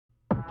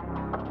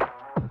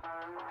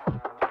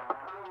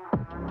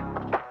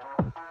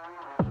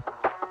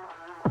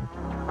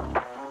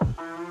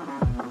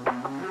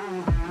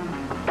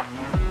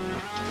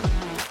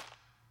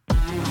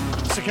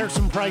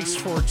Carson Price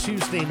for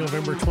Tuesday,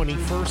 November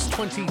 21st,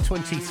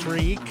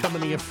 2023.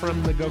 Coming to you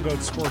from the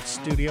Go-Goat Sports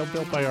Studio,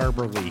 built by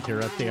Arbor Lee here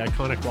at the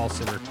iconic Wall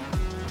Center,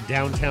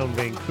 downtown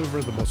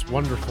Vancouver. The most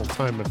wonderful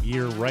time of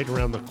year right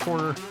around the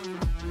corner.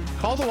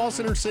 Call the Wall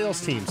Center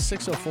sales team,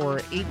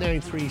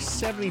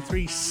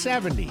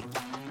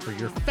 604-893-7370 for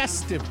your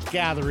festive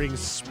gatherings.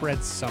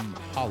 Spread some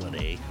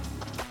holiday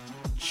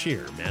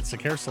cheer. Matt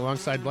Sekeres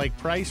alongside Blake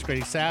Price,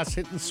 Grady Sass,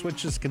 hitting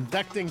switches,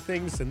 conducting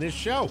things in this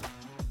show.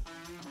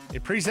 A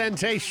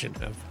presentation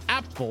of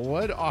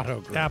Applewood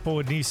Auto Group.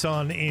 Applewood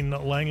Nissan in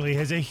Langley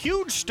has a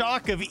huge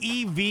stock of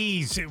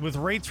EVs with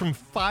rates from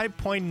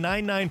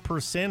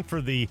 5.99%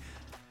 for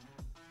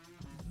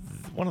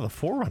one of the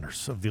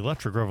forerunners of the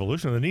electric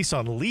revolution, the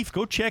Nissan Leaf.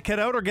 Go check it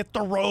out or get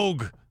the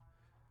Rogue.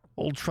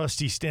 Old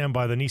trusty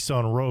standby, the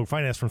Nissan Rogue.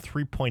 Finance from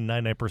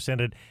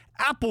 3.99% at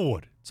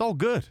Applewood. It's all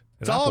good.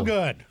 It's all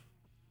good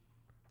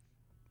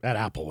at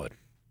Applewood.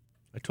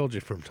 I told you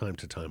from time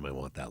to time I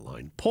want that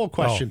line. Poll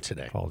question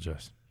today.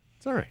 Apologize.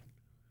 It's all right.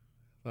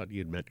 Thought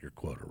you'd met your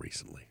quota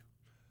recently.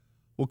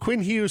 Will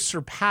Quinn Hughes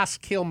surpass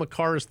Cale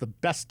Makar as the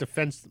best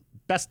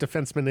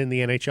defenseman in the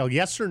NHL?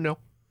 Yes or no?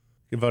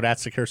 You can vote at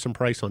Sekeres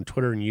Price on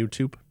Twitter and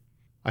YouTube.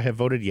 I have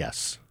voted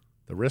yes.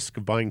 The risk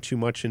of buying too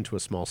much into a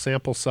small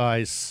sample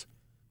size.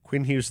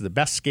 Quinn Hughes is the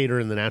best skater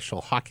in the National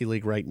Hockey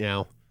League right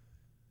now.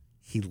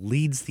 He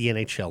leads the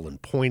NHL in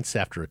points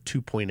after a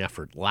 2-point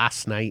effort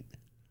last night.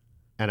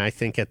 And I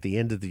think at the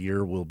end of the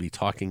year, we'll be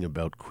talking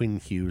about Quinn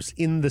Hughes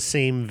in the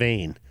same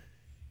vein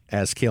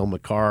as Cale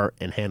Makar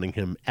and handing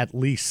him at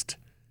least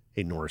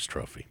a Norris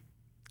Trophy.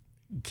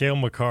 Cale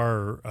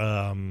Makar,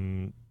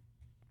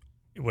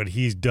 what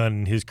he's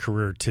done in his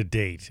career to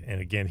date, and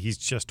again, he's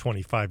just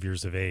 25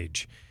 years of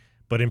age,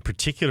 but in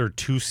particular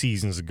 2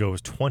 seasons ago,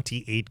 his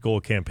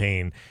 28-goal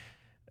campaign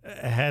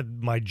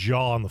had my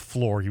jaw on the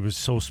floor. He was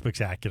so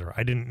spectacular.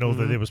 I didn't know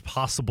that it was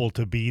possible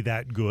to be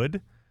that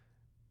good,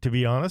 to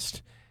be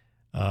honest.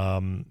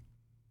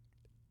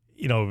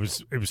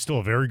 It was still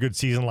a very good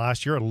season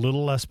last year, a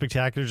little less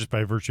spectacular just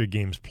by virtue of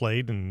games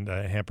played and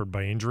hampered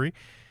by injury.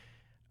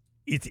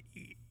 It's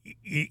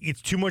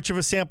too much of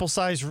a sample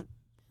size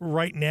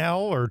right now,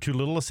 or too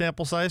little a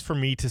sample size for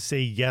me to say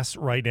yes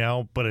right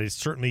now, but it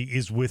certainly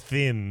is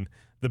within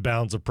the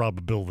bounds of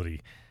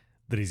probability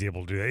that he's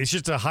able to do that. It's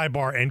just a high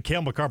bar, and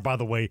Cale Makar, by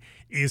the way,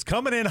 is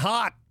coming in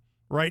hot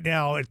right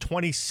now at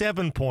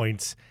 27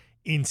 points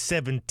in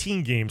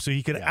 17 games, so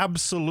he could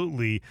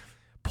absolutely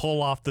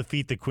pull off the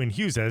feat that Quinn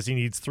Hughes has. He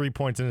needs 3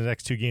 points in the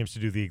next 2 games to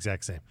do the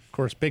exact same. Of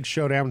course, big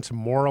showdown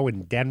tomorrow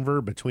in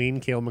Denver between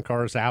Cale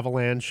Makar's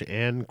Avalanche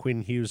and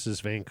Quinn Hughes'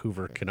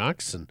 Vancouver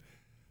Canucks. And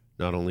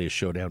not only a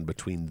showdown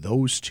between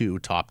those two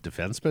top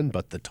defensemen,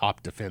 but the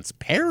top defense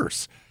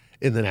pairs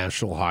in the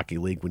National Hockey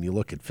League. When you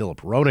look at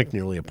Philip Hronek,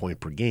 nearly a point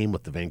per game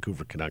with the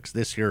Vancouver Canucks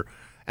this year.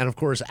 And, of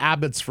course,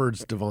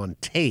 Abbotsford's Devon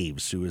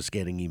Taves, who is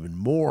getting even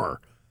more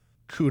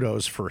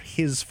kudos for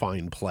his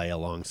fine play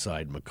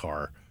alongside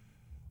Makar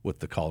with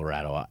the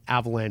Colorado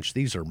Avalanche.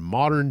 These are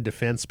modern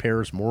defense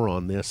pairs. More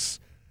on this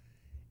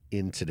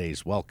in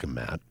today's welcome,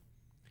 Matt.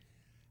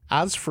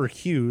 As for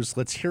Hughes,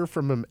 let's hear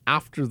from him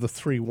after the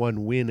 3-1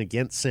 win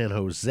against San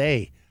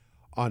Jose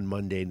on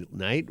Monday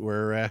night,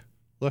 where,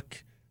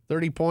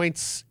 30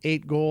 points,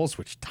 8 goals,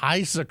 which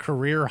ties a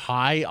career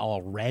high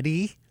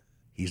already.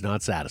 He's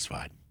not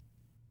satisfied.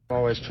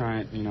 Always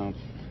trying,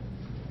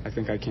 I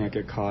think I can't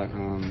get caught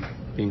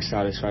being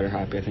satisfied or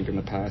happy. I think in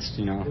the past,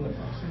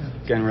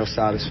 getting real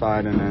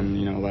satisfied and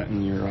then,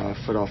 letting your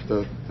foot off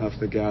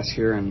the gas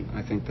here. And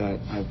I think that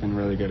I've been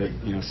really good at,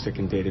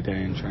 sticking day to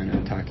day and trying to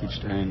attack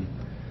each day. And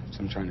that's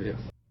what I'm trying to do.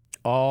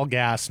 All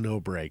gas, no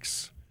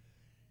brakes.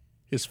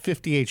 His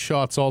 58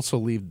 shots also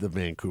leave the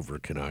Vancouver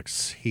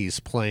Canucks.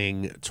 He's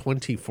playing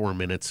 24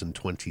 minutes and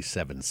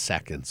 27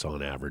 seconds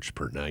on average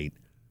per night,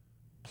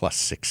 plus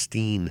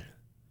 16.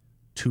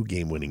 2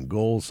 game-winning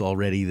goals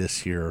already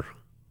this year,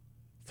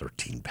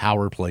 13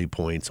 power play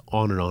points,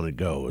 on and on it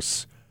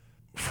goes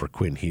for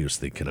Quinn Hughes,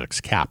 the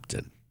Canucks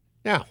captain.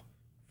 Now,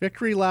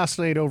 victory last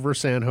night over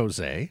San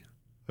Jose.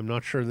 I'm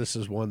not sure this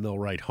is one they'll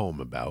write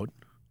home about.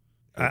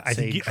 It's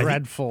a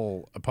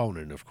dreadful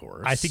opponent, of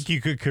course. I think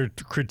you could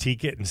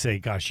critique it and say,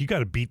 gosh, you got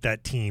to beat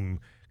that team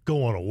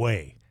going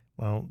away.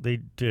 Well, they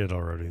did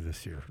already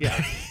this year.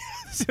 Yeah.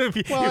 San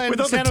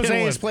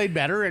Jose has played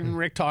better, and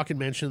Rick Talkin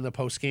mentioned in the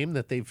postgame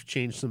that they've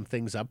changed some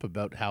things up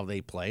about how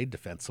they play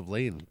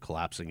defensively and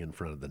collapsing in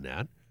front of the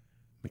net.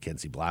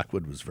 Mackenzie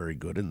Blackwood was very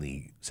good in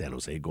the San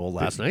Jose goal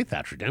last night.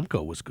 Thatcher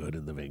Demko was good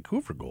in the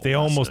Vancouver goal. They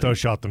almost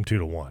outshot them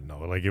 2-1. though.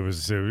 Like it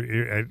was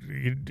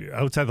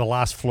outside the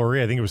last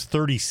flurry. I think it was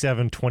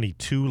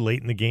 37-22 late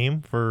in the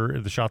game for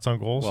the shots on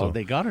goal. Well,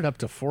 they got it up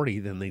to 40,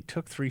 then they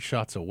took 3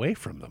 shots away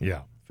from them.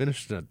 Yeah,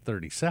 finished at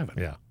 37.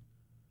 Yeah,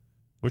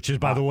 which is,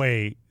 by the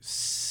way,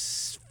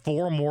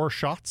 4 more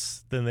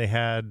shots than they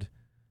had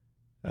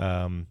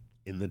in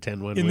the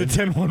 10-1 in the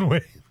 10-1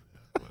 way.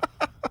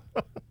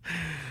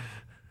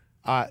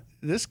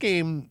 This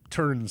game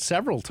turned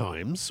several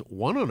times,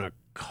 one on a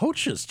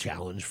coach's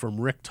challenge from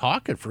Rick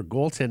Tocchet for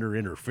goaltender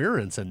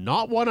interference, and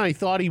not one I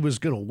thought he was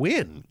going to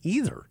win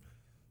either.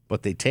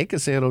 but they take a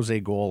San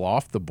Jose goal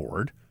off the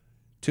board.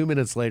 2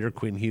 minutes later,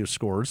 Quinn Hughes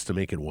scores to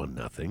make it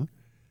 1-0.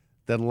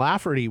 Then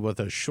Lafferty with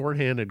a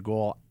shorthanded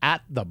goal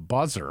at the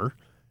buzzer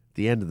at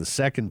the end of the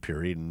second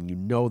period, and you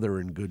know they're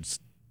in good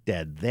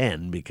stead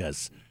then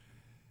because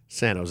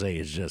San Jose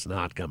is just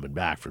not coming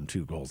back from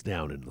 2 goals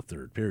down in the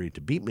third period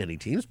to beat many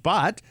teams,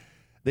 but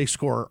they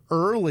score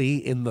early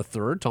in the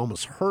third.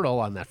 Thomas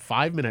Hertl on that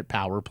 5-minute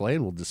power play,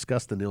 and we'll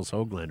discuss the Nils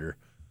Höglander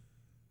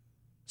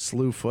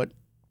slew foot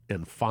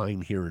and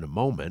fine here in a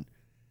moment.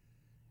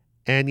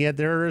 And yet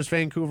there is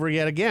Vancouver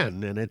yet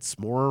again, and it's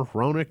more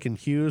Hronek and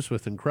Hughes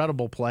with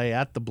incredible play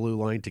at the blue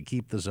line to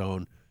keep the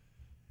zone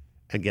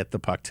and get the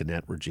puck to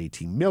net where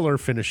JT Miller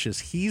finishes.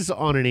 He's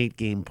on an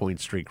 8-game point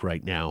streak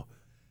right now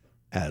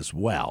as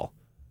well.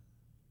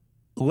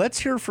 Let's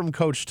hear from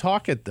Coach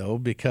Tocchet, though,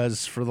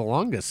 because for the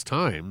longest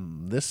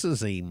time, this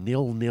is a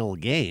 0-0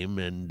 game,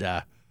 and,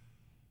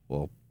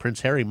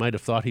 Prince Harry might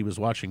have thought he was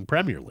watching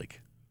Premier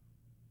League.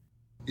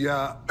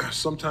 Yeah,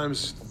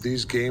 sometimes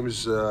these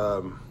games,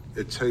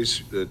 it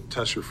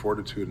tests your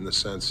fortitude in the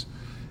sense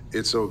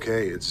it's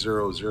okay, it's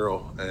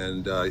 0-0,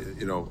 and,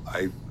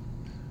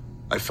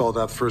 I felt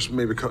that first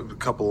maybe a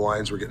couple of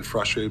lines were getting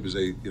frustrated because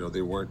they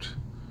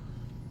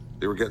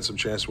were getting some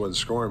chance to win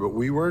scoring, but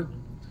we weren't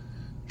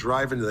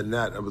driving to the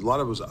net. A lot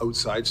of it was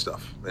outside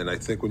stuff, and I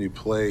think when you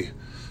play,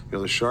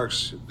 the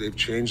Sharks, they've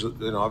changed.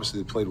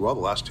 Obviously they played well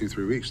the last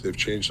 2-3 weeks. They've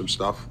changed some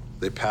stuff.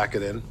 They pack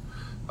it in.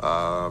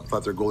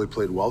 Thought their goalie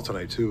played well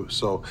tonight too.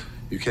 So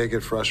you can't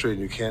get frustrated.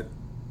 And you can't,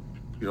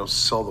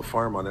 sell the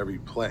farm on every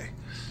play.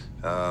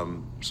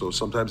 So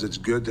sometimes it's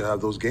good to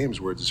have those games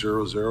where it's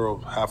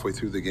 0-0 halfway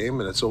through the game,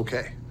 and it's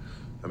okay.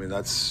 I mean,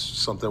 that's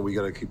something we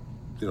got to keep,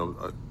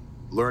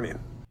 learning.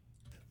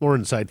 More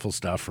insightful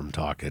stuff from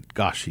Tocchet.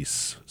 Gosh,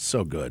 he's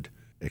so good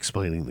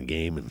explaining the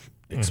game and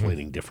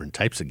explaining different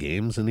types of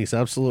games, and he's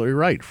absolutely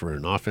right. For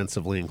an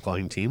offensively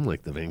inclined team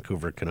like the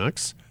Vancouver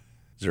Canucks,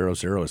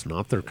 0-0 is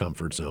not their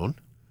comfort zone,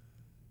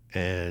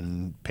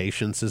 and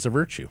patience is a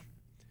virtue.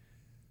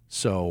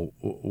 So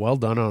well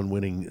done on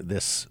winning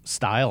this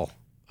style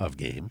of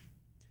game.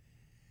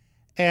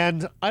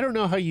 And I don't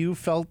know how you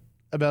felt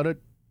about it,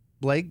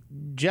 Blake.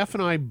 Jeff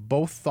and I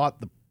both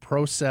thought the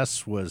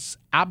process was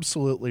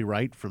absolutely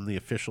right from the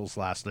officials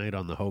last night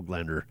on the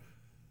Höglander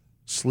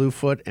slew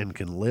foot and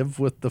can live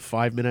with the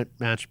 5-minute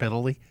match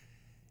penalty.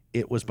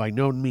 It was by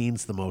no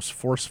means the most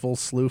forceful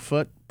slew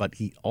foot, but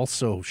he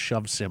also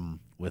shoves him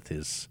with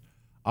his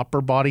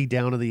upper body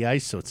down to the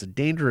ice, so it's a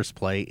dangerous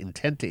play.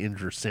 Intent to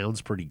injure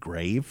sounds pretty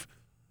grave.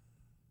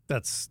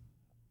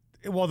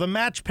 The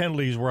match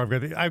penalties where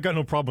I've got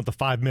no problem with the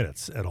 5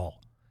 minutes at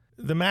all.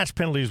 The match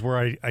penalties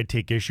where I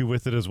take issue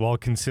with it as well,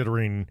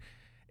 considering.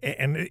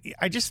 And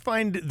I just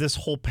find this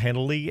whole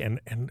penalty,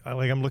 and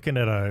like I'm looking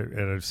at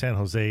a San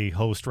Jose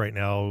host right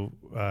now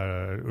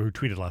who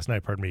tweeted last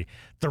night, pardon me,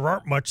 there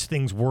aren't much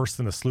things worse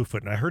than a slew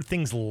foot. And I heard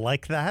things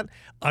like that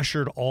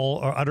uttered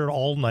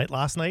all night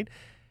last night.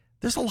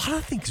 There's a lot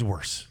of things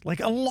worse, like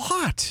a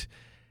lot.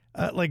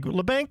 Like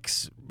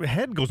LeBanc's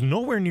head goes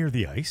nowhere near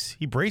the ice.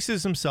 He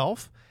braces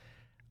himself.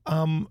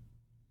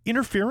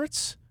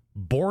 Interference,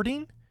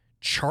 boarding,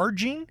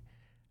 charging,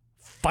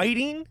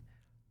 fighting,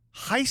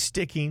 high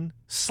sticking,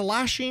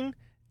 slashing,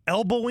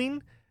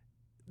 elbowing,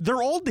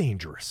 they're all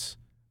dangerous.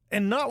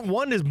 And not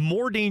one is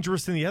more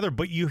dangerous than the other,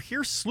 but you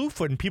hear slew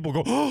foot and people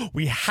go, oh,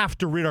 we have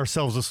to rid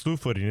ourselves of slew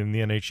footing in the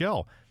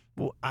NHL.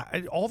 Well,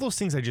 all those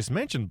things I just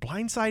mentioned,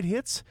 blindside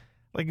hits,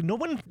 like no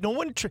one,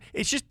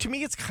 it's just, to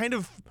me, it's kind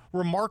of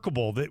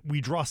remarkable that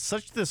we draw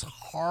such this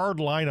hard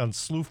line on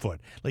slew foot.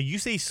 Like you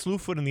say slew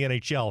foot in the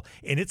NHL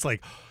and it's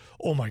like,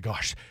 oh my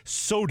gosh,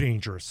 so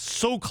dangerous,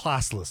 so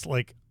classless.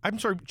 Like, I'm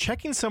sorry,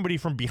 checking somebody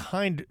from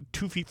behind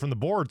 2 feet from the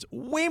boards,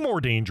 way more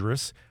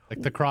dangerous.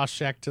 Like the cross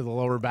check to the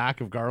lower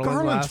back of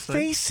Garland's last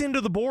face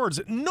into the boards.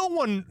 Not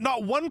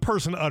one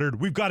person uttered,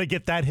 we've got to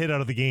get that hit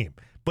out of the game.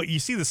 But you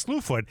see the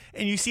slew foot,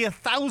 and you see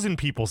 1,000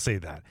 people say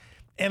that.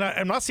 And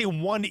I'm not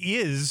saying one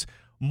is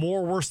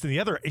more worse than the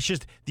other. It's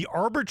just the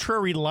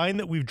arbitrary line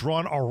that we've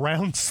drawn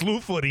around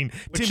slew footing,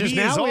 which to is me,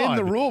 now is in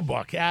the rule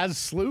book as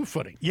slew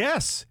footing.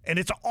 Yes, and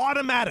it's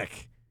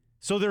automatic.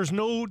 So there's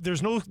no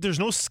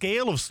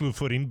scale of slew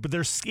footing, but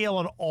there's scale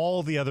on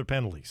all the other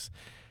penalties.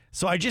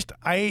 So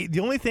the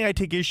only thing I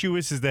take issue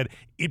with is that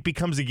it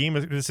becomes a game.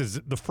 This is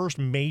the first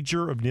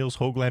major of Nils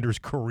Höglander's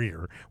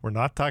career. We're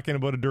not talking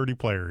about a dirty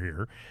player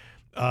here.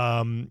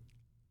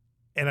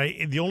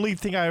 And the only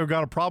thing I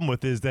got a problem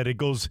with is that it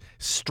goes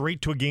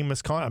straight to a game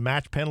misconduct, a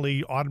match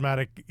penalty,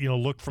 automatic,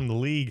 look from the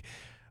league.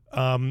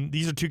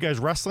 These are two guys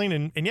wrestling,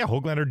 and yeah,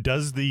 Höglander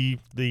does the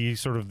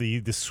sort of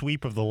the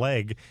sweep of the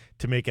leg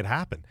to make it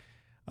happen.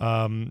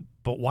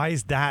 But why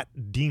is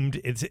that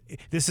deemed?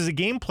 This is a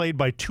game played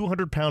by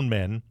 200-pound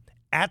men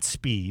at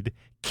speed,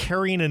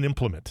 carrying an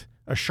implement,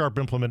 a sharp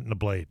implement and a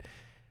blade.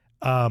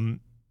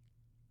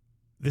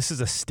 This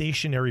is a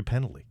stationary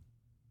penalty.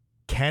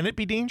 Can it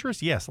be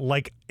dangerous? Yes.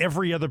 Like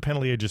every other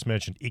penalty I just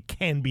mentioned, it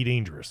can be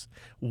dangerous.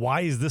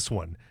 Why is this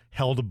one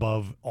held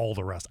above all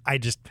the rest? I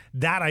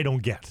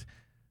don't get.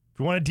 If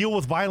you want to deal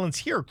with violence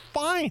here,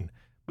 fine.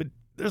 But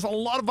there's a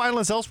lot of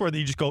violence elsewhere that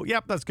you just go,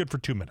 yep, that's good for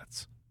 2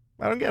 minutes.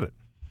 I don't get it.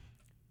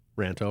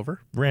 Rant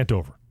over? Rant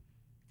over.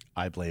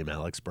 I blame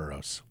Alex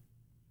Burrows.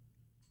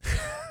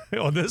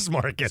 On this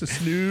market. It's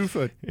a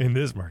snoof. In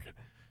this market.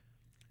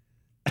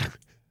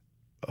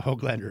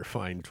 Hoaglander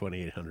fined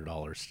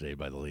 $2,800 today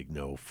by the league.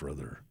 No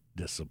further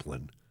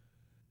discipline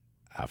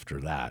after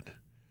that.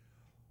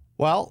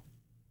 Well,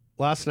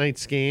 last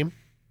night's game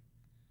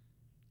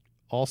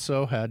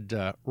also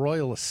had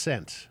royal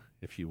assent,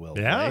 if you will.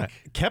 Yeah,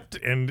 Gregg. kept,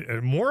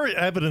 and more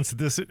evidence that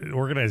this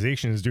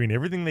organization is doing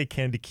everything they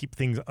can to keep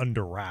things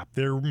under wrap.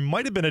 There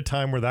might have been a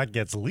time where that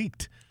gets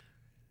leaked.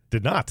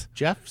 Did not.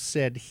 Jeff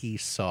said he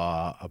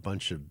saw a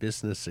bunch of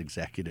business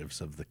executives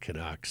of the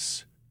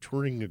Canucks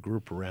touring a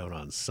group around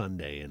on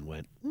Sunday and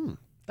went,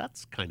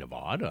 that's kind of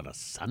odd on a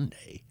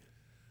Sunday.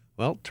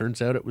 Well,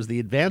 turns out it was the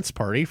advance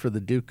party for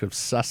the Duke of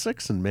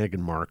Sussex and Meghan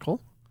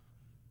Markle.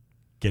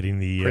 Getting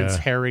the Prince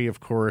Harry, of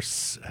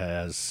course,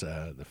 as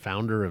the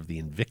founder of the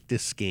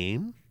Invictus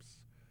Games.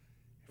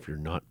 If you're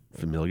not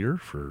familiar,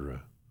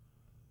 for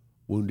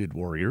wounded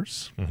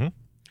warriors. Mm-hmm.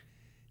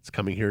 It's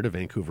coming here to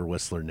Vancouver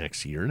Whistler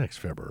next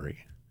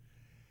February.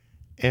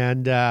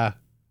 And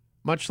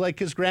much like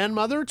his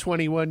grandmother,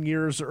 21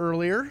 years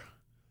earlier,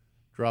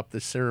 dropped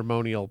the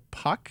ceremonial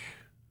puck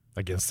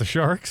against the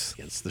Sharks.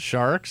 Against the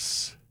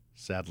Sharks.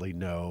 Sadly,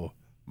 no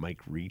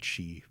Mike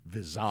Ricci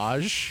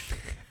visage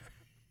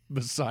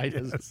beside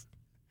his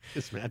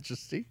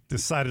Majesty.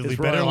 Decidedly His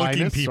better Royal looking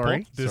Highness, people.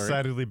 sorry.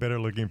 Decidedly better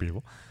looking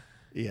people.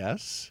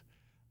 Yes.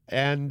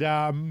 And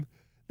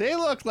they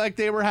looked like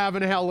they were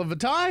having a hell of a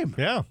time.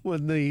 Yeah.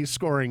 When the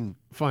scoring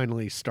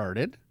finally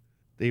started.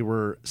 They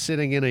were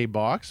sitting in a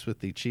box with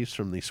the Chiefs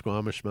from the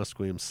Squamish,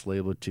 Musqueam,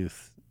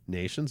 Tsleil-Waututh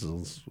nations,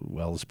 as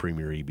well as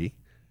Premier Eby.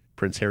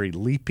 Prince Harry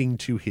leaping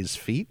to his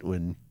feet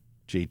when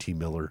JT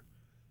Miller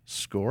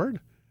scored.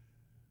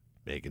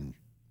 Meghan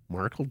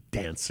Markle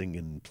dancing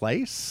in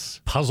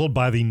place. Puzzled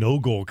by the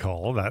no-goal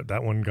call.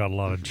 That one got a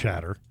lot of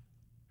chatter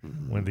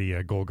when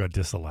the goal got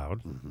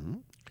disallowed. Mm-hmm.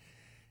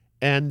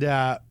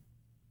 And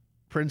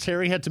Prince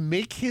Harry had to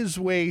make his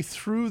way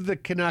through the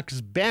Canucks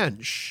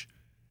bench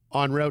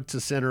en route to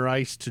center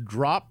ice to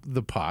drop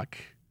the puck.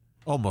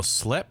 Almost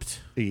slipped.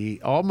 He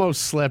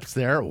almost slipped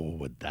there. Oh,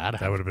 would that have?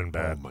 That would have been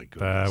bad. Oh, my goodness.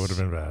 That would have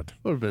been bad.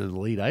 Would have been an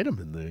elite item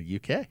in the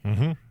UK.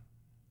 Mm-hmm.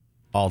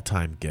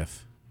 All-time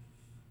gif.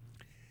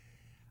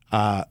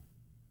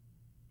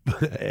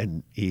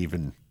 And he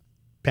even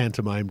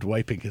pantomimed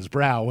wiping his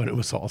brow when it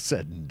was all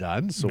said and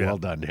done. So well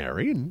done,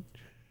 Harry. And,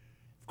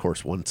 of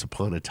course, once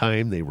upon a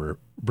time, they were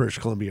British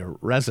Columbia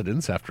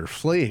residents after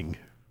fleeing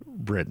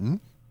Britain,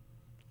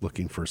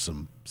 looking for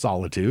some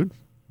solitude.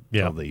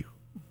 Yeah. Until the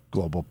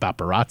global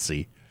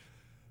paparazzi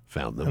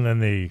found them. And then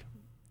they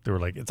were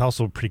like, it's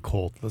also pretty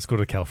cold. Let's go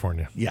to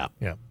California. Yeah.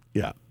 Yeah.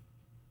 Yeah.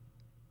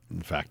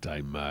 In fact,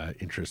 I'm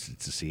interested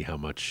to see how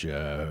much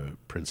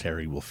Prince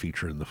Harry will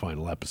feature in the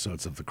final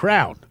episodes of The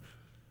Crown,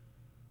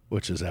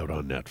 which is out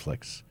on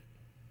Netflix.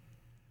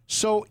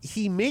 So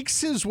he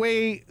makes his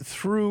way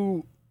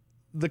through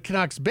the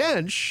Canucks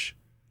bench,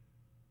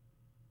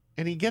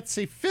 and he gets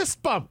a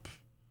fist bump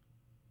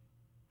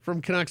from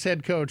Canucks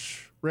head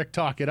coach Rick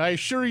Tocchet. I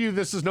assure you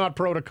this is not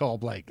protocol,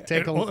 Blake.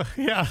 Take a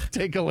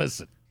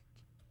listen.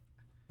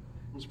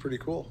 It was pretty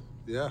cool.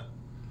 Yeah.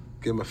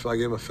 I gave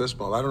him a fist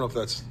bump. I don't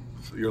know if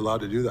you're allowed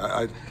to do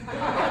that.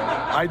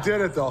 I did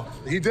it, though.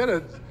 He did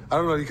it. I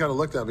don't know. He kind of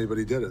looked at me, but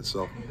he did it.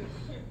 So,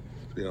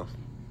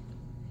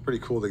 pretty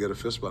cool to get a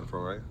fist bump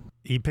from, right?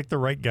 He picked the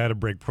right guy to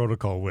break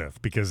protocol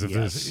with, because if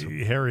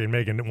Harry and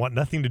Meghan want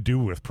nothing to do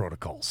with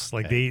protocols.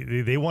 Like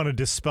they want to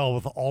dispel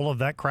with all of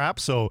that crap.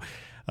 So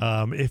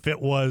if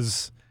it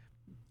was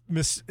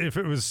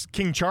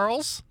King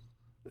Charles,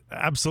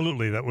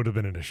 absolutely that would have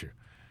been an issue.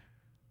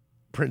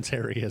 Prince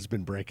Harry has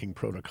been breaking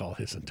protocol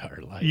his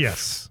entire life.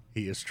 Yes.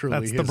 He is truly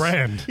That's the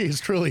brand. He is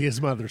truly his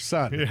mother's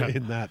son Yeah.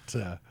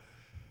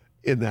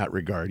 in that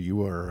regard. You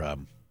were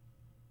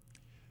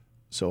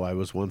so I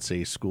was once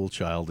a school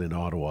child in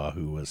Ottawa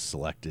who was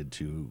selected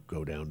to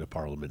go down to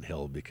Parliament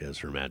Hill because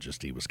Her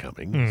Majesty was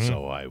coming. Mm-hmm.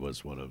 So I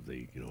was one of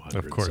the hundreds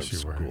Of course you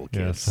school were.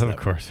 kids. Yes, of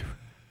course.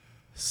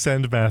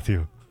 Send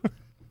Matthew.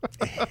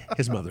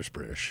 His mother's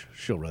British.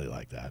 She'll really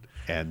like that.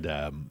 And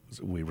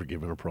so we were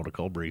given a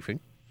protocol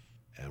briefing,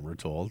 and we're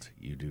told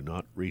you do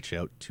not reach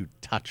out to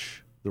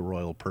touch the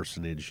royal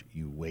personage.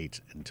 You wait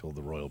until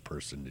the royal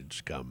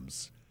personage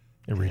comes.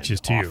 It reaches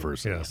and to you.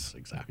 offers. Yes,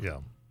 exactly. Yeah.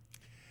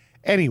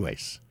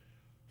 Anyways,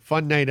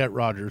 fun night at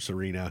Rogers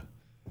Arena,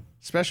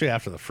 especially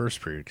after the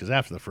first period, because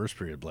after the first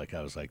period, Blake,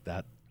 I was like,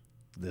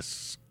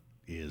 this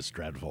is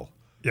dreadful.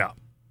 Yeah.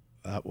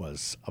 That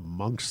was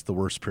amongst the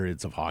worst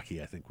periods of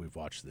hockey I think we've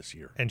watched this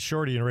year. And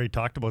Shorty and Ray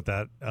talked about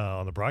that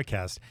on the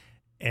broadcast.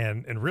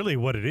 And really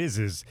what it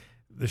is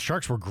the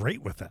Sharks were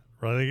great with that.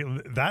 Right?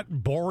 That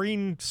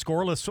boring,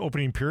 scoreless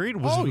opening period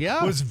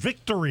was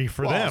victory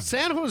for them.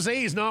 San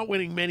Jose is not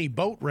winning many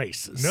boat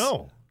races.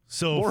 No.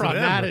 So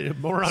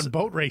more on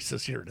boat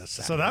races here in a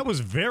second. So that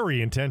was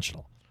very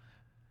intentional.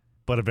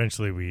 But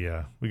eventually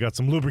we got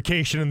some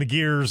lubrication in the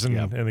gears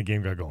and the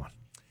game got going.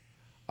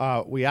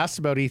 We asked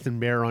about Ethan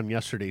Bear on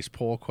yesterday's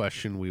poll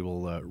question. We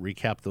will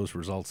recap those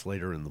results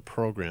later in the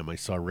program. I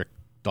saw Rick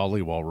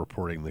Dollywall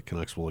reporting the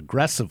Canucks will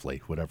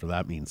aggressively, whatever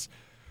that means,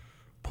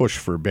 push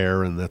for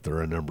Bear, and that there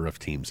are a number of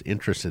teams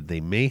interested.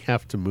 They may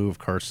have to move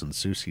Carson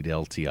Soucy to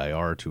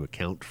LTIR to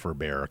account for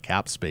Bear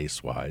cap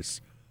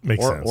space-wise.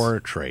 Makes sense. Or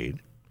a trade.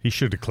 He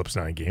should eclipse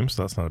 9 games,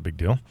 so that's not a big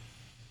deal.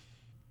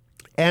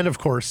 And, of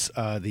course,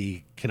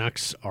 the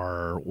Canucks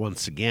are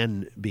once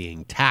again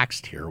being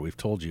taxed here. We've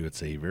told you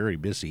it's a very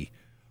busy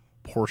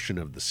portion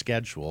of the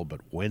schedule,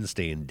 but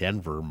Wednesday in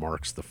Denver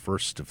marks the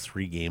first of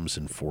 3 games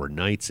in 4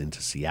 nights,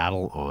 into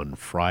Seattle on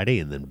Friday,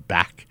 and then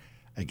back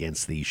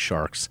against the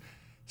Sharks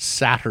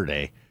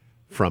Saturday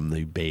from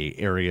the Bay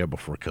Area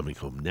before coming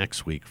home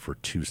next week for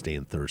Tuesday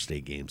and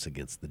Thursday games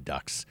against the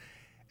Ducks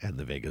and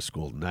the Vegas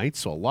Golden Knights.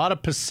 So a lot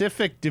of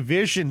Pacific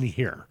Division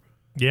here.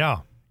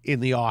 Yeah.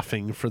 In the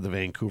offing for the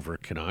Vancouver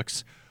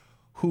Canucks,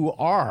 who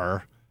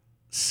are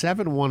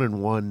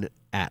 7-1-1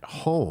 at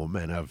home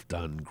and have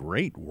done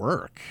great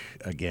work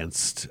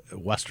against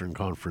Western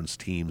Conference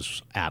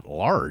teams at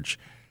large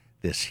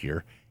this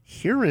year.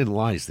 Herein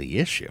lies the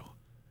issue.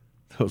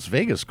 Those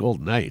Vegas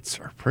Golden Knights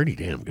are pretty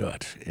damn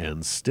good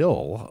and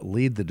still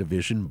lead the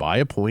division by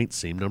a point,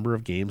 same number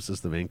of games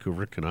as the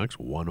Vancouver Canucks,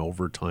 1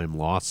 overtime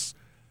loss,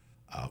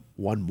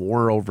 1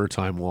 more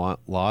overtime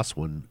loss,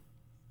 1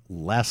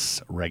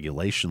 less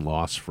regulation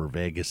loss for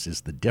Vegas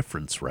is the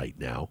difference right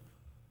now.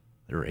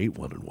 They're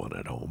 8-1-1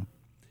 at home.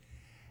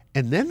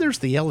 And then there's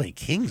the LA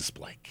Kings,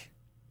 Blake,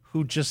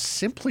 who just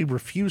simply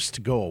refuse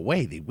to go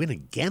away. They win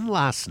again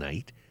last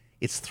night.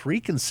 It's 3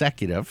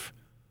 consecutive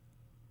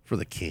for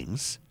the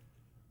Kings.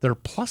 Their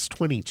plus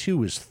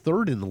 22 is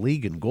 3rd in the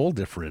league in goal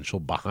differential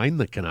behind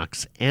the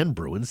Canucks and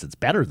Bruins. It's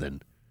better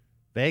than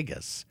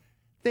Vegas.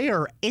 They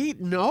are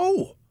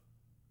 8-0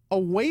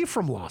 away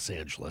from Los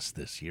Angeles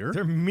this year.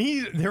 They're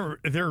only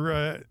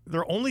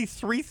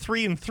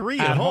 3-3-3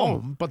 at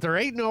home, but they're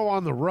 8-0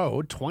 on the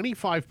road,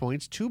 25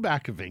 points, 2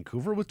 back of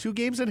Vancouver with 2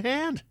 games in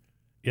hand.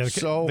 Yeah,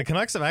 the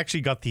Canucks have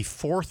actually got the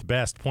 4th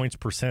best points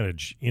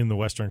percentage in the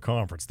Western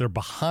Conference. They're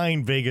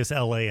behind Vegas,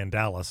 LA, and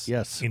Dallas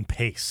in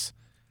pace.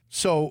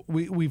 So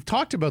we've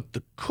talked about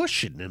the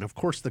cushion, and of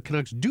course the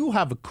Canucks do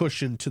have a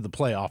cushion to the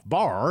playoff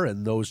bar,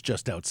 and those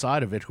just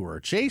outside of it who are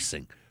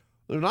chasing.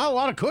 There's not a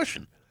lot of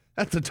cushion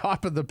at the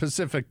top of the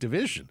Pacific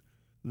Division.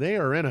 They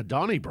are in a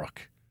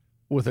Donnybrook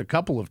with a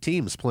couple of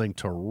teams playing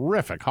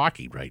terrific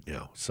hockey right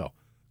now. So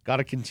got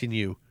to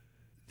continue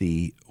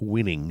the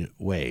winning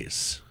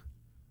ways.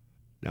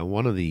 Now,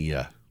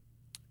 it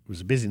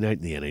was a busy night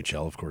in the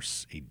NHL. Of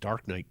course, a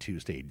dark night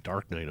Tuesday, a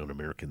dark night on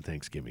American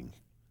Thanksgiving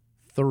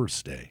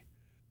Thursday.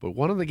 But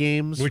one of the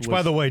games, which,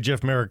 by the way,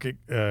 Jeff Merrick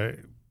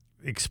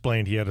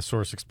explained, he had a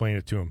source explain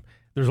it to him.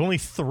 There's only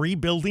 3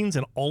 buildings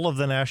in all of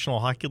the National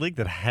Hockey League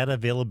that had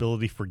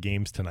availability for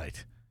games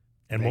tonight.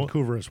 And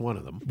Vancouver is one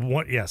of them.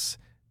 Yes.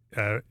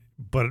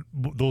 But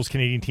those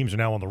Canadian teams are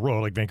now on the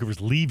road. Like Vancouver's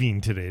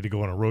leaving today to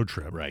go on a road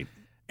trip. Right.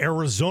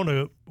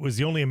 Arizona was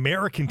the only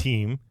American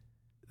team.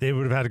 They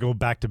would have had to go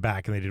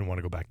back-to-back, and they didn't want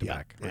to go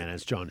back-to-back. Right. And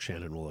as John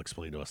Shannon will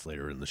explain to us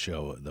later in the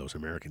show, those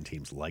American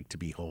teams like to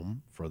be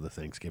home for the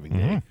Thanksgiving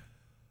Day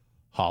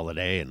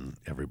holiday, and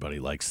everybody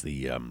likes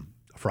the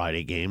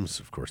Friday games.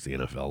 Of course, the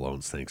NFL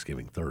owns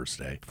Thanksgiving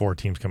Thursday. 4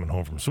 teams coming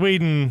home from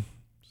Sweden.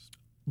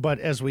 But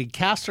as we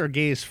cast our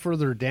gaze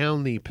further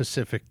down the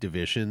Pacific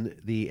Division,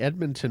 the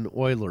Edmonton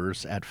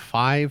Oilers at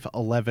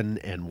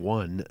 5-11-1,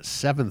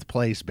 7th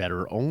place,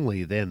 better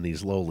only than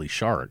these lowly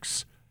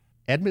Sharks.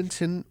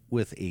 Edmonton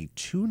with a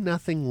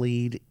 2-0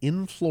 lead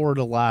in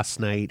Florida last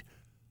night,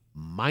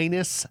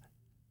 minus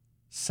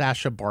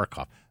Sasha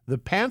Barkov. The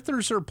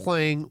Panthers are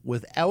playing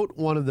without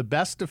one of the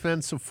best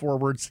defensive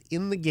forwards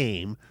in the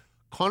game.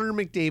 Connor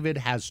McDavid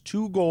has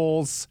 2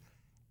 goals,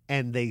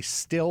 and they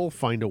still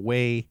find a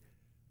way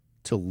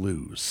to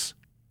lose.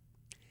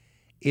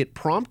 It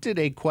prompted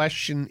a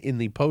question in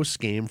the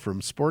postgame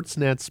from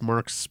Sportsnet's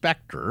Mark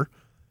Spector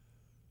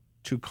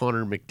to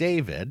Connor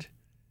McDavid,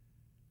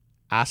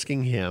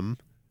 asking him,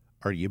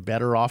 are you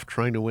better off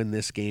trying to win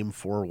this game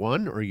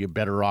 4-1, or are you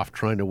better off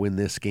trying to win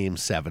this game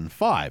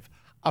 7-5?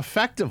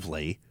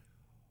 Effectively,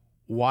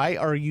 why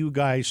are you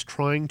guys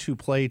trying to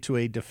play to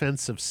a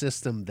defensive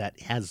system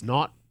that has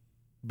not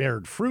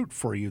bared fruit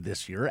for you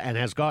this year and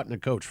has gotten a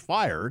coach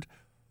fired,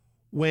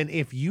 when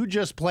if you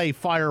just play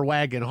fire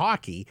wagon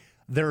hockey,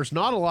 there's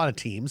not a lot of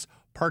teams,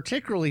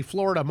 particularly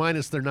Florida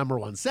minus their number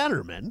 1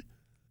 centerman,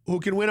 who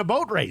can win a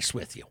boat race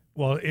with you?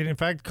 Well, in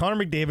fact,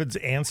 Connor McDavid's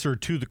answer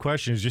to the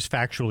question is just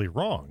factually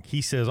wrong.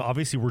 He says,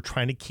 obviously, we're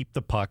trying to keep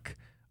the puck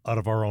out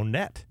of our own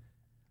net.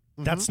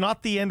 That's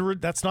not the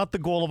end. That's not the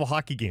goal of a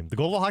hockey game. The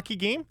goal of a hockey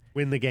game?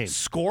 Win the game.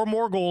 Score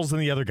more goals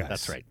than the other guys.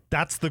 That's right.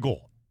 That's the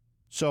goal.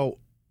 So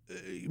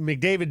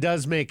McDavid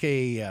does make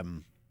a,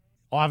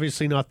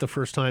 obviously not the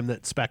first time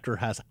that Spector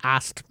has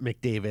asked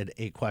McDavid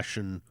a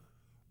question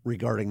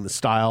regarding the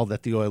style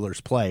that the Oilers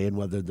play and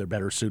whether they're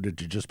better suited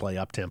to just play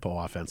up-tempo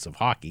offensive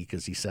hockey,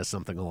 because he says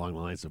something along the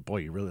lines of, boy,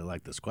 you really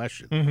like this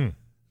question.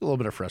 A little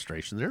bit of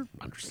frustration there,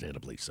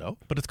 understandably so.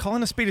 But it's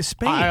calling a spade a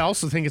spade. I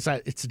also think it's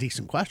a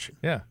decent question.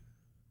 Yeah.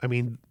 I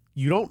mean,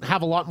 you don't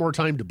have a lot more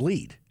time to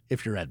bleed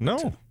if you're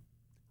Edmonton. No.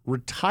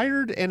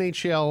 Retired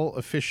NHL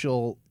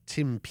official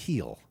Tim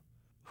Peel,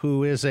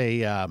 who is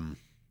a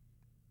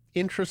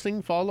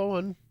interesting follow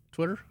on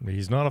Twitter.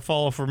 He's not a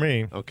follow for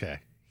me. Okay.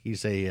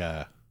 He's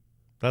a...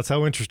 That's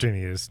how interesting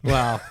he is.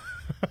 well...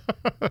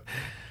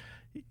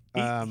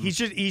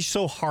 he's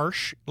so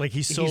harsh. Like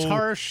he's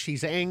harsh.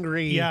 He's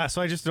angry. Yeah,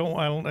 so I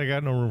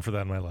got no room for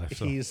that in my life.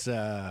 So. He's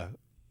a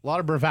lot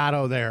of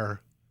bravado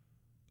there.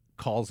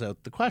 Calls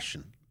out the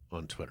question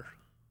on Twitter.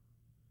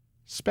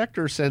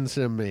 Spectre sends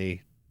him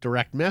a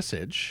direct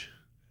message.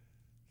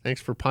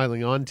 Thanks for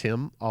piling on,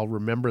 Tim. I'll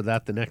remember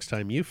that the next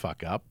time you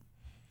fuck up.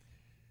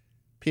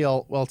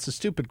 Peel, well, it's a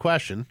stupid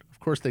question.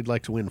 Of course they'd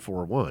like to win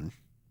 4-1.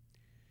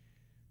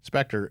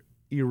 Spectre,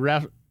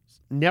 you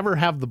never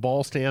have the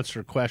balls to answer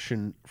a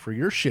question for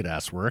your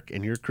shit-ass work,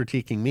 and you're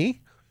critiquing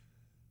me?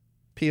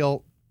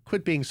 Peel,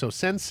 quit being so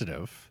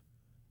sensitive.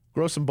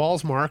 Grow some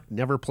balls, Mark.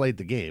 Never played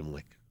the game.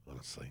 Like,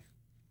 honestly.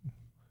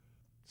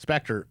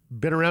 Spectre,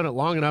 been around it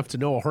long enough to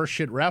know a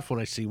horseshit ref when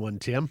I see one,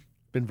 Tim.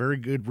 Been very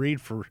good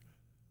read for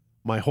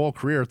my whole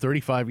career,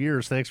 35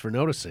 years. Thanks for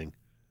noticing.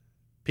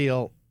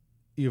 Peel,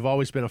 you've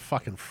always been a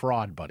fucking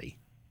fraud, buddy.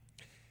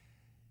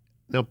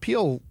 Now,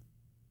 Peel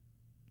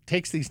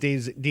takes these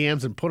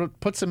DMs and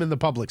puts them in the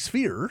public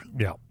sphere.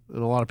 Yeah.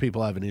 And a lot of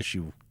people have an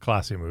issue.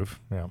 Classy move.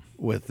 Yeah.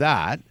 With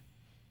that.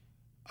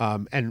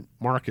 And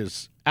Mark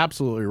is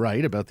absolutely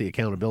right about the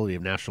accountability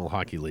of National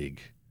Hockey League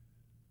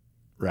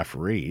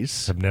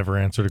referees. Have never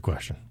answered a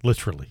question.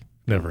 Literally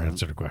never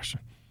answered a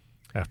question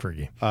after a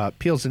game.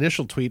 Peel's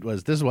initial tweet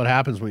was, this is what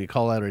happens when you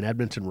call out an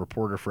Edmonton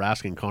reporter for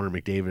asking Connor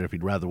McDavid if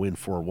he'd rather win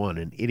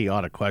 4-1. An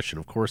idiotic question.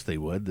 Of course they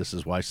would. This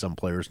is why some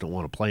players don't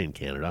want to play in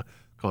Canada.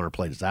 Connor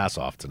played his ass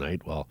off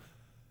tonight. Well,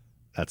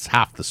 that's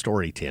half the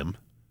story, Tim.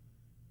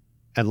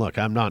 And look,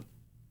 I'm not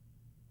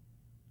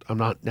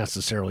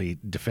necessarily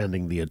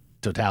defending the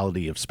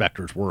totality of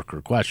Spector's work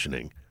or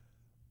questioning,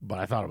 but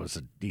I thought it was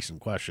a decent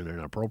question and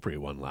an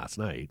appropriate one last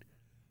night.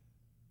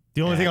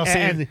 The only thing I'll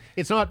say, and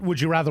it's not would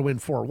you rather win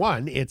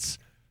 4-1, it's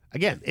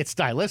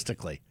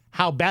stylistically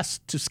how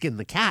best to skin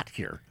the cat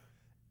here.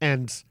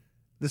 And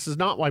this is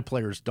not why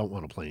players don't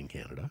want to play in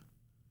Canada.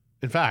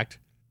 In fact,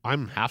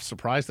 I'm half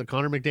surprised that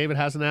Connor McDavid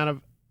hasn't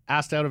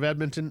asked out of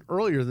Edmonton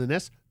earlier than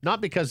this,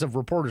 not because of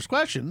reporters'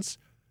 questions,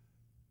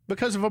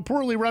 because of a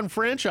poorly run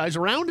franchise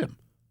around him.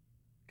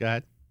 Go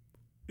ahead.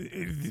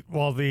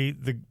 Well,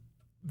 the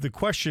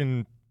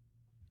question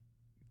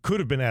could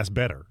have been asked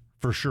better,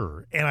 for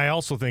sure. And I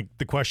also think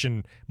the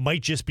question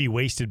might just be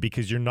wasted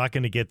because you're not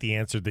going to get the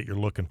answer that you're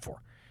looking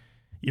for.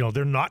 You know,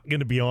 they're not going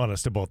to be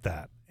honest about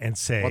that and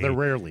say... Well, they're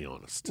rarely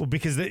honest. Well,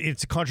 because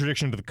it's a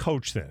contradiction to the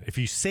coach then. If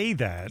you say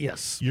that,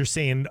 yes, you're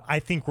saying, I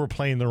think we're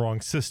playing the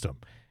wrong system.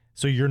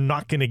 So you're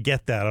not going to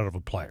get that out of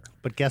a player.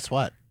 But guess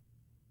what?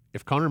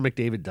 If Connor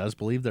McDavid does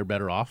believe they're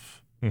better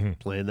off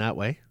playing that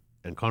way,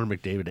 and Connor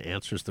McDavid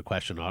answers the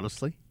question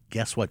honestly,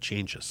 guess what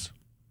changes?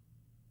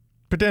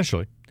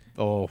 Potentially.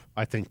 Oh,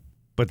 I think...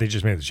 But they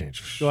just made the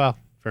change. Well,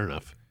 fair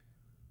enough.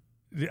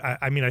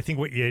 I mean, I think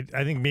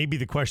maybe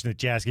the question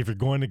that you ask, if you're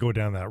going to go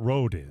down that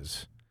road,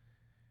 is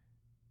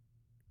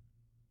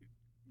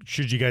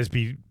should you guys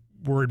be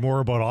worried more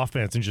about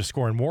offense and just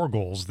scoring more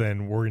goals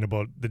than worrying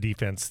about the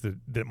defense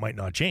that might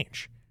not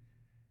change?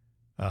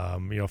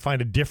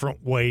 Find a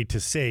different way to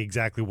say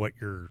exactly what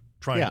you're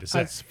trying to say.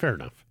 That's fair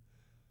enough.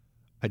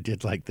 I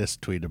did like this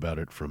tweet about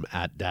it from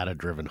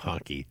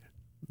 @DataDrivenHockey.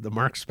 The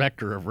Mark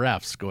Spector of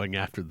refs going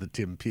after the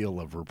Tim Peel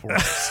of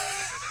reporters.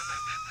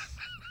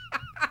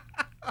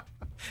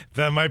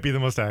 That might be the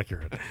most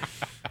accurate.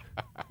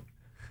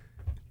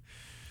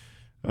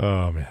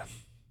 Oh, man.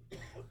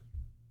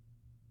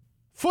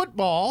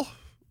 Football,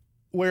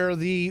 where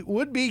the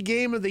would-be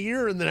game of the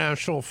year in the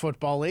National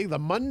Football League, the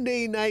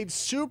Monday night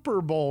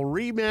Super Bowl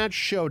rematch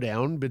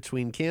showdown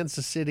between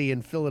Kansas City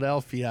and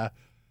Philadelphia,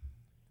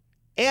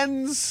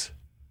 ends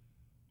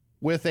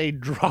with a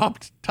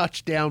dropped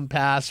touchdown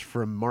pass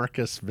from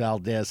Marcus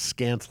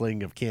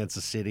Valdez-Scantling of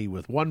Kansas City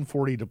with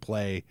 1:40 to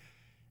play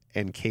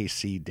and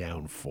KC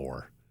down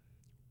 4.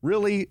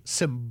 Really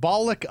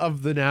symbolic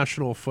of the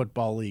National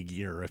Football League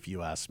year, if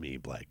you ask me,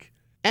 Blake.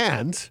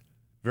 And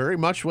very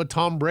much what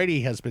Tom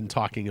Brady has been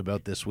talking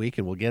about this week,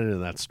 and we'll get into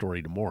that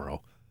story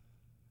tomorrow,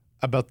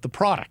 about the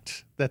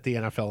product that the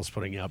NFL is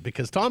putting out.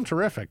 Because Tom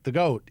Terrific, the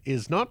GOAT,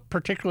 is not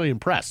particularly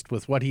impressed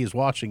with what he is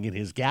watching in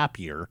his gap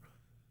year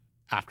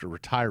after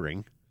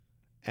retiring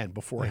and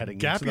before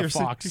heading into the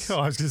Fox.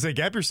 I was going to say,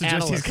 gap year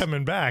suggests he's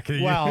coming back.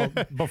 Well,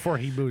 before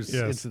he moves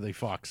into the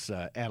Fox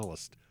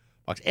analyst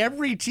box.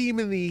 Every team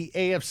in the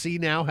AFC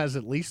now has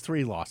at least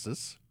 3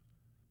 losses.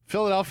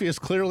 Philadelphia is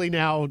clearly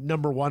now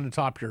number 1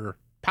 atop your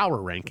power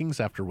rankings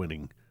after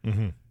winning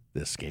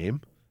this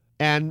game.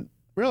 And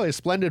really a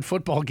splendid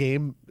football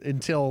game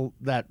until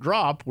that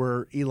drop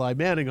where Eli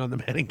Manning on the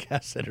Manning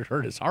cast said it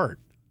hurt his heart.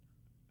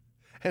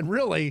 And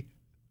really,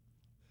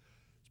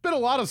 there's been a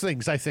lot of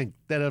things, I think,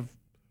 that have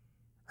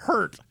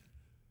hurt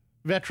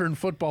veteran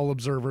football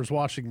observers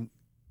watching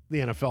the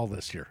NFL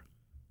this year.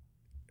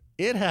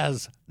 It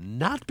has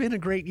not been a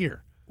great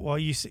year. Well,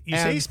 you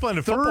say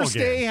splendid football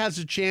Thursday game. has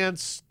a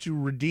chance to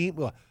redeem.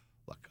 Well,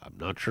 look, I'm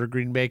not sure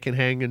Green Bay can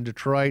hang in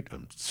Detroit.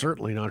 I'm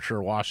certainly not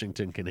sure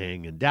Washington can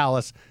hang in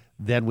Dallas.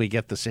 Then we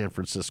get the San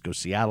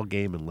Francisco-Seattle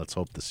game, and let's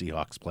hope the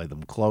Seahawks play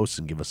them close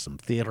and give us some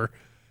theater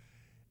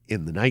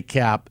in the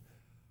nightcap.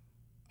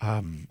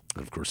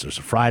 Of course, there's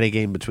a Friday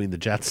game between the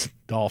Jets and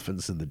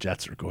Dolphins, and the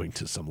Jets are going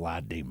to some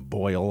lad named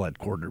Boyle at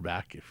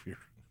quarterback. If you're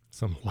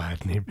Some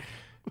lad name.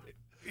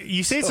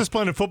 You say it's a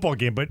splendid football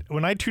game, but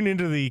when I tune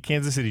into the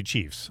Kansas City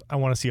Chiefs, I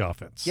want to see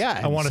offense. Yeah,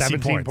 I want to see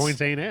 17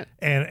 points. ain't it?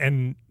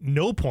 And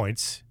no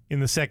points in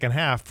the second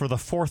half for the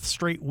fourth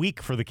straight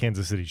week for the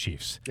Kansas City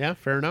Chiefs. Yeah,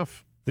 fair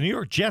enough. The New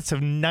York Jets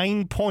have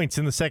 9 points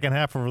in the second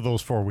half over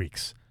those 4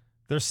 weeks.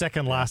 They're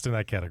second last in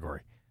that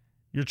category.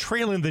 You're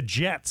trailing the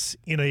Jets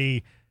in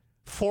a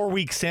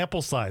 4-week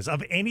sample size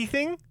of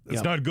anything.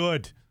 That's not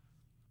good.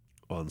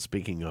 Well, and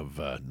speaking of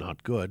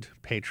not good,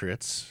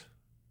 Patriots,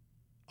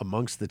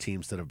 amongst the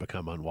teams that have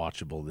become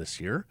unwatchable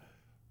this year,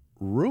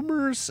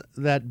 rumors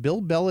that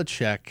Bill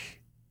Belichick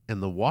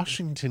and the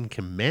Washington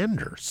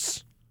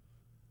Commanders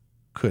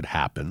could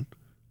happen.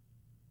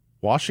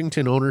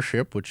 Washington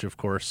ownership, which of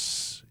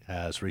course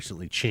has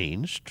recently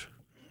changed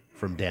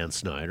from Dan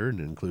Snyder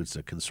and includes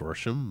a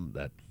consortium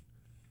that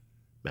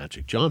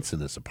Magic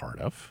Johnson is a part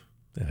of.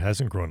 It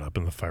hasn't grown up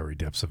in the fiery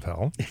depths of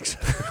hell.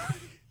 Exactly.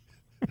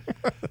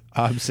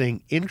 I'm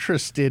saying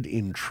interested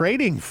in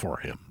trading for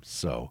him.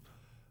 So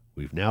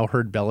we've now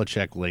heard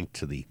Belichick linked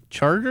to the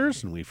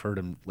Chargers, and we've heard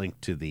him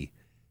linked to the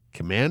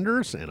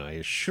Commanders. And I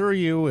assure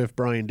you, if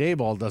Brian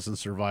Daboll doesn't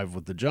survive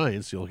with the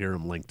Giants, you'll hear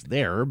him linked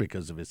there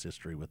because of his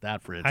history with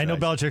that franchise. I know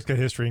Belichick's got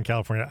history in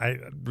California.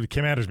 The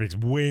Commanders makes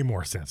way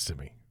more sense to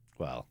me.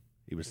 Well,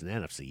 he was an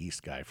NFC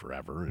East guy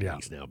forever, and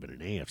he's now been an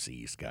AFC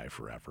East guy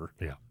forever.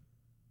 Yeah.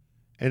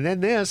 And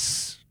then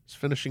this is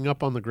finishing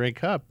up on the Grey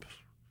Cup.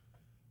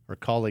 Our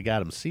colleague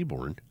Adam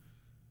Seaborn,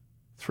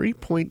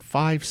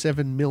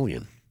 $3.57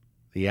 million.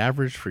 The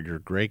average for your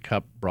Grey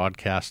Cup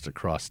broadcast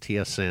across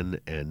TSN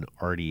and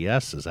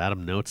RDS, as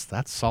Adam notes,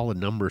 that's solid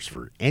numbers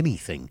for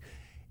anything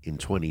in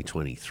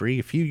 2023.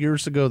 A few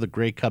years ago, the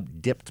Grey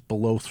Cup dipped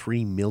below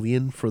 $3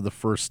 million for the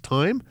first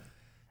time,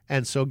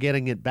 and so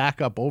getting it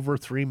back up over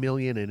 $3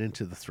 million and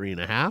into the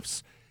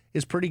 3.5s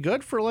is pretty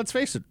good for, let's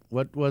face it,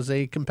 what was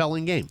a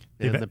compelling game.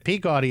 And the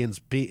peak audience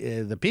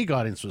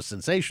was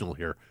sensational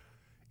here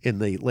in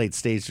the late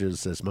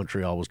stages as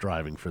Montreal was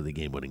driving for the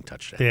game-winning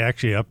touchdown. They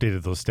actually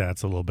updated those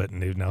stats a little bit,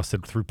 and they've now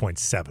said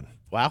 3.7.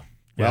 Wow.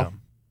 Well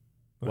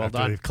After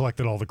done. They've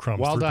collected all the crumbs.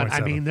 Well done. 3.7.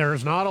 I mean,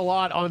 there's not a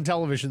lot on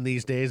television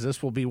these days.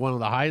 This will be one of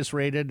the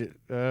highest-rated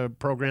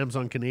programs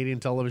on Canadian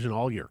television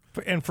all year.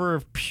 And for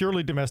a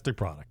purely domestic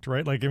product,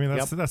 right? Like, I mean,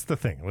 that's the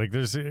thing. Like,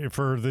 there's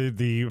for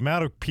the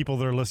amount of people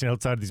that are listening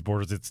outside of these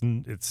borders,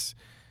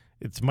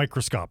 it's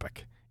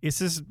microscopic.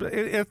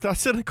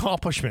 That's an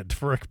accomplishment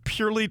for a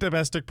purely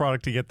domestic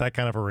product to get that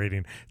kind of a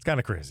rating. It's kind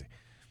of crazy.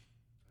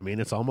 I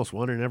mean, it's almost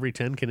 1 in every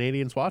 10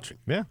 Canadians watching.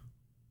 Yeah.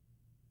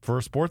 For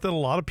a sport that a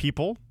lot of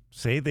people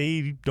say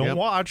they don't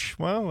watch,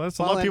 well, that's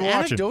a lot of people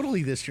watching.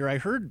 Anecdotally this year, I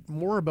heard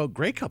more about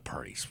Grey Cup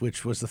parties,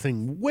 which was the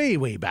thing way,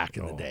 way back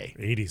in the day.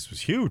 80s was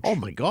huge. Oh,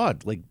 my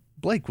God. Like,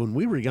 Blake, when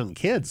we were young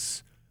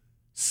kids,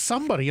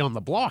 somebody on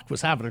the block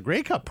was having a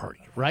Grey Cup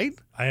party, right?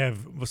 I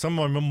have some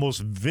of my most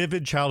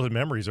vivid childhood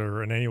memories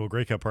are an annual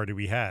Grey Cup party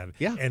we had.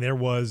 Yeah. And there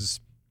was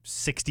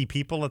 60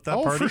 people at that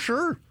party. Oh, for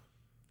sure.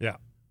 Yeah.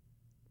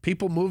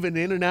 People moving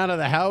in and out of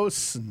the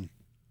house. And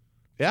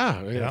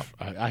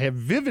I have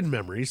vivid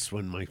memories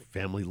when my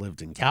family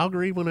lived in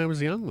Calgary when I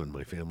was young, when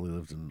my family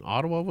lived in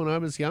Ottawa when I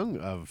was young,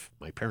 of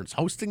my parents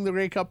hosting the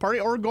Grey Cup party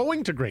or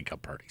going to Grey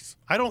Cup parties.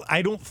 I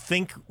don't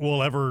think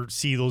we'll ever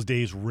see those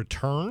days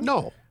return.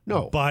 No.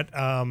 But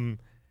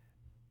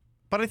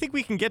I think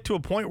we can get to a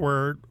point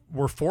where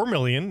 4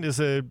 million is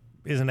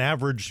an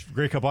average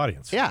Grey Cup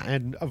audience. Yeah,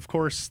 and of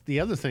course the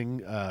other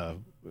thing, I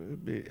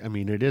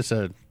mean, it is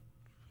a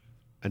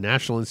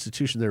national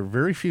institution. There are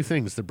very few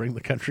things that bring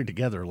the country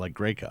together like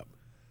Grey Cup.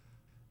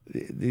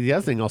 The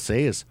other thing I'll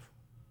say is,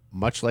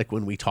 much like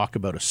when we talk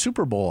about a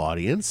Super Bowl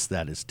audience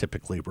that is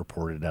typically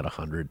reported at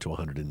 100 to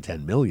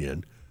 110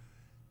 million,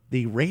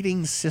 the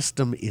rating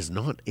system is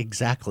not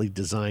exactly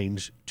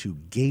designed to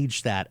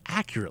gauge that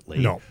accurately.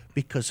 No.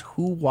 Because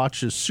who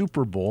watches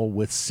Super Bowl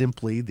with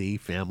simply the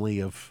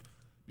family of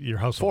your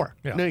household? 4?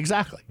 Yeah. No,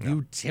 exactly. Yeah.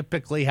 You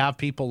typically have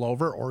people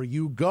over, or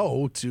you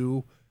go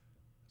to,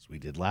 as we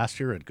did last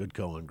year at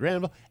Goodco in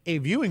Granville, a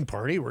viewing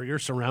party where you're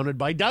surrounded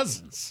by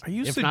dozens. Are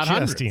you if not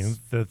hundreds. suggesting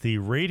that the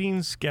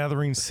ratings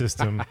gathering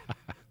system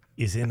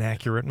is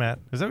inaccurate, Matt?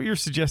 Is that what you're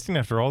suggesting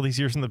after all these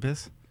years in the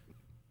biz?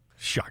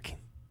 Shocking.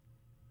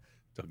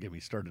 Don't get me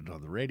started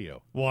on the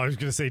radio. Well, I was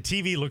going to say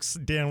TV looks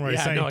downright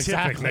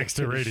scientific next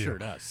to radio. It sure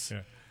does.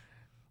 Yeah.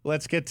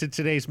 Let's get to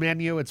today's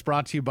menu. It's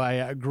brought to you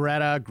by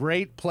Greta.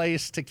 Great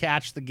place to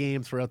catch the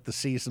game throughout the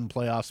season,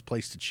 playoffs,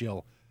 place to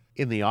chill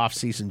in the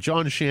offseason.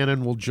 John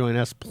Shannon will join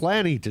us.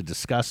 Plenty to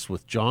discuss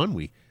with John.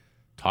 We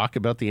talk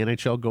about the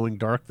NHL going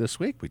dark this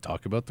week. We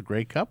talk about the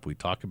Grey Cup. We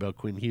talk about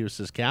Quinn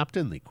Hughes as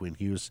captain, the Quinn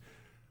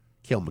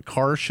Hughes-Cale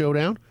Makar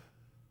showdown.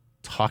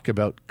 Talk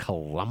about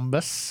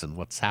Columbus and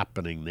what's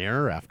happening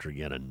there after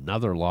yet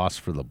another loss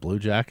for the Blue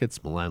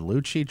Jackets. Milan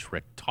Lucic,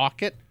 Rick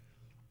Tocchet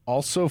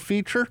also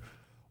feature.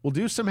 We'll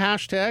do some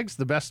hashtags,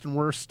 the best and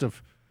worst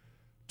of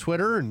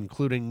Twitter,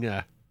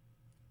 including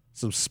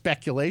some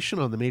speculation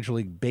on the Major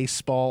League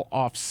Baseball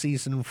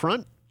off-season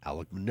front.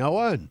 Alek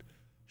Manoah and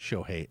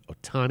Shohei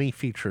Ohtani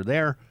feature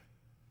there.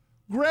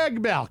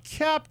 Gregg Bell,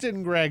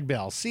 Captain Gregg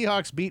Bell,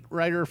 Seahawks beat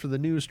writer for the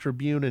News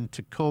Tribune in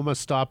Tacoma,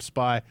 stops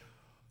by.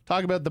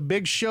 Talk about the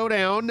big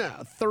showdown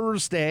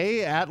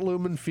Thursday at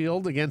Lumen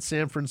Field against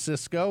San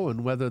Francisco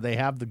and whether they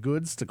have the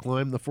goods to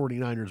climb the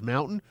 49ers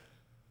mountain.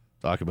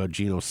 Talk about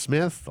Geno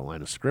Smith, the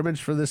line of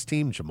scrimmage for this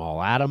team,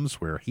 Jamal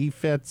Adams, where he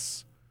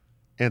fits,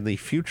 and the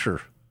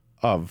future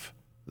of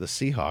the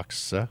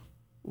Seahawks.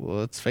 Well,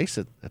 let's face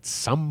it, at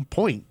some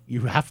point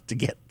you have to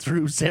get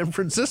through San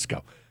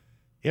Francisco.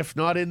 If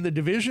not in the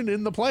division,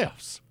 in the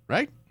playoffs,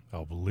 right?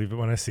 I'll believe it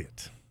when I see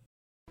it.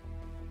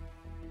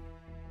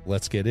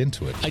 Let's get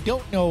into it. I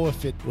don't know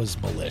if it was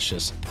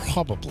malicious.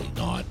 Probably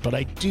not. But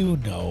I do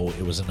know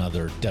it was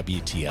another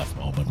WTF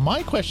moment.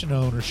 My question to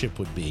ownership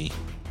would be,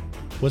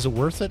 was it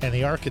worth it? And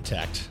the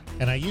architect,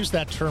 and I use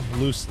that term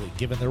loosely,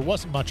 given there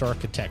wasn't much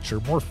architecture,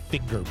 more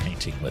finger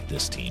painting with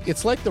this team.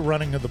 It's like the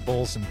running of the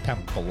Bulls in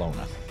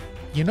Pamplona.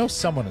 You know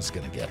someone is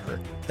going to get hurt.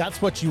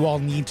 That's what you all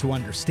need to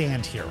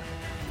understand here,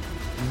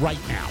 right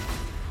now.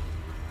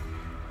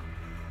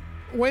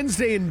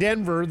 Wednesday in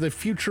Denver, the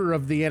future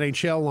of the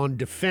NHL on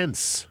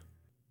defense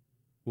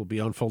will be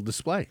on full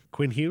display.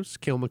 Quinn Hughes,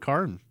 Cale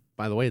Makar, and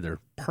by the way, their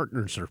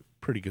partners are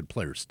pretty good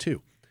players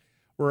too.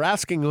 We're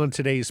asking on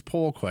today's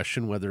poll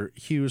question whether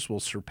Hughes will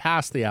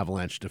surpass the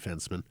Avalanche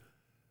defenseman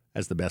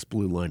as the best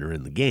blue liner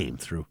in the game.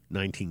 Through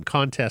 19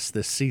 contests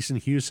this season,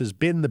 Hughes has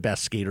been the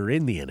best skater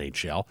in the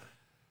NHL.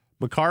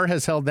 Makar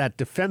has held that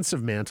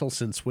defensive mantle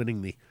since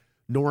winning the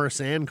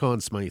Norris and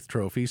Conn Smythe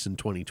trophies in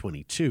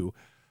 2022.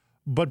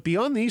 But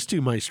beyond these two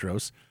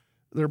maestros,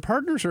 their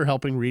partners are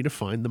helping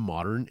redefine the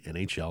modern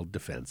NHL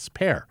defense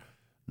pair.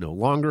 No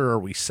longer are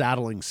we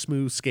saddling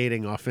smooth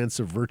skating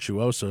offensive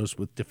virtuosos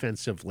with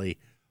defensively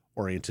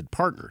oriented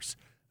partners.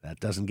 That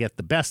doesn't get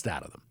the best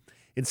out of them.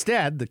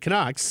 Instead, the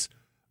Canucks,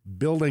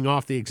 building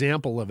off the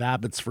example of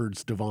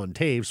Abbotsford's Devon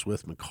Toews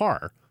with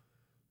Makar,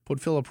 put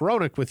Filip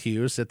Hronek with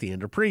Hughes at the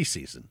end of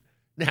preseason.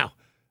 Now,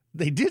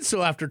 they did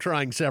so after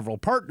trying several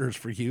partners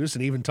for Hughes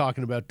and even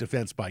talking about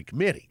defense by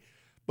committee.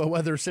 But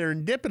whether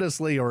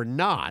serendipitously or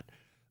not,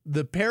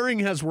 the pairing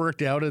has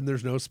worked out and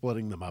there's no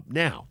splitting them up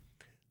now.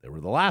 They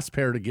were the last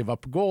pair to give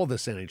up a goal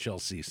this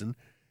NHL season,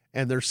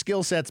 and their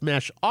skill sets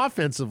mesh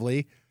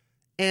offensively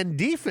and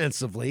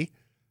defensively,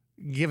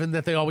 given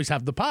that they always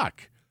have the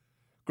puck.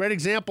 Great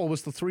example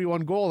was the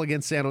 3-1 goal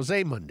against San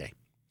Jose Monday.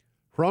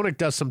 Hronek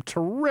does some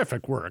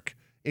terrific work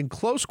in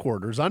close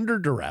quarters under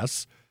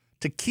duress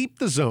to keep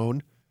the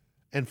zone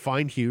and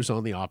find Hughes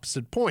on the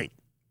opposite point.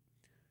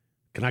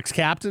 Canucks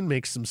captain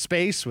makes some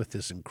space with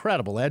this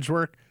incredible edge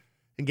work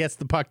and gets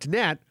the puck to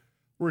net,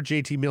 where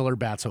JT Miller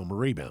bats home a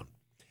rebound.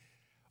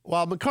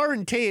 While Makar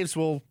and Toews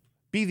will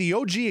be the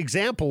OG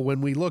example when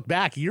we look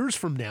back years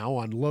from now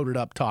on loaded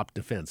up top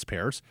defense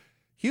pairs,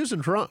 Hughes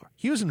and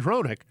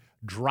Hronek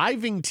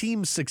driving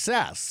team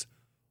success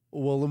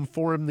will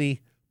inform the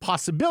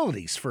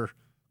possibilities for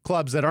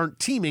clubs that aren't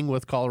teaming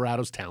with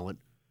Colorado's talent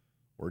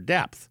or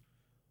depth.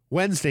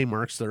 Wednesday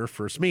marks their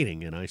first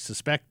meeting, and I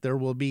suspect there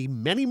will be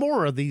many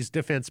more of these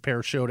defense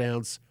pair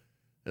showdowns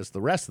as the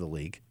rest of the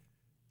league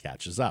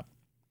catches up.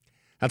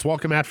 That's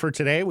Welcome At for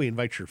today. We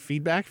invite your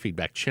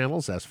feedback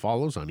channels as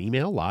follows on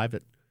email, live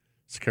at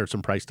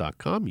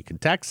sekeresandprice.com. You can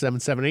text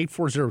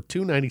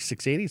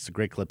 778-402-9680. It's the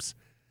Great Clips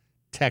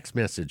text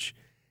message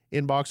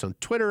inbox. On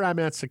Twitter, I'm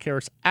at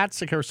Sekeres, at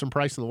Sekeres and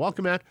Price, and the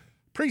Welcome At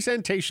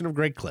presentation of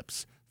Great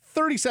Clips.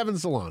 37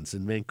 salons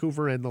in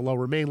Vancouver and the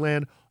Lower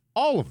Mainland,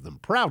 all of them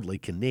proudly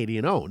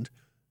Canadian-owned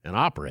and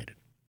operated.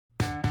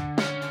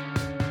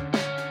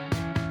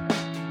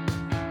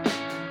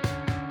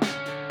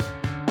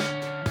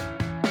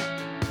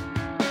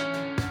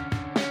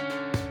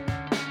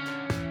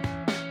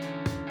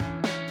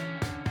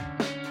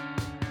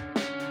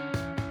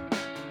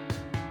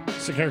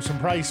 Sekeres and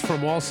Price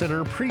from Wall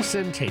Center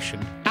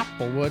presentation,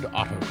 Applewood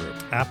Auto Group.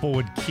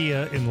 Applewood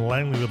Kia in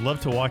Langley would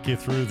love to walk you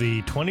through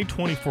the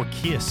 2024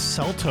 Kia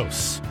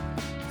Seltos.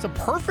 It's a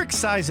perfect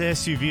size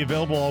SUV,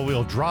 available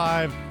all-wheel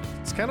drive.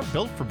 It's kind of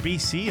built for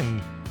BC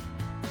and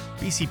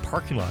BC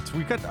parking lots.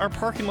 Our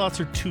parking lots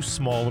are too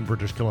small in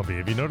British Columbia.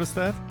 Have you noticed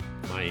that?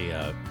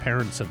 My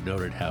parents have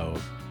noted how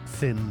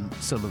thin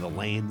some of the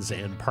lanes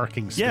and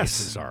parking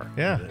spaces are.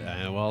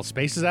 Yeah. Well,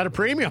 space is at a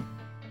premium.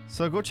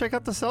 So go check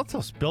out the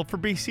Seltos, built for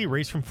BC,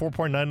 raised from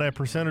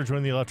 4.99% or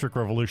join the electric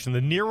revolution.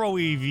 The Nero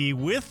EV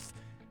with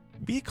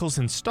vehicles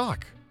in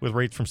stock with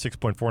rates from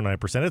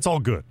 6.49%. It's all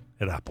good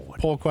at Applewood.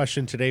 Poll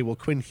question today, will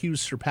Quinn Hughes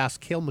surpass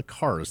Cale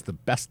Makar as the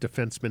best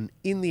defenseman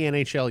in the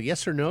NHL?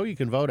 Yes or no? You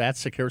can vote at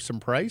Sekeres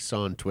and Price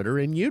on Twitter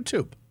and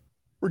YouTube.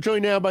 We're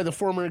joined now by the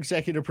former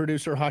executive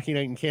producer of Hockey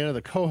Night in Canada,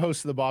 the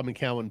co-host of the Bob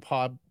McCowan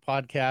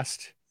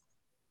podcast,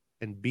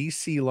 and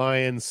BC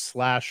Lions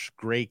 /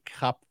 Grey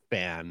Cup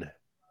fan,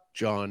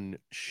 John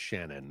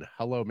Shannon.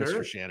 Hello, Mr.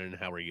 Sure. Shannon.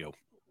 How are you?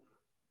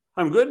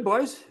 I'm good,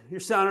 boys. You're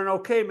sounding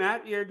okay,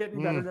 Matt. You're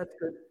getting better. That's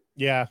good.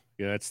 Yeah,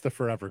 it's the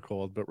forever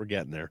cold, but we're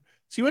getting there.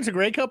 So you went to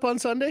Grey Cup on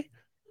Sunday?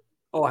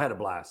 Oh, I had a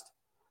blast.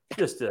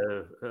 Just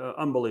a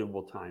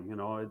unbelievable time.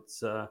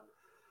 It's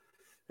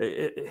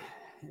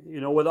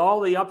with all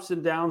the ups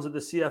and downs of the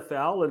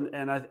CFL,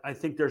 and I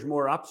think there's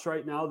more ups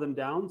right now than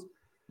downs.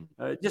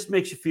 It just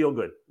makes you feel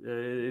good.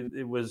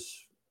 It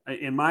was,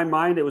 in my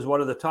mind, it was one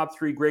of the top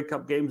 3 Grey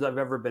Cup games I've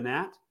ever been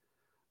at,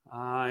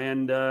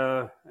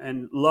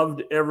 and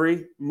loved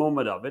every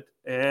moment of it.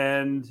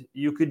 And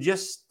you could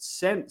just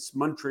sense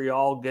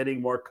Montreal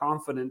getting more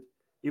confident,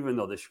 even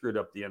though they screwed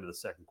up the end of the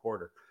second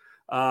quarter.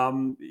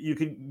 You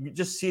could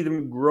just see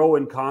them grow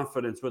in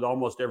confidence with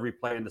almost every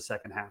play in the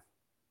second half.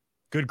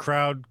 Good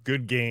crowd,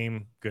 good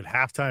game, good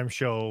halftime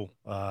show.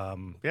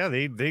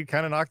 They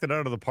kind of knocked it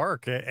out of the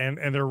park,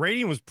 and their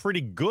rating was pretty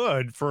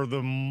good for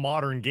the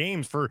modern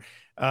games. Terrific.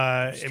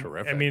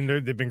 I mean,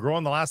 they've been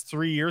growing the last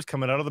 3 years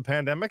coming out of the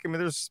pandemic. I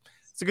mean, it's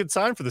a good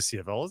sign for the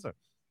CFL, isn't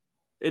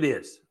it?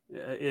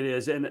 It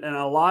is, and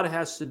a lot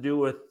has to do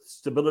with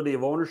stability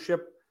of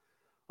ownership.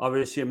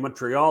 Obviously, in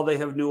Montreal, they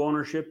have new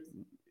ownership.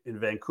 In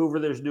Vancouver,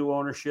 there's new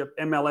ownership.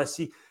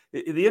 MLSE.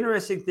 The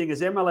interesting thing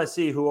is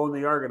MLSE, who own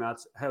the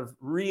Argonauts, have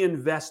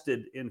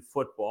reinvested in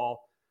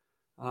football,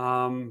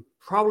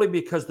 probably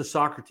because the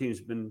soccer team's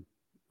been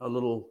a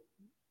little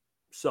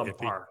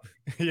subpar.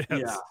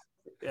 Yes.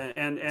 Yeah,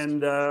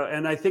 and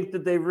I think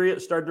that they've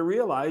started to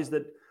realize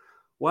that,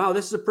 wow,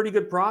 this is a pretty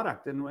good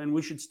product, and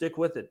we should stick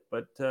with it.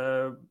 But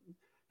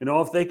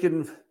if they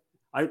can,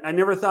 I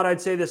never thought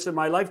I'd say this in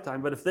my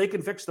lifetime, but if they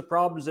can fix the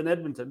problems in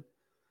Edmonton,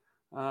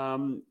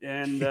 and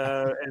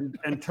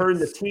turn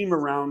the team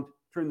around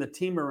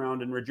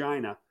in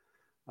Regina,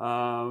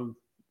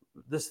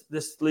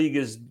 this league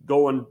is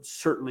going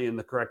certainly in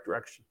the correct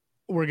direction.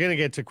 We're going to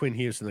get to Quinn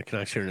Hughes and the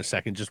Canucks here in a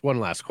second. Just one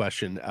last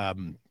question.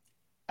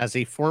 As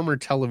a former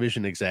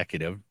television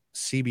executive,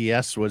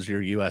 CBS was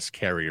your U.S.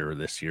 carrier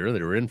this year.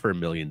 They were in for $1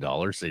 million.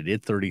 They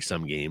did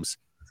 30-some games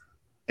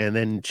and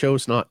then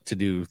chose not to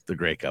do the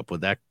Grey Cup.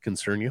 Would that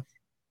concern you?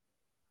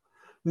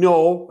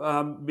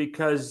 No,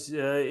 because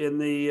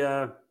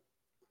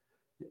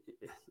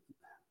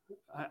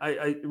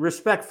I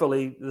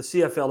respectfully, the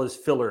CFL is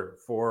filler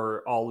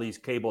for all these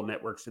cable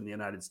networks in the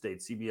United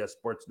States. CBS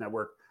Sports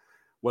Network,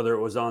 whether it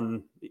was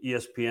on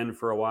ESPN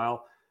for a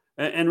while,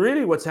 and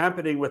really what's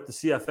happening with the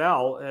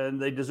CFL, and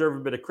they deserve a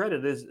bit of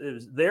credit, is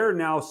they're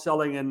now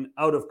selling an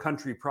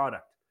out-of-country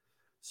product,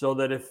 so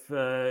that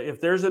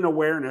if there's an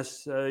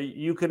awareness,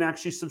 you can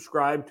actually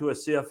subscribe to a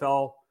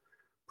CFL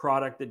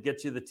product that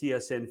gets you the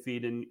TSN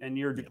feed, and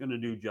you're going to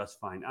do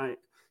just fine.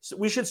 So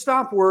we should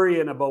stop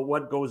worrying about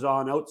what goes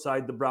on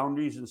outside the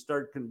boundaries and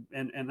start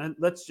and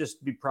let's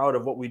just be proud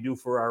of what we do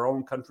for our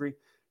own country.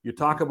 You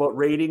talk about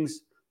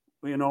ratings,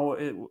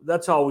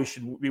 that's all we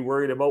should be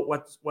worried about.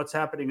 What's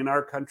happening in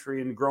our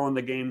country and growing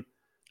the game,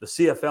 the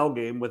CFL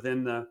game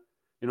within the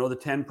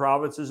 10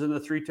 provinces and the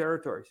 3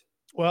 territories.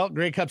 Well,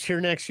 Grey Cup's here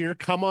next year.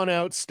 Come on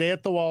out, stay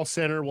at the Wall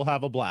Center. We'll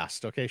have a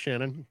blast. Okay,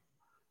 Shannon?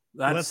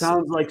 That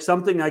sounds like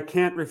something I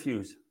can't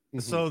refuse.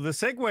 So the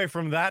segue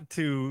from that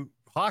to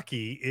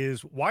hockey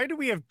is, why do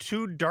we have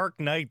 2 dark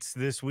nights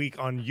this week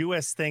on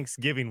U.S.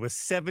 Thanksgiving with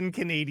 7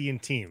 Canadian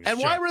teams? And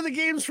why were the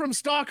games from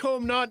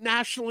Stockholm not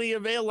nationally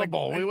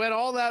available? We went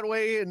all that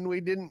way and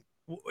we didn't.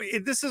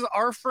 This is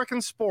our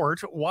frickin' sport.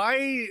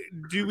 Why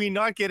do we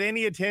not get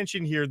any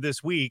attention here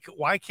this week?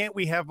 Why can't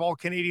we have all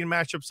Canadian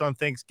matchups on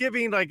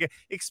Thanksgiving?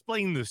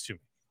 Explain this to me.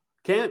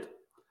 Can't.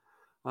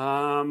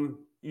 I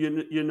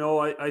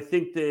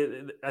think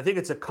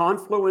it's a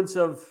confluence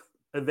of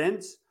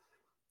events.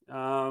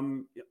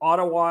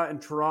 Ottawa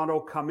and Toronto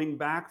coming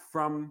back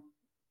from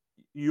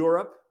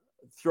Europe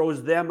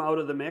throws them out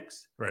of the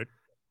mix. Right.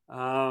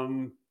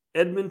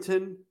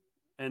 Edmonton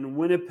and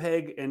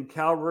Winnipeg and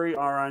Calgary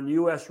are on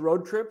U.S.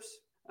 road trips.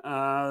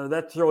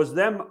 That throws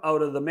them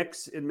out of the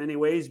mix in many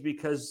ways,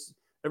 because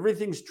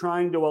everything's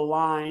trying to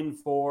align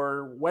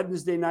for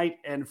Wednesday night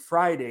and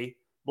Friday,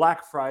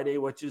 Black Friday,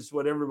 which is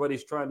what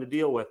everybody's trying to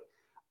deal with.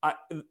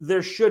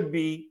 There should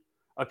be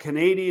a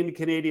Canadian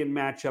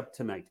matchup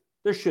tonight.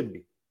 There should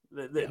be.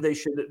 They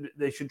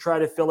should try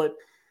to fill it.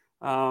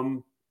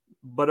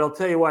 But I'll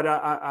tell you what,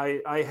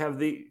 I have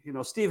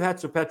Steve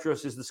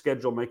Hatzapetros is the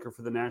schedule maker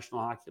for the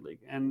National Hockey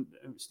League. And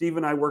Steve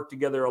and I worked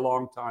together a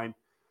long time.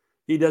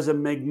 He does a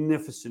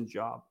magnificent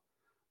job.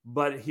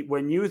 But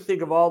when you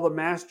think of all the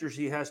masters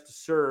he has to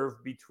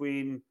serve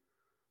between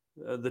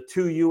the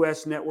 2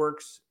 U.S.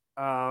 networks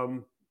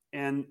and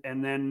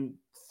then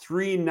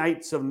 3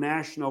 nights of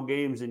national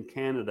games in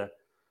Canada,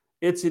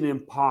 it's an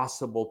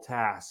impossible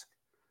task.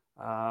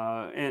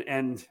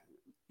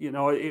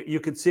 You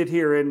could sit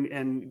here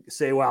and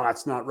say, well,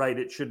 that's not right,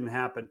 it shouldn't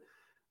happen.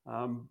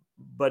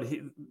 But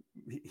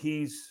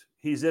he's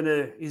in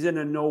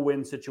a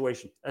no-win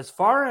situation. As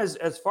far as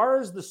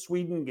the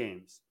Sweden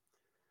games,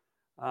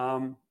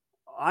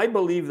 I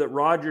believe that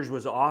Rogers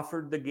was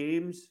offered the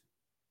games,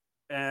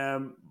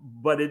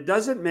 but it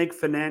doesn't make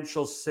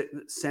financial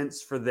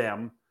sense for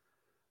them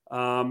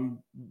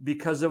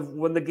because of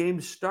when the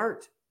games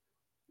start.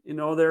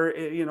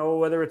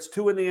 Whether it's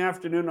 2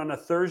 p.m. on a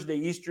Thursday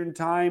Eastern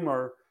time,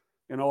 or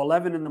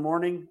 11 in the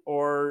morning,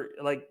 or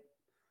like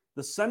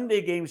the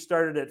Sunday game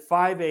started at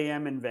 5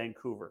 a.m. in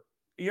Vancouver.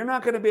 You're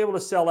not going to be able to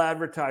sell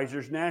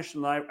advertisers,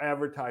 national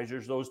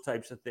advertisers, those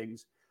types of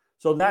things.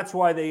 So that's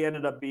why they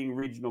ended up being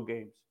regional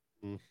games.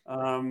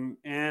 And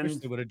wish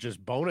they would have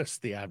just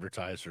bonused the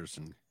advertisers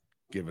and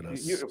given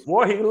us. You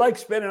like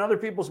spending other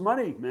people's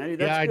money, man.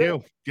 That's I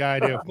good. do. Yeah, I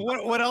do.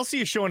 What else are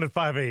you showing at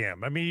 5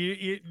 a.m.? I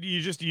mean,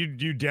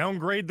 you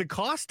downgrade the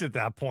cost at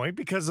that point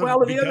because of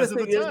the other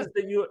thing is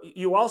that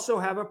you also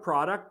have a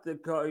product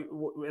that,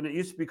 and it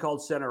used to be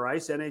called Center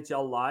Ice,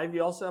 NHL Live.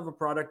 You also have a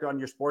product on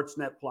your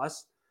Sportsnet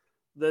Plus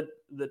that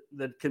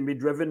can be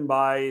driven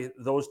by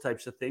those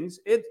types of things.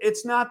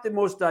 It's not the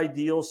most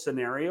ideal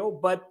scenario,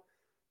 but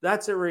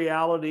that's a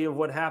reality of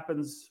what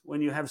happens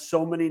when you have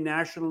so many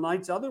national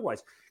nights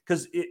otherwise.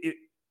 Because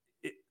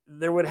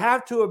there would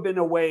have to have been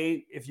a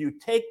way, if you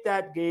take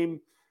that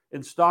game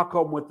in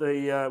Stockholm with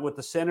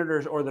the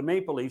Senators or the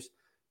Maple Leafs,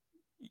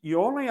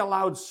 you only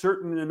allowed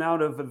certain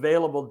amount of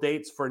available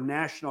dates for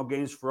national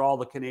games for all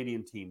the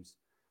Canadian teams.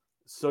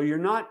 So you're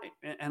not,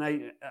 and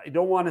I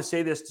don't want to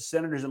say this to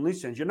Senators and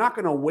Leafs fans, you're not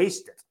going to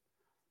waste it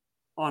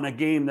on a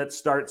game that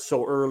starts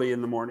so early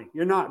in the morning.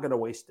 You're not going to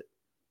waste it.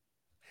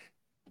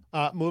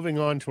 Moving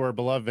on to our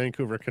beloved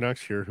Vancouver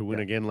Canucks here, who win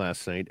again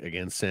last night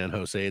against San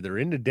Jose. They're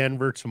into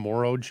Denver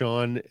tomorrow,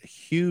 John.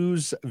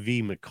 Hughes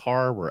v.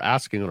 Makar. We're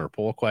asking on our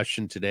poll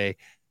question today,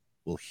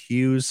 will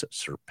Hughes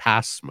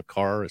surpass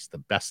Makar as the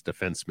best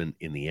defenseman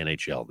in the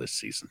NHL this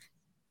season?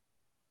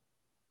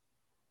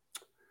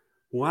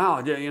 Wow.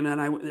 And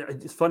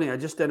it's funny, I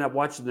just ended up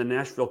watching the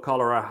Nashville,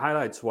 Colorado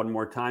highlights one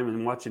more time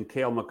and watching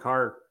Cale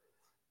Makar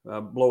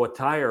blow a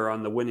tire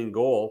on the winning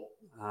goal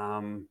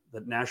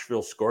that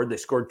Nashville scored. They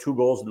scored 2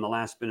 goals in the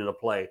last minute of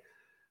play.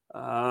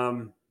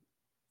 I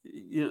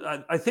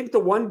think the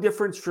one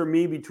difference for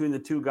me between the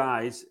two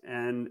guys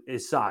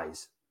is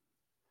size.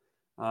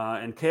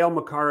 And Cale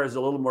Makar is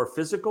a little more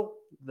physical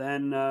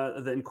than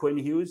Quinn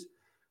Hughes.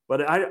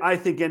 But I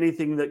think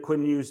anything that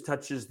Quinn Hughes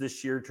touches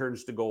this year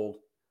turns to gold.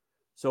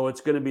 So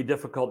it's going to be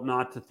difficult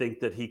not to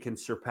think that he can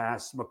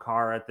surpass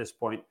Makar at this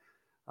point.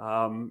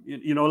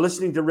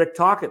 Listening to Rick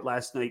Tocchet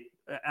last night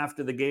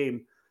after the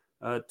game,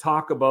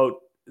 talk about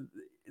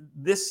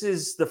this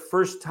is the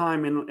first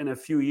time in a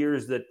few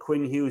years that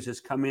Quinn Hughes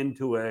has come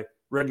into a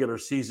regular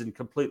season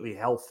completely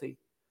healthy.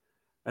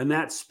 And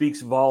that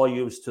speaks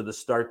volumes to the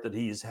start that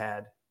he's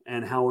had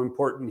and how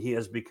important he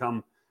has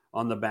become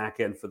on the back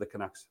end for the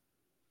Canucks.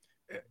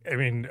 I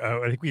mean,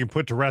 I think we can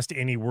put to rest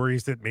any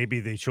worries that maybe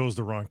they chose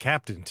the wrong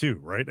captain too,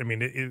 right? I mean,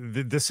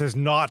 this has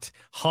not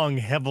hung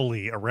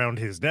heavily around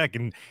his neck.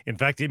 And in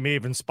fact, it may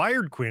have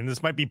inspired Quinn.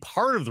 This might be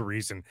part of the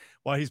reason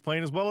why he's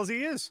playing as well as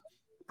he is.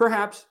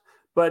 Perhaps.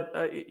 But,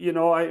 their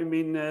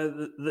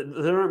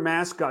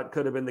mascot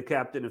could have been the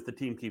captain if the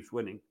team keeps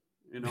winning.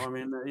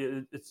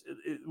 It's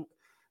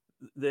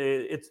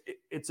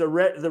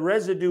the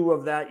residue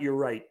of that. You're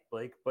right,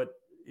 Blake. But,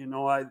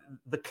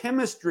 the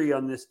chemistry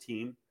on this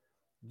team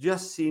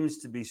just seems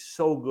to be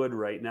so good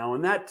right now.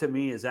 And that to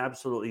me is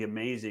absolutely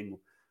amazing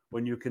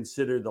when you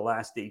consider the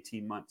last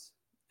 18 months.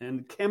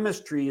 And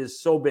chemistry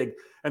is so big.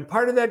 And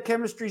part of that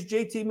chemistry is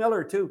JT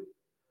Miller too.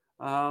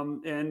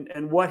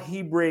 And what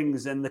he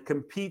brings and the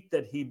compete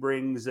that he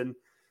brings. And,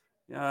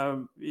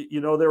 there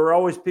were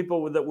always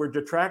people that were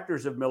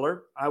detractors of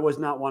Miller. I was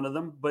not one of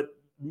them, but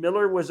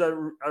Miller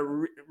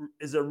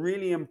is a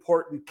really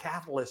important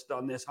catalyst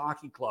on this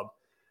hockey club.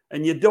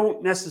 And you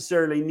don't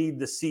necessarily need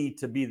the C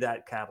to be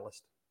that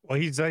catalyst. Well,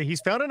 he's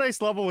found a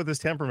nice level with his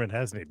temperament,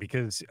 hasn't he?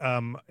 Because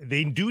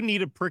they do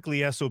need a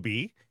prickly SOB.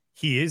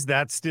 He is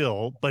that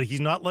still, but he's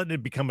not letting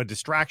it become a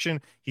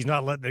distraction. He's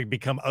not letting it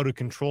become out of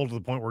control to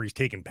the point where he's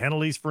taking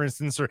penalties, for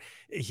instance, or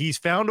he's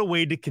found a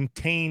way to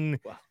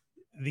contain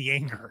the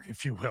anger,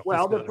 if you will.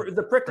 Well,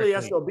 the prickly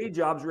SOB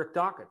job's Rick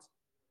Tocchet's.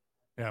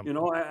 Yeah.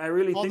 I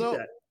really think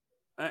that.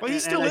 Well, he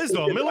still is,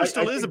 though. Miller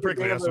still is a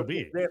prickly SOB.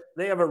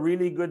 They have a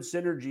really good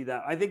synergy.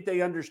 That I think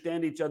they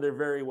understand each other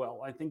very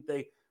well. I think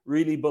they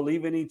really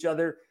believe in each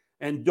other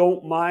and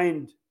don't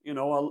mind,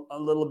 a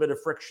little bit of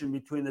friction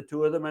between the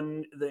two of them.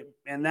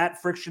 And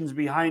that friction's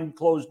behind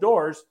closed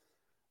doors,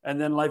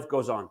 and then life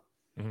goes on.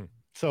 Mm-hmm.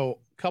 So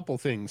a couple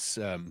things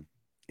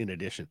in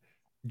addition.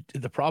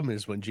 The problem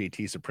is when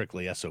JT's a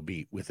prickly SOB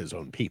with his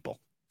own people.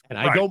 And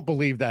I don't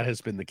believe that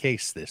has been the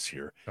case this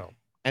year. No.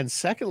 And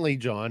secondly,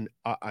 John,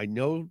 I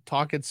know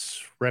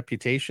Tocchett's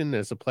reputation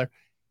as a player.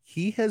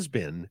 He has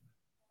been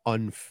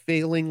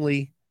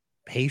unfailingly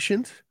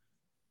patient,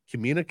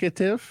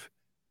 communicative,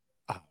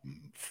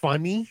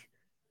 funny.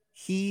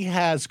 He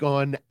has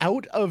gone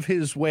out of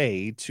his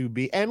way to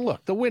be, and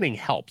look, the winning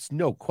helps,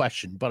 no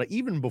question. But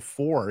even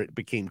before it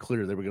became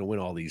clear they were going to win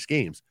all these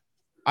games,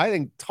 I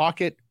think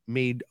Tocchet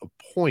made a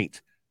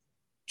point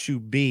to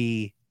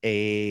be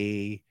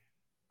a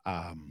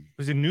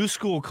He's a new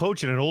school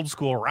coach and an old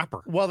school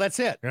rapper. Well, that's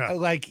it. Yeah.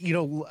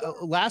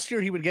 Last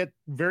year he would get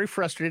very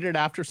frustrated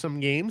after some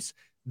games.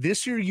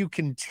 This year you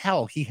can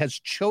tell he has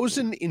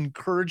chosen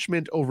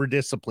encouragement over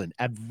discipline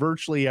at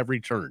virtually every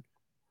turn.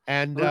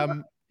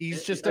 And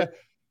he's just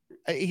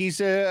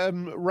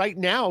right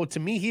now, to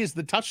me, he is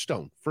the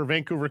touchstone for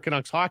Vancouver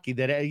Canucks hockey,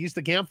 that he's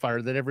the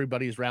campfire that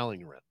everybody's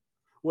rallying around.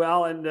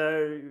 Well, and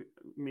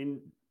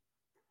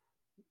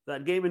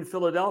that game in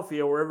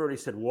Philadelphia where everybody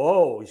said,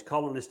 whoa, he's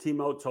calling his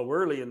team out so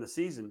early in the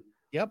season.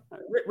 Yep.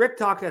 Rick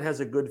Tocchet has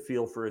a good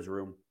feel for his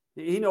room.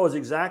 He knows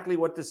exactly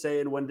what to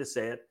say and when to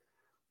say it.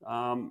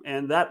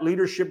 And that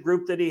leadership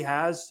group that he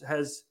has,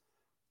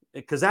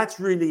 because that's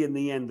really in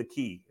the end the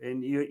key.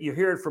 And you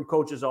hear it from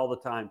coaches all the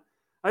time.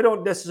 I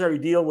don't necessarily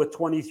deal with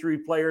 23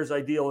 players.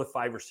 I deal with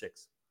 5 or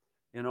 6,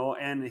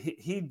 and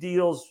he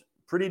deals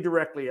pretty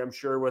directly, I'm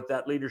sure, with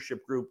that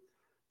leadership group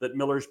that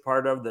Miller's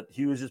part of, that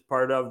Hughes is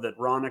part of, that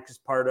Ronick is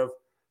part of.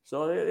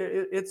 So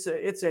it's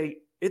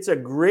a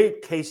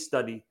great case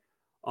study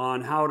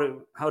on how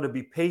to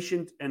be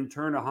patient and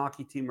turn a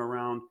hockey team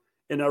around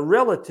in a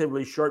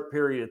relatively short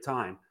period of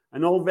time. I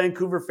know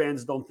Vancouver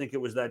fans don't think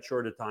it was that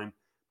short a time,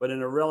 but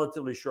in a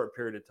relatively short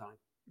period of time.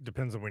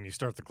 Depends on when you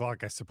start the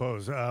clock, I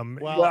suppose. You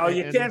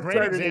can't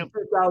start it in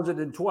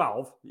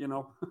 2012,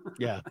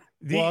 Yeah.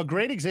 A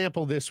great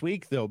example this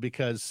week, though,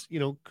 because,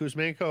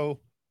 Kuzmenko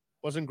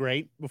wasn't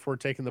great before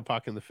taking the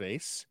puck in the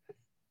face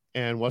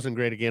and wasn't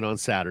great again on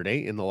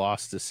Saturday in the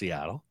loss to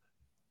Seattle.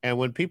 And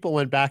when people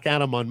went back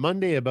at him on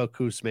Monday about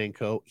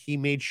Kuzmenko, he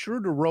made sure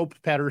to rope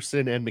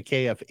Pettersson and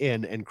Mikheyev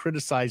in and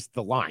criticized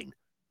the line.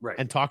 Right.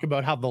 And talk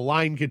about how the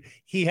line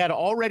he had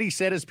already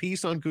said his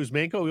piece on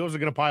Kuzmenko. He wasn't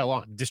going to pile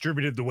on.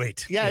 Distributed the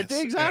weight. Yeah,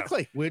 yes.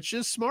 Exactly. Yeah. Which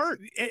is smart.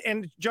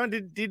 And John,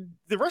 did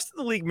the rest of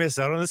the league miss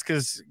out on this?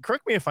 Because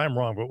correct me if I'm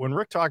wrong, but when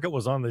Rick Tocchet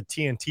was on the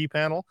TNT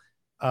panel,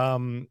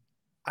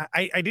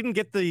 I didn't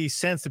get the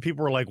sense that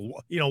people were like,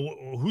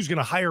 who's going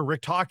to hire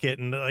Rick Tocchet?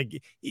 And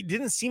it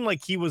didn't seem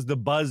like he was the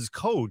buzz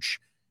coach.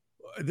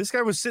 This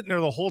guy was sitting there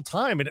the whole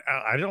time. And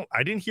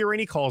I didn't hear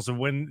any calls of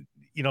when,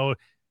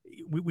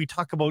 we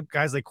talk about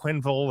guys like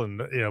Quenneville and,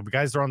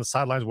 guys that are on the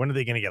sidelines. When are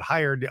they going to get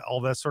hired? All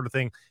that sort of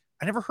thing.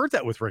 I never heard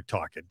that with Rick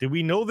Tocchet. Did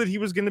we know that he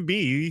was going to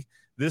be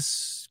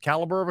this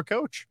caliber of a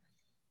coach?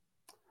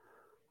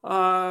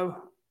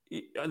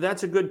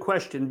 That's a good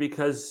question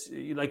because,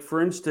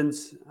 for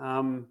instance,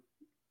 I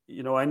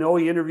know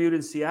he interviewed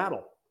in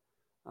Seattle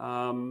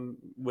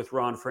with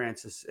Ron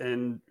Francis,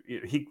 and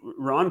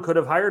Ron could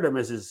have hired him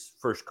as his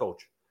first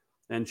coach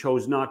and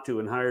chose not to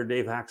and hired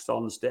Dave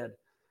Haxtell instead.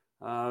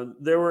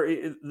 There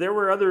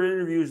were other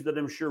interviews that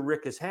I'm sure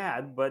Rick has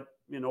had, but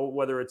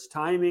whether it's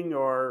timing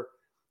or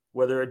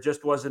whether it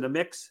just wasn't a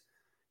mix,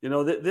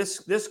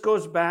 this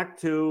goes back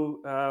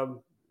to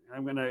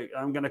I'm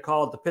gonna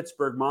call it the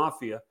Pittsburgh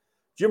Mafia.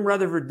 Jim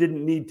Rutherford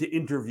didn't need to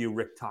interview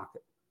Rick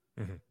Tocchet.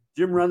 Mm-hmm.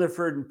 Jim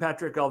Rutherford and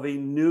Patrick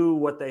Allvin knew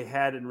what they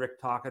had in Rick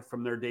Tocchet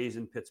from their days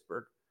in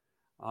Pittsburgh,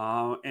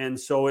 and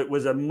so it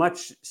was a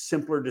much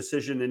simpler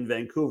decision in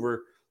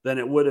Vancouver than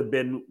it would have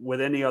been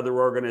with any other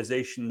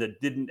organization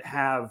that didn't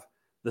have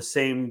the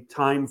same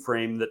time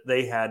frame that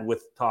they had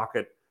with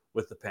Tocchet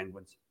with the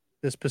Penguins.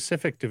 This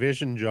Pacific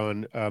Division,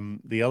 John,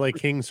 the LA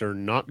Kings are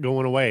not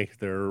going away.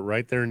 They're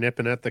right there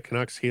nipping at the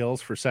Canucks'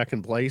 heels for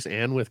second place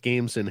and with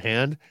games in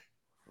hand.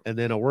 And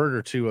then a word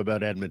or two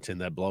about Edmonton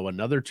that blow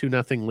another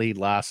 2-0 lead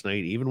last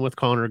night, even with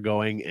Connor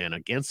going, and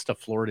against a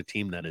Florida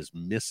team that is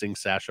missing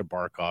Sasha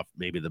Barkov,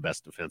 maybe the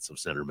best defensive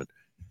centerman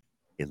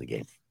in the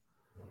game.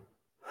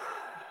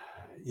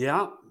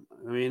 Yeah,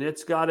 I mean,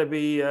 it's got to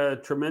be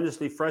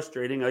tremendously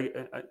frustrating.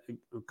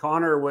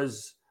 Connor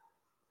was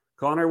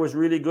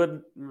really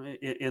good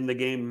in the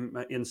game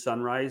in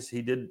Sunrise.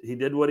 He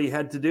did what he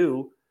had to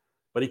do,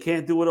 but he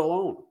can't do it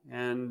alone.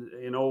 And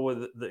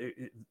with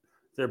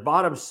their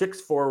bottom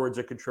 6 forwards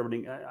are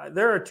contributing.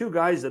 There are 2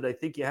 guys that I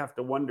think you have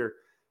to wonder,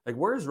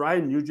 where's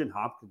Ryan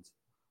Nugent-Hopkins?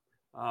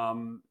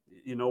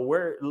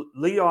 Where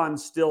Leon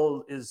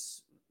still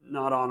is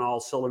not on all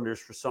cylinders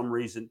for some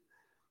reason.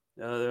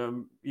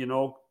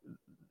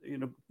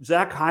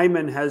 Zach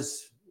Hyman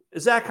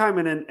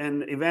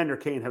and Evander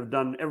Kane have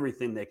done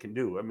everything they can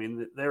do. I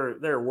mean, they're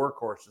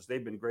workhorses.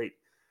 They've been great.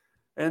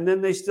 And then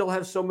they still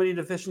have so many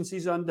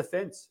deficiencies on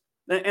defense.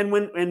 And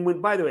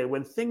when by the way,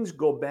 when things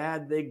go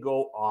bad, they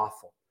go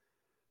awful.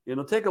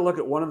 Take a look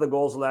at one of the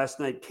goals last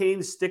night.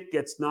 Kane's stick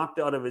gets knocked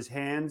out of his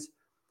hands.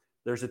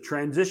 There's a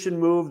transition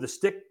move. The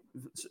stick,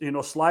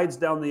 slides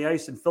down the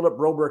ice, and Philip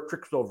Broberg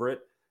trips over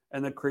it,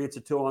 and that creates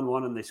a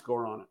 2-on-1, and they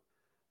score on it.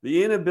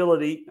 The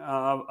inability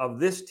of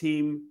this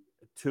team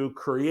to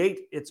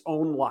create its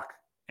own luck.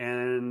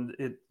 And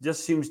it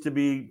just seems to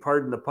be,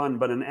 pardon the pun,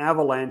 but an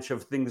avalanche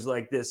of things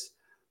like this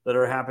that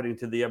are happening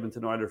to the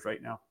Edmonton Oilers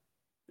right now.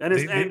 And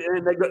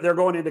they're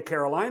going into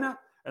Carolina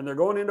and they're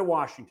going into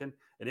Washington.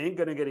 It ain't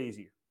going to get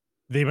easier.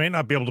 They might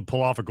not be able to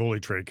pull off a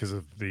goalie trade because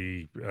of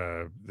the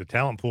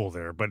talent pool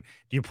there. But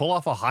do you pull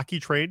off a hockey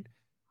trade,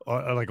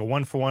 like a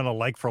 1-for-1, a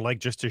like-for-like,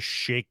 just to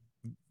shake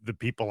the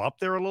people up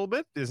there a little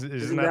bit? Isn't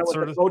Isn't that that what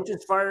sort the of?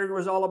 coach's firing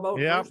was all about?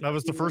 Yeah, first? that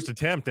was the first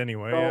attempt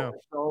anyway.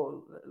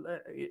 So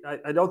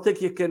I don't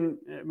think you can.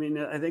 I mean,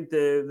 I think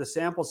the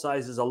sample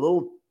size is a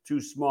little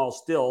too small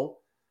still,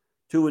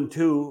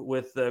 2-2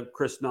 with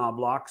Chris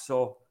Knobloch.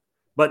 So,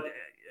 but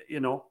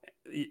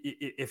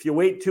if you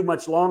wait too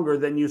much longer,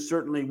 then you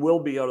certainly will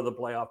be out of the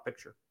playoff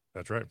picture.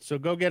 That's right. So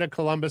go get a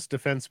Columbus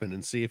defenseman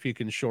and see if you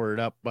can shore it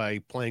up by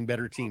playing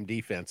better team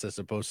defense as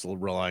opposed to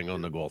relying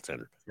on the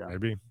goaltender. Yeah.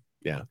 Maybe.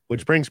 Yeah.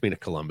 Which brings me to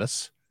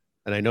Columbus.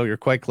 And I know you're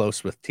quite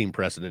close with team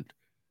president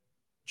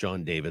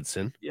John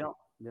Davidson. Yeah.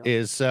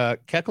 Is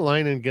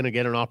Kekalainen going to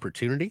get an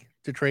opportunity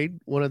to trade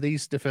one of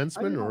these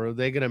defensemen, or are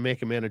they going to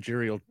make a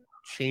managerial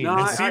change?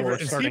 No,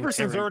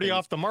 Severson's already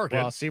off the market.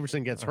 Well,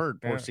 Severson gets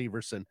hurt. Poor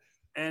Severson.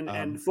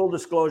 And full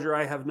disclosure,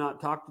 I have not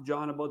talked to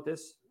John about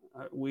this.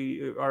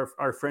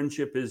 Our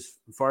friendship is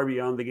far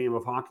beyond the game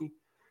of hockey,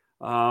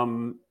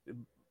 and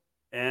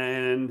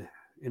I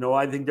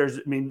think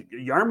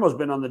Jarmo's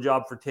been on the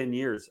job for 10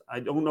 years. I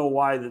don't know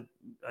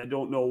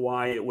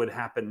why it would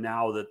happen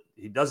now that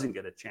he doesn't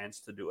get a chance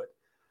to do it.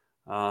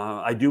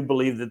 I do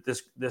believe that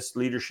this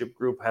leadership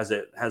group has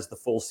the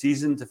full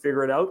season to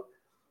figure it out,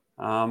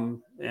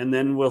 and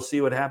then we'll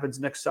see what happens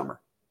next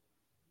summer.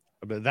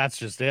 But that's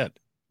just it.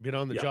 Been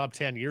on the job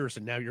 10 years,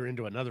 and now you're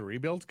into another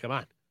rebuild? Come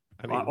on.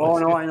 I mean,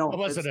 I know.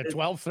 Was it a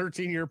 12,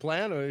 13-year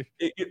plan?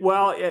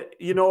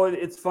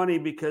 It's funny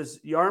because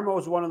Jarmo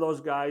is one of those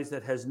guys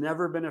that has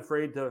never been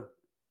afraid to,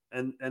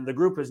 and the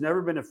group has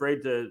never been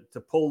afraid to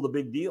pull the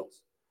big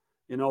deals.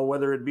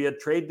 Whether it be a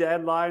trade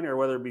deadline or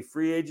whether it be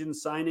free agent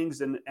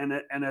signings, and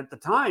at the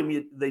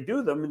time they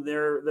do them, and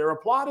they're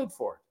applauded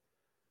for it.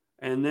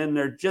 And then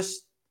there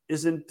just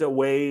isn't a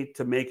way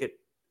to make it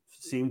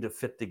seem to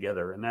fit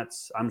together, and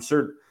I'm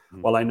certain.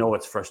 Well, I know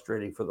it's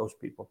frustrating for those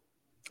people.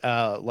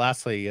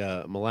 Lastly,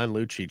 Milan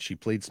Lucic, he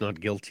pleads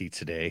not guilty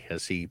today.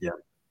 Has he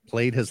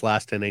played his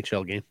last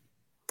NHL game?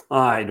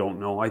 I don't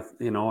know.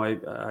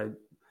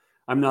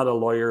 I'm not a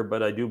lawyer,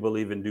 but I do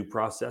believe in due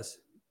process.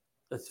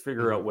 Let's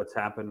figure out what's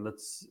happened.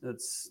 Let's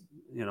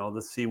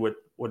see what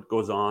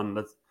goes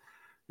on.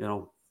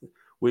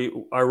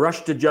 Our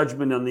rush to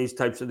judgment on these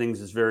types of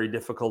things is very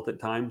difficult at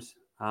times.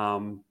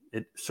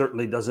 It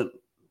certainly doesn't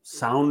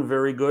sound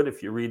very good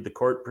if you read the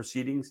court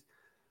proceedings.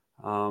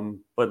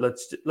 But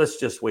let's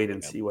just wait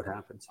and see what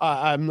happens.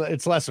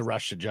 It's less a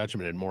rush to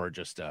judgment and more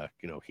just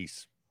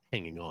he's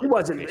hanging on. He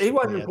wasn't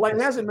playing.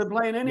 He hasn't been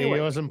playing anyway. Yeah,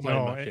 he wasn't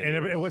playing. No,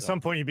 and at some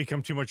point you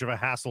become too much of a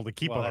hassle to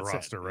keep on the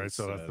roster, right?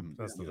 So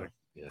that's the thing.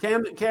 Yeah.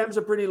 Cam's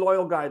a pretty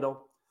loyal guy,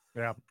 though.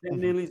 Yeah, Cam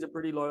Neely's a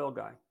pretty loyal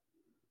guy.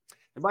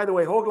 And by the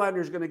way,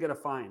 Höglander's going to get a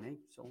fine, eh?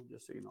 So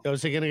just so you know.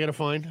 Is he going to get a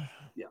fine?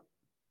 Yeah,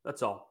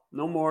 that's all.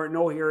 No more,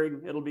 no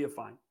hearing. It'll be a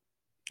fine.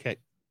 Okay,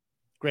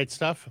 great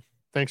stuff.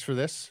 Thanks for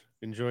this.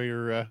 Enjoy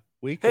your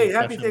week. Hey,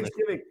 happy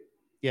Thanksgiving.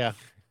 Yeah.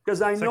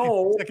 Because I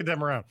know. Second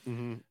time around.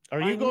 Mm-hmm.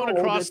 Are you going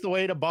across the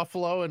way to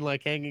Buffalo and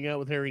hanging out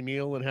with Harry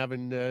Neal and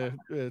having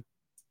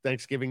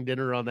Thanksgiving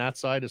dinner on that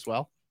side as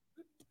well?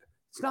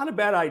 It's not a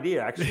bad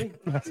idea, actually.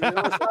 It's not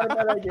a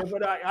bad idea,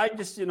 but I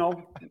just,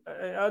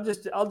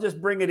 I'll just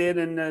bring it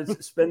in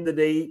and spend the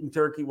day eating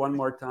turkey one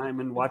more time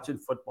and watching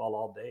football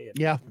all day.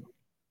 Yeah.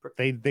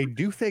 They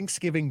do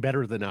Thanksgiving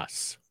better than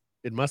us.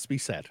 It must be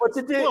said. Well,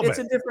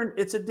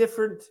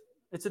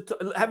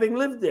 having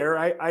lived there,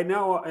 I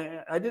know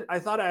I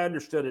thought I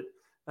understood it.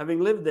 Having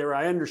lived there,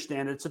 I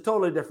understand it. It's a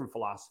totally different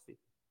philosophy.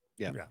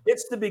 Yeah.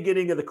 It's the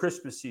beginning of the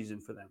Christmas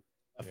season for them.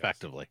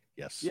 Effectively,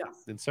 yes. Yeah.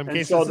 In some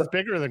cases, it's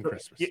bigger than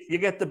Christmas. You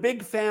get the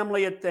big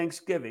family at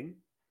Thanksgiving,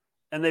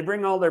 and they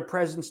bring all their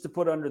presents to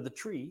put under the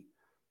tree.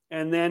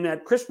 And then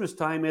at Christmas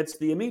time, it's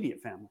the immediate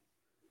family.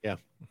 Yeah.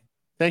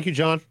 Thank you,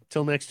 John.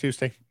 Till next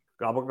Tuesday.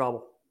 Gobble,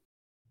 gobble.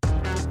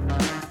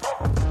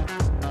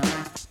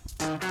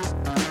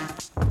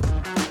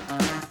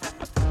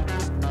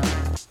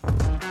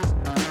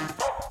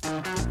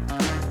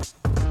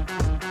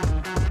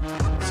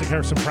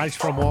 Harrison Price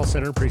from Wall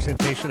Center,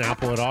 presentation,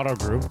 Apple at Auto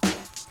Group.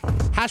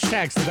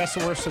 Hashtags the best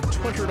and worst at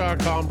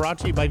Twitter.com, brought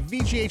to you by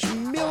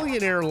VGH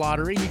Millionaire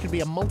Lottery. You can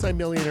be a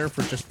multimillionaire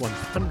for just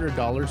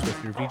 $100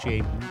 with your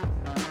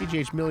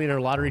VGH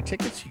Millionaire Lottery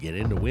tickets. You get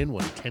in to win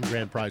one of 10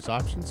 grand prize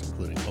options,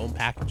 including home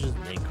packages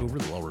in Vancouver,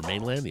 the Lower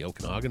Mainland, the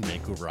Okanagan,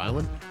 Vancouver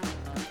Island.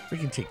 We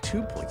can take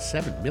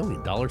 $2.7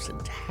 million in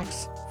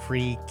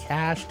tax-free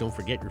cash. Don't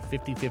forget your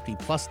 50-50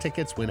 plus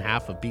tickets. Win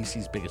half of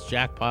BC's biggest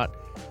jackpot.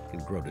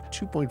 Can grow to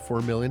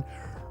 $2.4 million.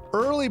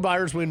 Early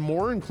buyers win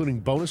more, including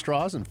bonus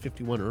draws and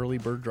 51 early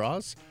bird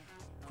draws.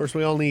 Of course,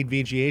 we all need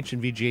VGH,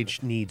 and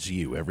VGH needs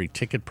you. Every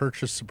ticket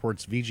purchase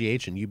supports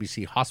VGH and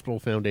UBC Hospital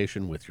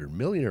Foundation. With your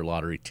Millionaire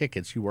Lottery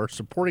tickets, you are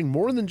supporting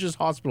more than just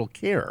hospital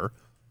care.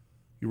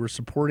 You are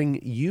supporting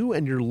you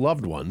and your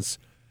loved ones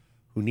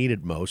who need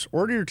it most.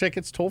 Order your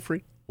tickets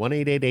toll-free,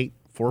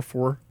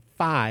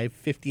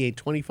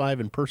 1-888-445-5825,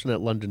 in person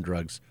at London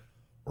Drugs,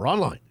 or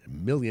online at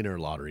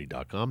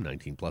millionairelottery.com.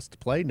 19 plus to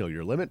play. Know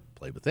your limit.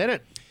 Play within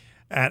it.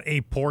 At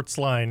a Ports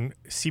line,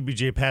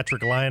 CBJ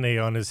Patrick Laine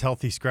on his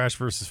healthy scratch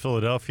versus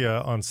Philadelphia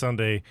on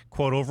Sunday,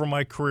 quote, "Over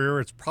my career,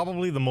 it's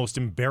probably the most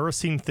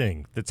embarrassing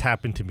thing that's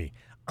happened to me.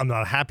 I'm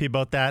not happy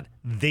about that.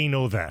 They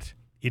know that.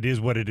 It is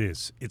what it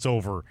is. It's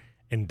over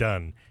and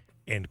done,"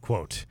 end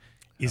quote.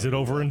 Is it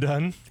over and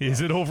done? Is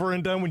it over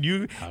and done when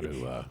you...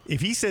 if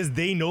he says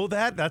they know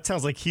that, that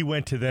sounds like he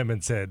went to them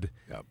and said,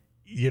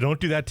 you don't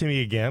do that to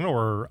me again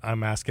or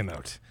I'm asking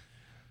out.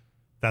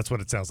 That's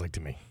what it sounds like to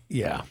me.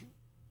 Yeah.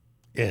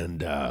 And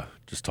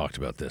just talked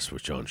about this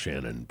with John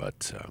Shannon,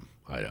 but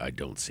I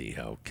don't see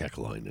how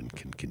Kekalainen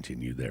can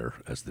continue there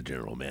as the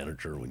general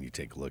manager when you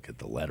take a look at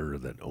the letter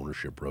that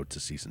ownership wrote to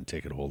season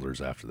ticket holders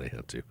after they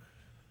had to,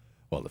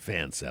 well, the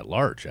fans at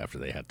large after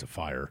they had to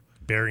fire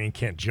Barry and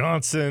Kent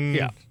Johnson.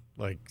 Yeah.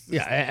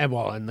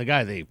 And the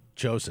guy they've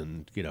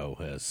chosen,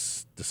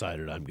 has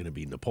decided I'm going to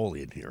be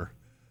Napoleon here.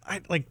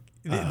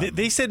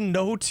 They said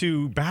no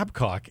to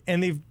Babcock,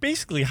 and they've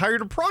basically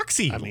hired a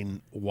proxy. I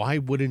mean, why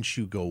wouldn't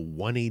you go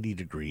 180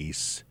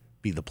 degrees,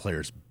 be the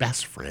players'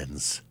 best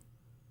friends,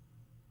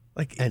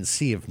 and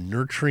see if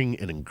nurturing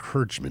and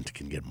encouragement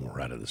can get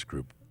more out of this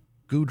group?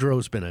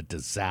 Goudreau's been a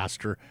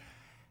disaster.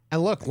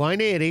 And look,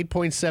 Laine at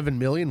 $8.7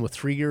 million with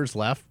 3 years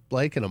left,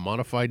 Blake, and a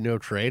modified no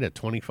trade at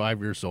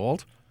 25 years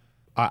old.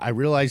 I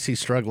realize he's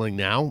struggling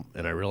now,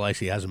 and I realize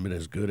he hasn't been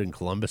as good in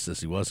Columbus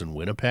as he was in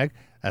Winnipeg.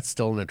 That's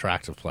still an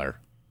attractive player.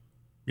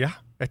 Yeah,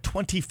 at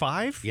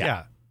 25?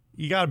 Yeah.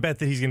 You got to bet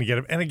that he's going to get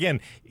it. And again,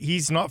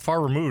 he's not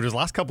far removed. His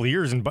last couple of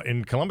years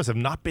in Columbus have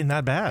not been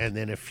that bad. And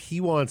then if he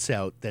wants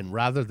out, then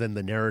rather than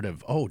the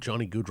narrative,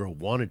 Johnny Gaudreau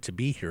wanted to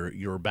be here,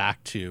 you're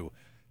back to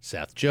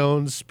Seth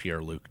Jones,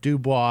 Pierre-Luc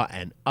Dubois,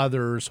 and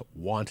others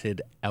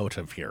wanted out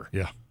of here.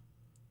 Yeah.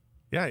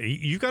 Yeah,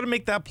 you got to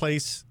make that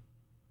place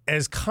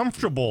as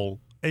comfortable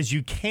as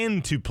you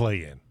can to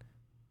play in.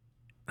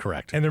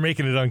 Correct. And they're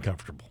making it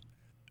uncomfortable.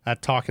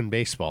 At Talkin'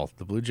 Baseball,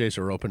 the Blue Jays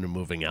are open to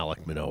moving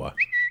Alec Manoah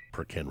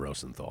per Ken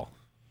Rosenthal.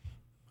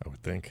 I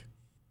would think.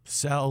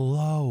 Sell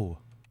low.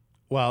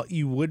 Well,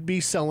 you would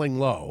be selling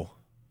low,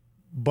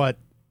 but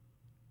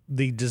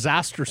the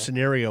disaster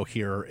scenario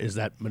here is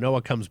that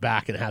Manoah comes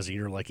back and has a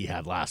year like he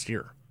had last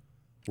year,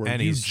 where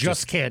And you he's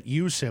just can't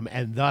use him,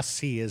 and thus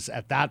he is,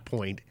 at that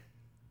point,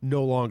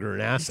 no longer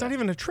an asset. He's not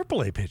even a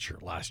AAA pitcher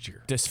last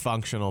year.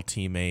 Dysfunctional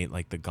teammate,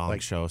 like the Gong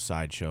Show,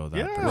 sideshow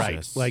that Right.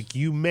 persists. Like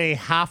you may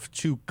have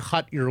to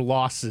cut your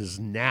losses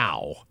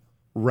now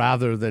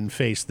rather than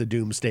face the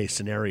doomsday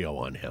scenario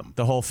on him.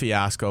 The whole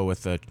fiasco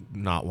with the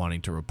not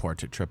wanting to report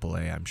to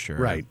AAA, I'm sure,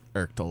 Right.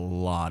 irked a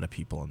lot of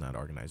people in that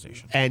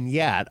organization. And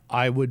yet,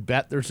 I would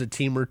bet there's a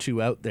team or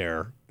two out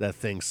there that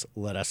thinks,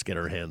 let us get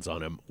our hands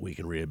on him. We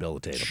can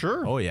rehabilitate him.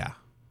 Sure. Oh, yeah.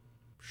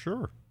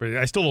 Sure. But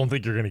I still don't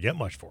think you're going to get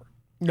much for it.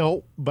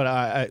 No,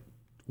 but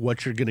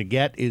what you're going to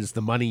get is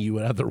the money you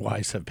would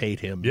otherwise have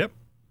paid him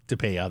to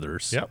pay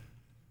others. Yep.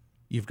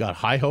 You've got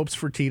high hopes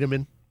for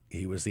Tiedemann.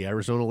 He was the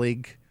Arizona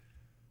League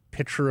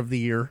Pitcher of the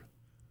Year.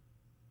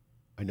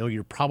 I know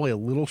you're probably a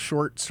little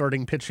short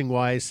starting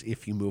pitching-wise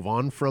if you move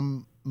on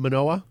from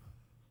Manoah,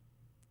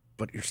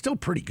 but you're still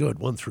pretty good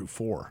 1 through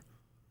 4.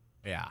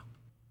 Yeah.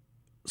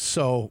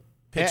 So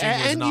Pitching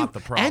was not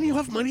the problem. And you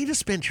have money to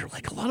spend here.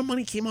 Like a lot of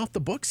money came off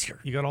the books here.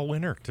 You got all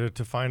winter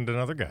to find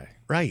another guy.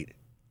 Right.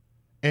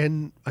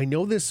 And I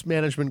know this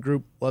management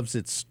group loves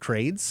its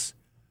trades,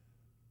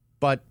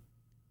 but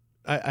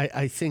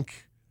I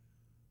think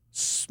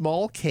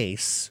small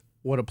case,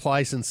 what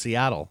applies in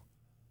Seattle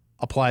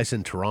applies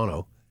in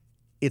Toronto.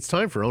 It's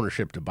time for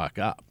ownership to buck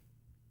up.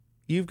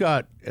 You've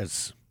got,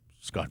 as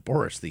Scott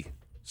Boras, the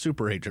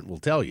super agent, will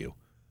tell you,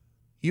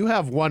 you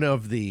have one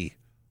of the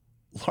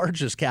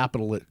largest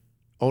capital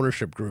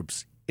ownership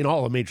groups in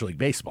all of Major League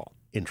Baseball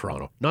in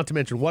Toronto, not to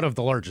mention one of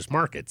the largest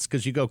markets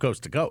because you go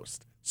coast to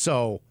coast.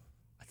 So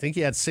I think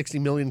you had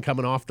 $60 million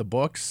coming off the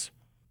books.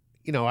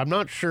 I'm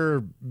not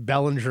sure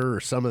Bellinger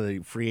or some of the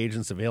free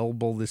agents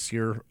available this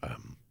year.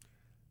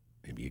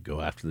 Maybe you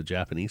go after the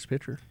Japanese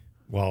pitcher.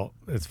 Well,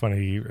 it's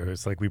funny.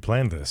 It's like we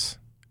planned this.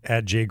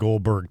 At Jay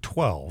Goldberg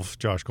 12,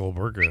 Josh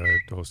Goldberg,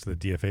 host of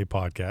the DFA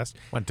podcast.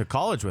 Went to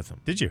college with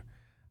him. Did you?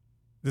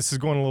 This is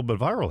going a little bit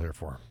viral here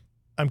for him.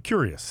 I'm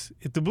curious.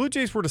 If the Blue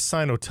Jays were to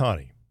sign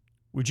Ohtani,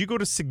 would you go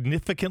to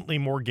significantly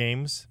more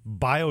games,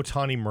 buy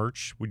Ohtani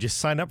merch? Would you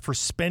sign up for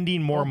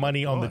spending more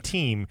money on the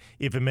team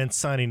if it meant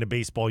signing a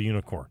baseball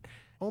unicorn?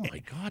 Oh, my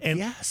God, and,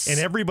 yes. And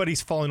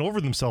everybody's falling over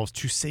themselves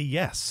to say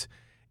yes.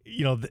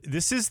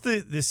 This is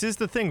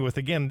the thing with,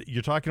 again,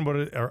 you're talking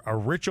about a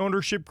rich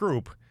ownership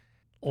group.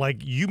 Like,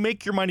 you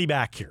make your money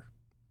back here.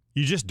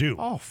 You just do.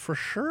 Oh, for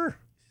sure.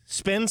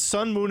 Spend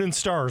sun, moon, and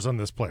stars on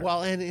this player.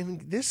 Well, and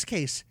in this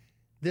case,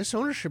 this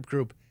ownership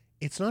group,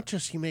 it's not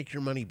just you make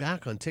your money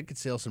back on ticket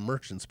sales and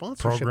merch and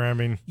sponsorship.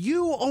 Programming.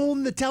 You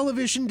own the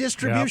television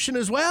distribution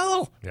as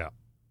well. Yeah.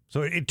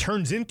 So it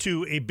turns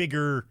into a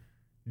bigger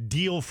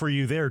deal for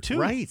you there, too.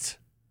 Right.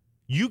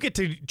 You get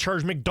to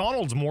charge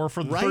McDonald's more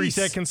for the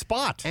 30-second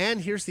spot.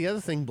 And here's the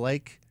other thing,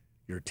 Blake.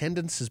 Your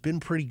attendance has been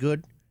pretty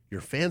good. Your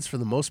fans, for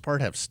the most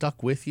part, have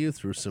stuck with you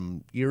through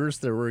some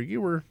years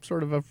you were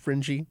sort of a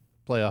fringy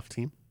playoff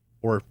team,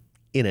 or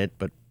in it,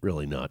 but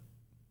really not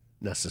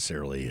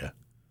necessarily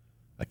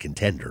a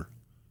contender.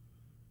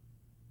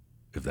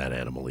 If that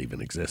animal even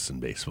exists in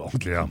baseball.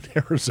 Yeah.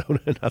 Arizona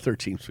and other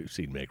teams we've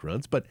seen make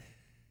runs. But,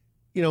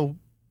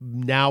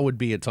 now would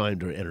be a time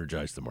to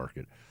energize the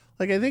market.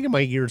 Like, I think in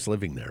my years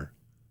living there,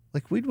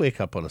 like, we'd wake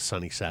up on a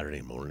sunny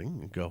Saturday morning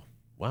and go,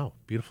 wow,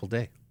 beautiful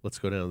day. Let's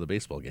go down to the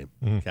baseball game.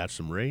 Catch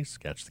some Rays,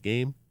 catch the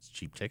game. It's a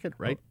cheap ticket,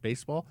 right?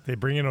 Baseball. They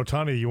bring in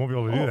Ohtani, you won't be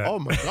able to do that. Oh,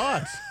 my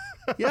God.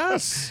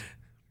 Yes.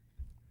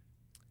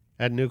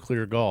 At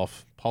Nuclear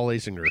Golf, Paul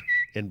Azinger,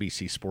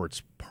 NBC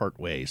Sports, part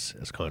ways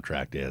as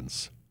contract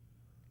ends.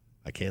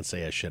 I can't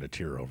say I shed a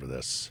tear over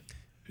this.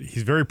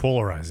 He's very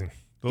polarizing.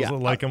 Those that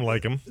like him,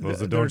 like him. Those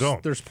that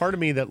don't. There's part of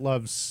me that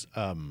loves,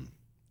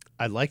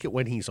 I like it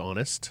when he's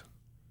honest.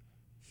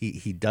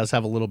 He does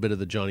have a little bit of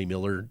the Johnny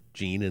Miller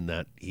gene in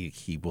that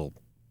he will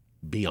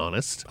be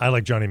honest. I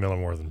like Johnny Miller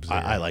more than Zero.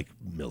 I like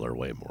Miller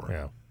way more.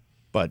 Yeah.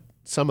 But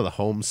some of the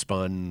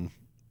homespun,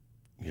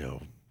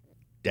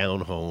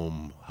 down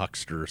home,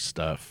 huckster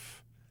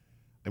stuff,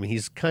 I mean,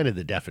 he's kind of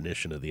the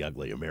definition of the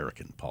ugly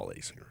American, Paul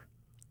Azinger.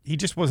 He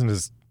just wasn't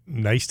as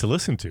nice to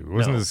listen to. It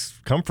wasn't as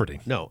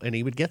comforting. No, and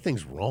he would get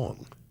things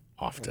wrong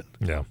often.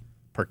 Yeah.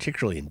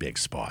 Particularly in big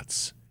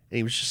spots. And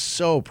he was just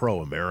so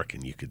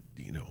pro-American. You could,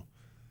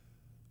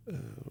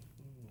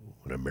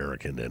 an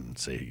American and,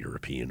 say, a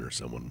European or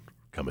someone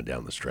coming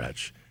down the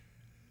stretch.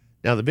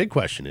 Now, the big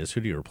question is,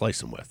 who do you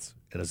replace him with?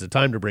 And is it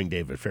time to bring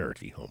David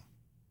Feherty home?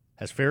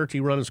 Has Feherty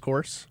run his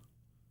course?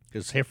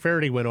 Because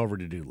Feherty went over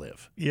to do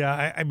live.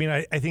 Yeah,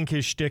 I think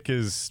his shtick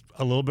is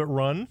a little bit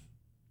run.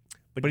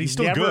 But he's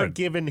still never good.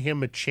 Given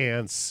him a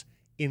chance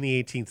in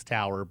the 18th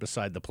tower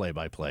beside the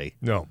play-by-play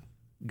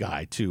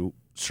guy to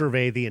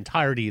survey the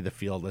entirety of the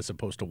field as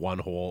opposed to one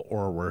hole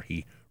or where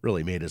he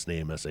really made his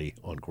name as a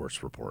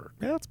on-course reporter.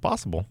 Yeah, it's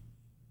possible.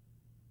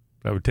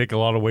 That would take a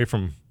lot away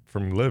from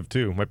Liv,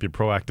 too. Might be a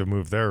proactive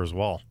move there as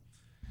well.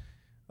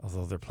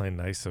 Although they're playing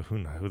nice, so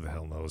who the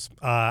hell knows?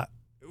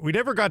 We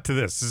never got to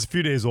this. This is a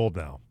few days old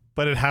now,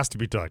 but it has to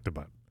be talked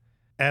about.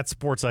 At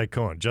Sports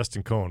Icon,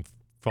 Justin Cohen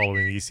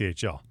following the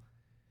ECHL.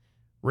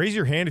 Raise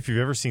your hand if you've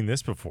ever seen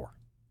this before.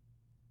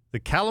 The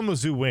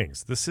Kalamazoo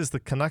Wings, this is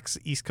the Canucks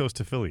East Coast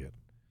affiliate,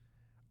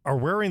 are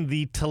wearing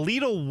the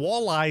Toledo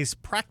Walleyes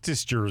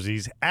practice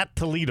jerseys at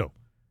Toledo.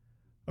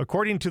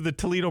 According to the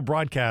Toledo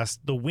broadcast,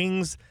 the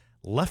Wings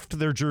left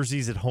their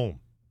jerseys at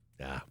home.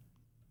 Yeah.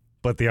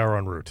 But they are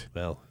en route.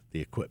 Well,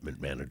 the equipment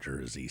manager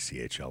is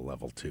ECHL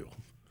level 2.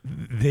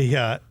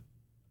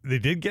 They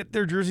did get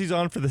their jerseys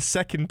on for the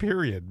second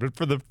period, but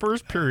for the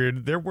first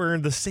period, they're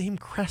wearing the same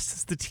crest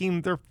as the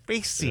team they're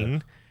facing. Yeah.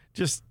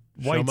 Just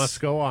white. Show must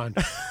go on.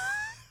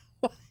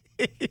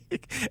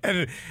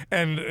 and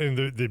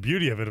the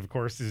beauty of it, of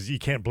course, is you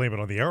can't blame it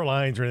on the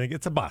airlines or anything.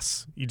 It's a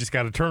bus. You just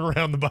got to turn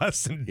around the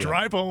bus and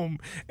drive home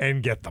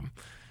and get them.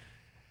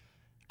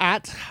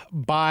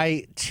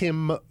 By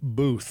Tim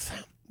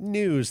Booth.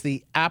 News,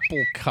 the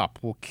Apple Cup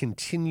will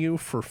continue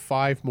for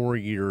 5 more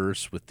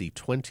years with the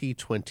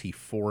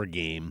 2024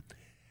 game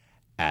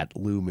at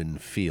Lumen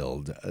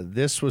Field.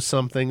 This was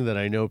something that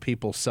I know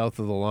people south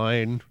of the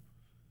line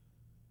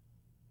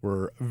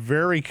were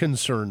very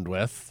concerned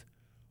with.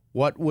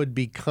 What would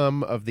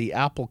become of the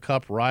Apple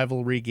Cup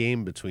rivalry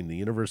game between the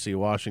University of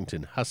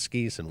Washington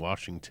Huskies and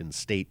Washington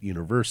State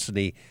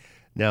University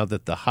now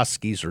that the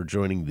Huskies are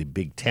joining the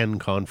Big Ten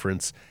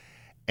Conference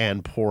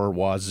and poor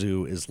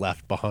Wazoo is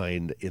left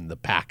behind in the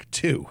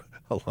Pac-2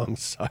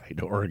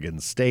 alongside Oregon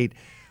State.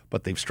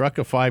 But they've struck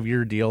a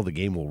 5-year deal. The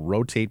game will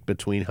rotate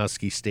between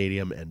Husky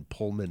Stadium and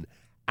Pullman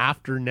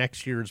after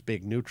next year's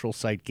big neutral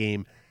site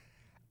game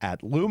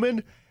at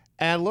Lumen.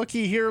 And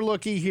looky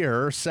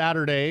here,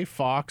 Saturday,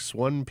 Fox,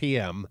 1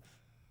 p.m.,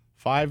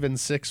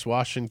 5-6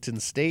 Washington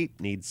State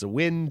needs a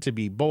win to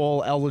be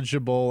bowl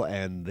eligible,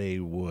 and they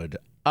would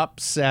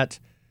upset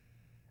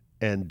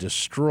and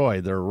destroy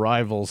their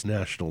rivals'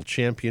 national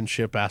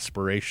championship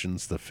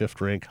aspirations. The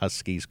 5th-ranked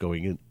Huskies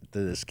going into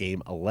this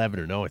game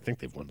 11-0. I think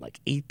they've won like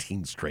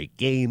 18 straight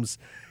games.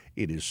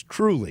 It is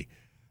truly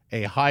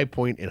a high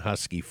point in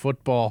Husky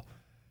football.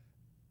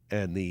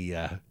 And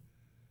the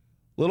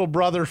little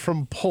brother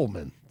from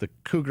Pullman, the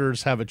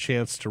Cougars, have a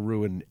chance to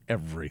ruin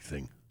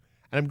everything.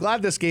 And I'm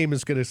glad this game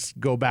is going to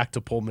go back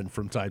to Pullman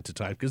from time to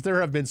time because there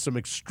have been some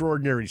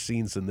extraordinary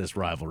scenes in this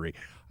rivalry.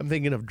 I'm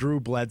thinking of Drew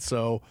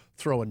Bledsoe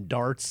throwing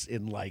darts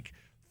in like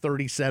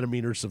 30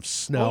 centimeters of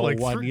snow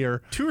one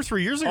year. 2 or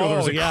 3 years ago, there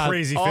was a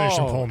crazy finish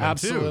in Pullman,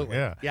 absolutely.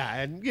 too. Yeah,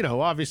 and,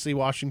 obviously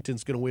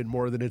Washington's going to win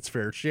more than its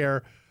fair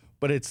share,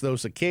 but it's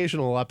those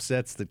occasional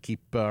upsets that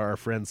keep our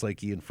friends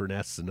like Ian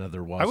Furness and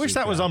other Wazoo I wish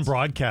that fans. was on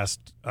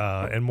broadcast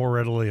and more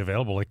readily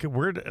available. I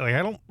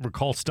don't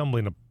recall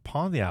stumbling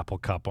upon the Apple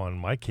Cup on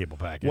my cable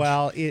package.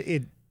 Well,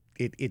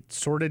 it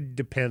sort of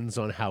depends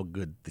on how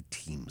good the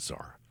teams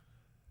are.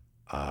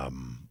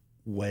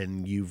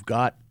 When you've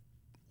got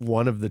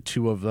one of the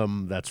two of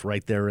them that's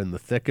right there in the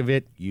thick of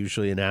it,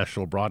 usually a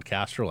national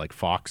broadcaster like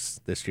Fox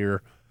this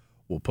year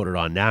will put it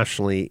on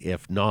nationally.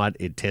 If not,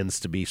 it tends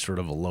to be sort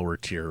of a lower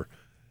tier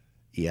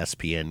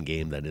ESPN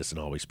game that isn't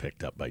always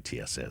picked up by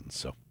TSN.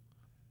 So,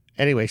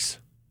 Anyways,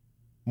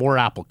 more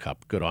Apple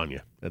Cup. Good on you.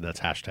 And that's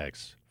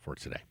hashtags for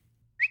today.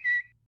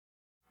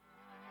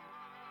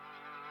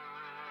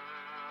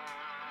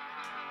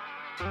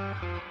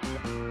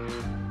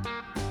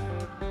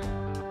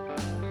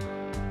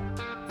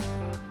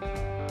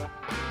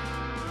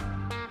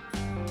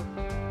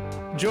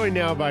 Joined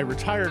now by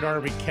retired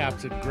Army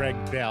Captain Gregg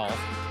Bell,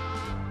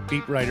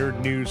 beat writer,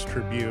 News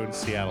Tribune,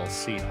 Seattle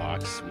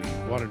Seahawks.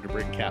 We wanted to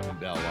bring Captain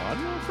Bell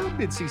on for a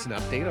midseason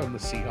update on the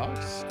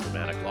Seahawks.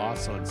 Dramatic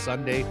loss on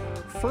Sunday.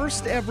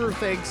 First ever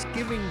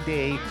Thanksgiving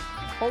Day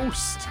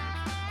host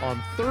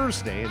on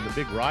Thursday, and the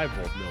big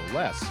rival, no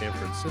less, San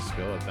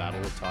Francisco, a battle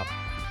atop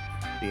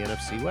the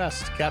NFC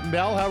West. Captain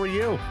Bell, how are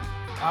you?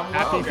 I'm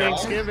Happy well, guys.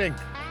 Thanksgiving.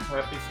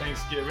 Happy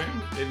Thanksgiving.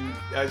 And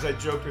as I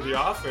joked with you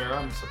off air,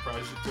 I'm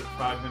surprised you took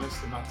 5 minutes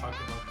to not talk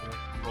about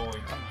the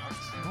rolling Canucks.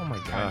 Oh my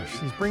gosh,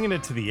 he's bringing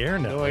it to the air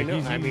now. No, I know.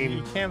 I mean,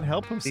 he can't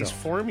help himself.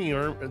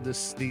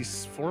 These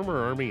former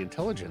Army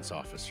intelligence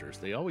officers,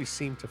 they always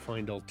seem to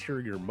find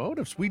ulterior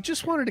motives. We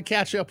just wanted to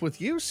catch up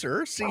with you,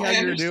 sir, see how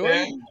you're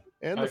doing,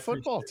 and the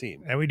football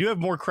team. And we do have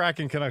more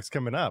Kraken Canucks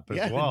coming up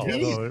as well.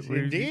 Indeed, So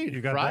indeed. You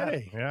got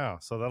Friday. That. Yeah,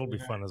 so that'll be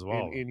fun as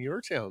well. In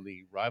your town,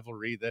 the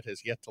rivalry that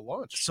has yet to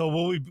launch. So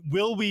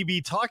will we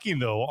be talking,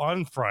 though,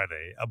 on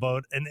Friday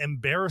about an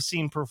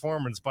embarrassing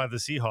performance by the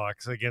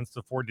Seahawks against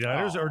the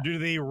 49ers, or do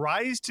they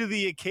rise to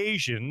the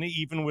occasion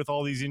even with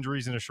all these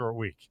injuries in a short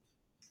week?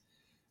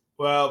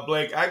 Well,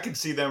 Blake, I could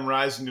see them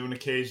rising to an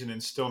occasion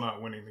and still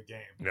not winning the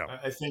game. Yeah.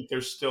 I think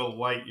they're still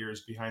light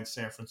years behind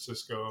San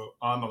Francisco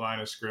on the line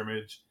of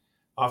scrimmage,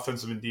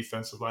 offensive and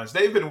defensive lines.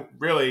 They've been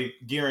really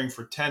gearing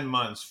for 10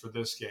 months for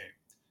this game.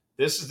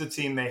 This is the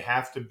team they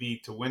have to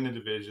beat to win the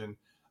division.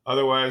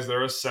 Otherwise,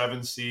 they're a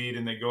 7 seed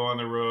and they go on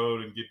the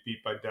road and get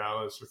beat by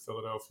Dallas or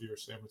Philadelphia or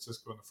San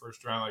Francisco in the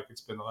first round like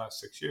it's been the last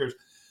 6 years.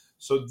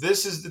 So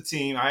this is the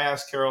team. I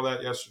asked Carroll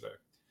that yesterday.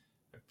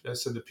 I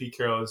said to Pete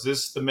Carroll, is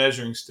this the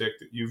measuring stick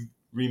that you've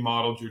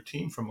remodeled your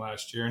team from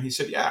last year? And he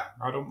said, yeah,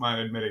 I don't mind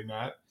admitting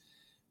that.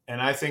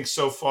 And I think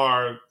so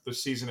far the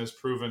season has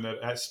proven that,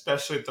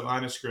 especially at the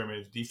line of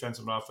scrimmage,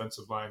 defensive and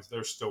offensive lines,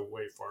 they're still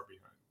way far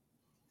behind.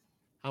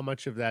 How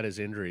much of that is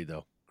injury,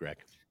 though, Greg?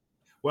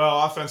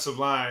 Well, offensive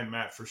line,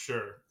 Matt, for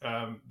sure.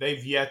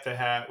 They've yet to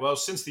have,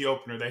 since the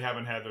opener, they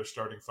haven't had their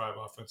starting 5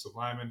 offensive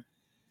linemen.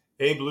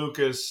 Abe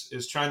Lucas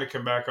is trying to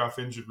come back off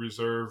injured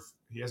reserve.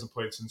 He hasn't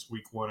played since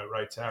week 1 at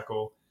right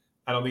tackle.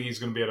 I don't think he's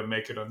going to be able to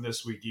make it on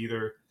this week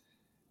either.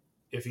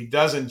 If he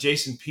doesn't,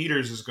 Jason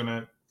Peters is going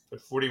to,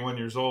 at 41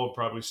 years old,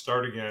 probably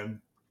start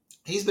again.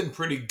 He's been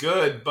pretty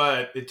good,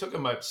 but it took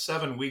him about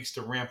 7 weeks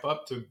to ramp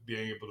up to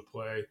being able to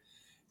play.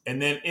 And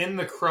then in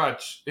the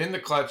clutch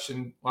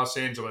in Los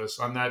Angeles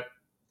on that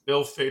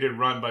ill-fated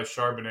run by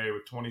Charbonnet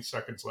with 20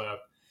 seconds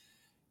left,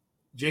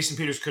 Jason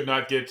Peters could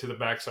not get to the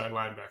backside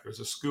linebacker. It was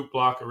a scoop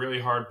block, a really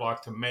hard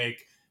block to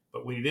make.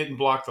 But when he didn't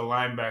block the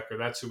linebacker,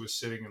 that's who was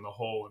sitting in the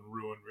hole and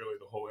ruined really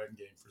the whole end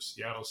game for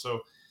Seattle.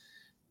 So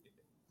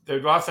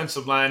their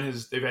offensive line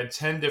they've had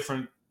 10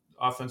 different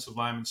offensive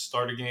linemen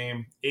start a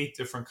game, 8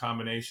 different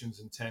combinations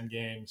in 10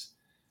 games.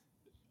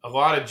 A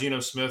lot of Geno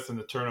Smith and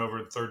the turnover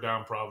and third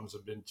down problems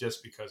have been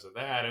just because of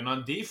that. And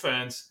on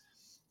defense,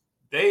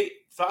 they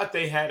thought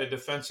they had a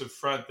defensive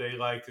front they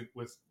liked it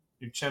with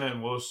Uchenna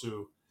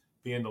Nwosu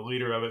being the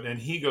leader of it. And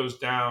he goes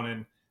down.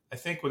 And I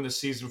think when the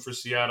season for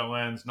Seattle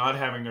ends, not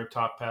having their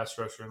top pass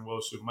rusher in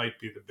Nwosu might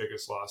be the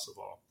biggest loss of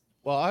all.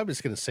 Well, I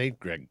was going to say,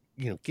 Greg,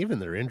 given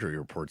their injury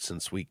report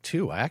since week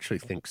 2, I actually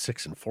think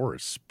 6-4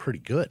 is pretty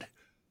good,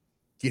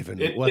 given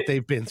what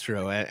they've been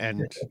through.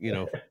 And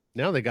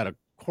now they got a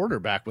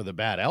quarterback with a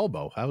bad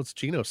elbow. How's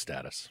Geno's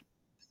status?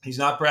 He's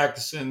not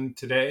practicing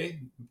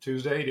today,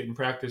 Tuesday. He didn't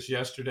practice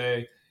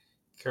yesterday.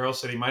 Carroll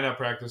said he might not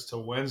practice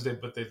till Wednesday,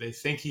 but they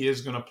think he is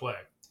going to play.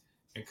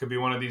 It could be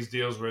one of these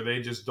deals where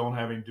they just don't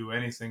have him do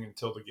anything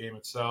until the game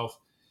itself.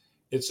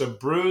 It's a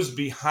bruise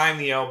behind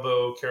the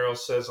elbow, Carroll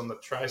says, on the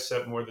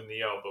tricep more than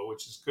the elbow,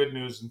 which is good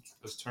news in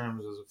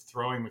terms of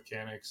throwing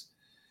mechanics.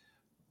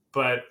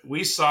 But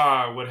we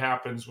saw what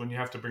happens when you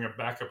have to bring a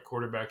backup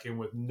quarterback in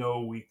with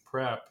no week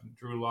prep.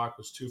 Drew Lock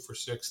was 2 for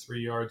 6, 3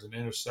 yards, an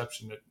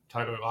interception that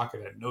Tyler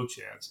Lockett had no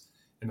chance.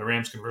 And the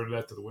Rams converted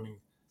that to the winning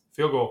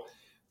field goal.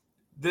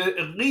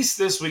 At least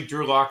this week,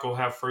 Drew Lock will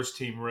have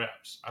first-team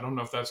reps. I don't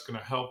know if that's going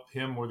to help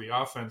him or the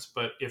offense,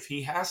 but if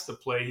he has to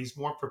play, he's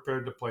more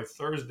prepared to play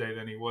Thursday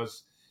than he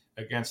was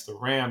against the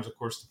Rams. Of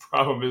course, the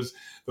problem is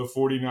the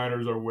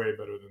 49ers are way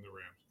better than the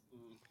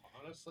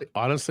Rams.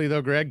 Honestly,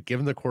 though, Greg,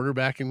 given the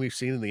quarterbacking we've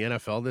seen in the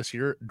NFL this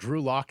year,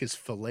 Drew Lock is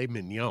filet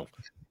mignon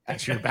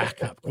as your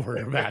backup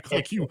quarterback.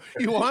 Like you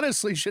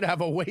honestly should have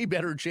a way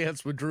better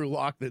chance with Drew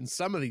Lock than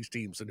some of these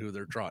teams and who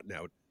they're trotting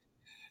out.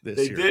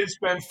 They did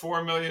spend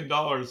 $4 million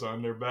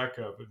on their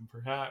backup, and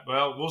perhaps,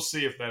 we'll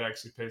see if that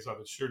actually pays off.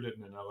 It sure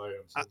didn't in LA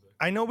on Sunday.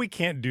 I know we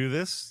can't do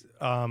this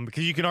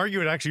because you can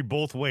argue it actually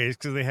both ways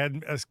because they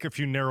had a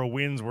few narrow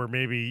wins where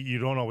maybe you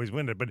don't always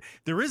win it. But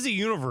there is a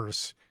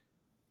universe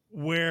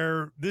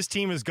where this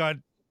team has got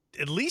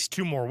at least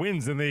 2 more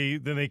wins than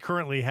they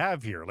currently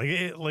have here.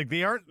 Like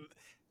they aren't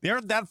they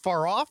aren't that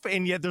far off,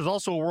 and yet there's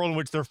also a world in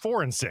which they're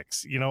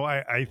 4-6.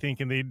 I think,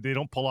 and they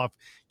don't pull off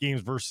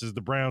games versus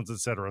the Browns,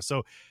 etc.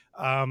 So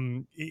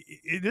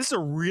this is a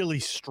really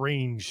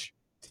strange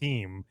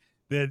team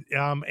that,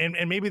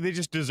 and maybe they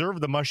just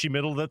deserve the mushy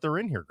middle that they're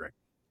in here, Greg.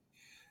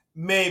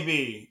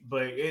 Maybe,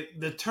 but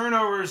the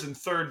turnovers and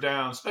third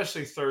downs,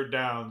 especially third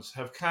downs,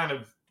 have kind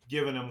of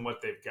given them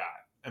what they've got.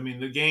 I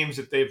mean, the games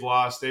that they've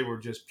lost, they were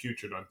just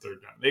putrid on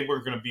third down. They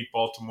weren't going to beat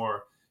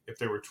Baltimore if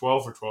they were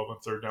 12 for 12 on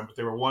third down, but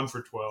they were 1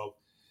 for 12.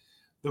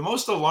 The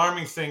most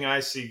alarming thing I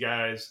see,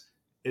 guys,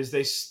 is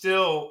they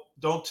still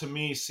don't, to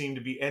me, seem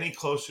to be any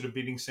closer to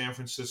beating San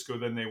Francisco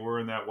than they were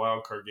in that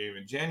wild card game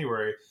in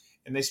January.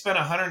 And they spent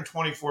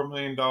 $124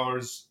 million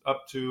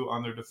up to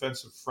on their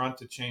defensive front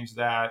to change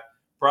that.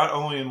 Brought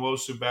Only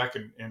Nwosu back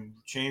and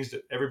changed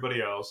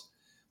everybody else.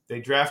 They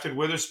drafted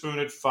Witherspoon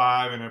at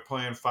 5, and they're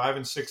playing 5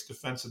 and 6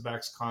 defensive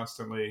backs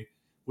constantly,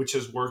 which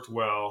has worked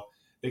well.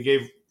 They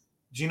gave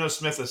Geno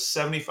Smith a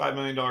 $75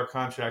 million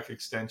contract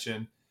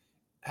extension.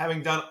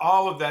 Having done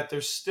all of that,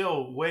 they're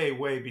still way,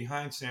 way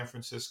behind San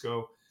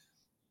Francisco.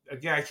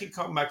 Again, I keep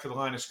coming back to the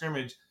line of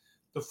scrimmage.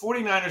 The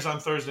 49ers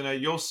on Thursday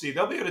night, you'll see,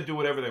 they'll be able to do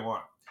whatever they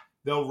want.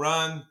 They'll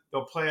run,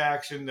 they'll play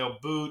action, they'll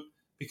boot,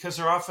 because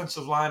their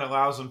offensive line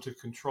allows them to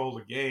control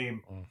the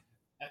game.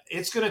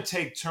 It's going to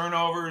take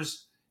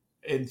turnovers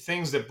and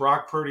things that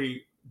Brock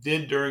Purdy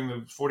did during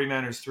the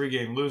 49ers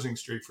 3-game losing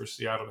streak for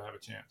Seattle to have a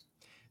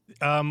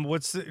chance.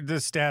 What's the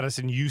status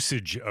and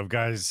usage of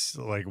guys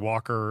like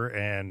Walker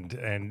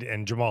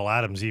and Jamal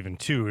Adams even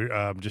too,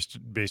 just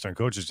based on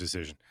coach's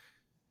decision?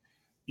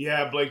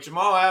 Yeah, Blake,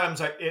 Jamal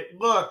Adams, it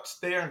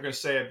looked, they aren't going to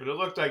say it, but it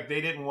looked like they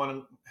didn't want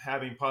him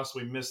having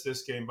possibly missed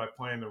this game by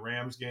playing the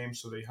Rams game,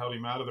 so they held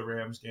him out of the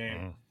Rams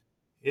game.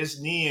 His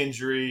knee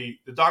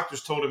injury, the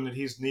doctors told him that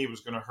his knee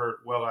was going to hurt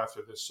well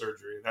after this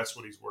surgery, and that's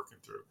what he's working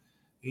through.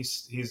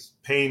 He's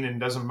pain and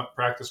doesn't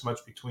practice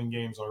much between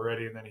games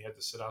already, and then he had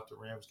to sit out the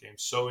Rams game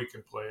so he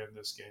can play in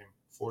this game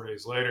 4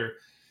 days later.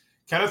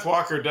 Kenneth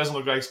Walker doesn't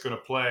look like he's going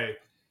to play.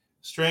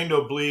 Strained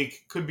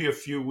oblique, could be a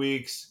few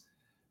weeks,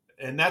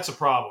 and that's a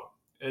problem.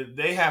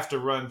 They have to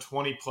run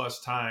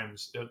 20-plus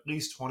times, at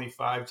least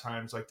 25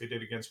 times like they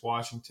did against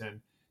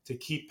Washington, to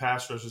keep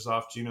pass rushers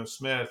off Geno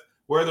Smith.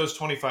 Where are those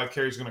 25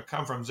 carries going to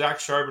come from? Zach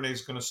Charbonnet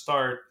is going to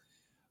start,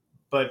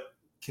 but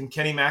can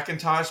Kenny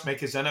McIntosh make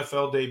his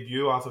NFL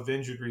debut off of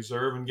injured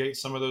reserve and get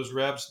some of those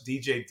reps?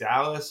 DJ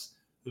Dallas,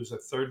 who's a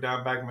third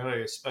down back,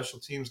 maybe a special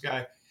teams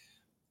guy.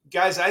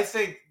 Guys, I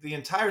think the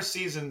entire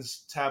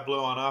season's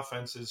tableau on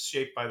offense is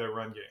shaped by their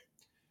run game.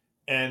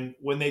 And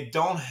when they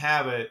don't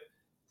have it,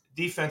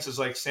 defenses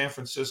like San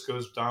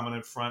Francisco's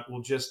dominant front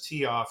will just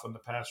tee off on the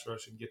pass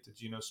rush and get to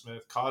Geno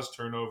Smith, cause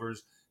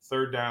turnovers,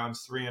 third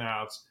downs, 3 and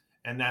outs,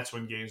 and that's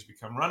when games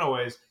become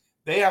runaways.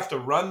 They have to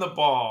run the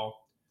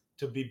ball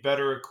to be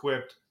better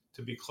equipped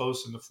to be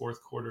close in the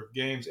fourth quarter of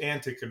games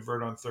and to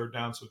convert on third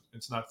down, so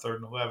it's not 3rd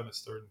and 11,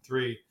 it's 3rd and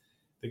 3.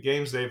 The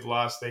games they've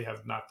lost, they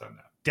have not done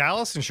that.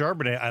 Dallas and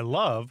Charbonnet, I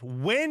love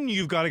when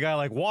you've got a guy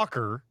like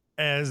Walker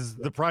as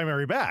the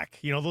primary back.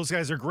 Those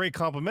guys are great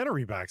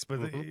complementary backs, but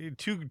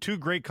two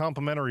great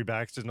complementary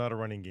backs does not a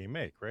running game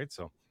make, right?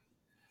 So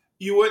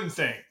you wouldn't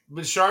think,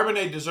 but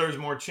Charbonnet deserves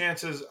more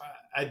chances.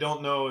 I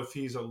don't know if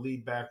he's a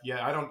lead back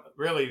yet. I don't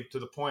really, to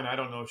the point, I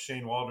don't know if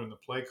Shane Waldron, the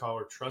play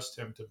caller, trusts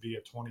him to be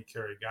a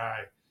 20-carry guy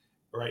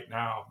right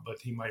now, but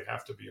he might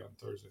have to be on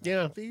Thursday.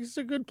 Yeah, he's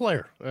a good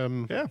player.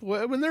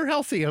 When they're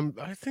healthy,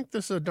 I think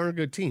this is a darn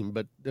good team,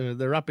 but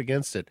they're up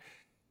against it.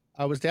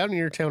 I was down in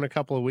your town a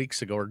couple of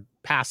weeks ago, or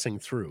passing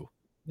through.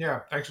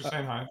 Yeah, thanks for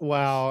saying hi.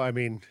 Well, I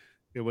mean,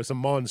 it was a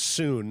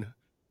monsoon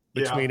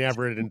between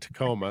Everett and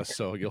Tacoma,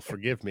 so you'll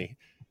forgive me.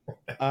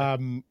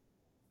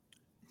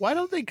 Why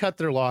don't they cut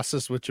their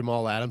losses with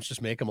Jamal Adams,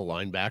 just make him a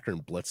linebacker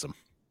and blitz him?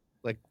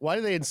 Like, why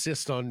do they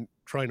insist on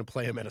trying to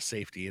play him at a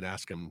safety and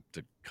ask him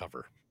to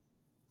cover?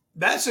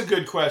 That's a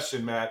good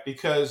question, Matt,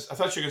 because I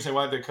thought you were going to say,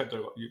 why did they cut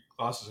their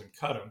losses and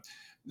cut him?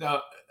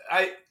 Now,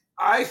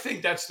 I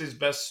think that's his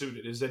best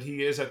suited, is that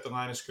he is at the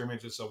line of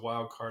scrimmage. It's a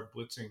wild card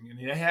blitzing, and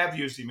they have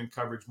used him in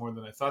coverage more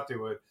than I thought they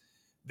would.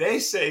 They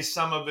say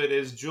some of it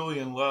is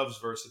Julian Love's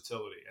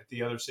versatility at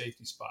the other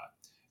safety spot,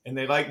 and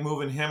they like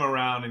moving him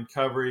around in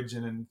coverage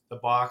and in the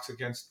box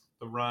against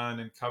the run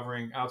and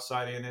covering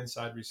outside and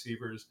inside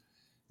receivers.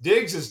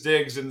 Diggs is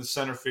Diggs in the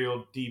center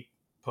field, deep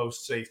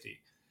post safety.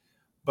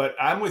 But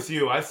I'm with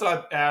you. I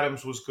thought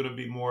Adams was going to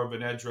be more of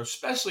an edge rusher,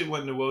 especially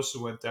when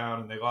Nwosu went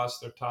down and they lost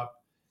their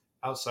top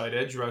outside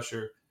edge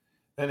rusher.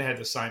 Then they had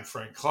to sign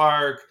Frank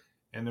Clark,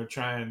 and they're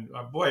trying.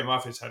 Boye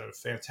Mafi's had a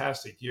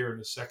fantastic year in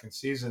his second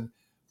season,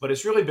 but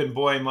it's really been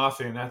Boye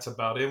Mafi, and that's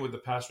about it with the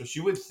pass rush.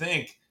 You would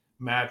think,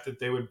 Matt, that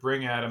they would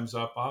bring Adams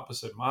up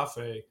opposite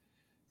Mafi,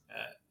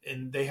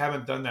 and they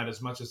haven't done that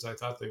as much as I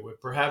thought they would.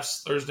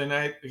 Perhaps Thursday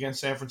night against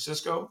San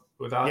Francisco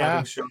without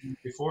having shown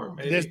before.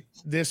 Maybe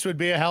this would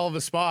be a hell of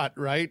a spot,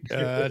 right?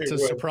 To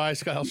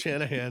surprise Kyle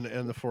Shanahan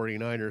and the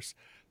 49ers.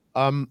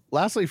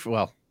 Lastly,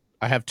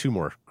 I have 2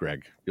 more,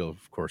 Greg.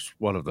 Of course,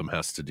 one of them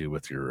has to do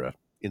with your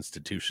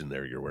institution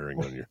there you're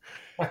wearing on your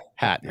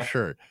hat and your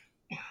shirt.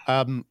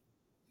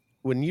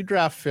 when you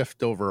draft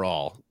 5th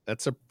overall,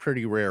 that's a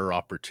pretty rare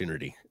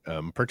opportunity,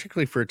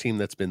 particularly for a team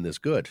that's been this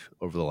good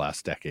over the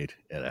last decade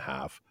and a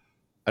half.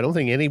 I don't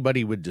think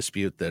anybody would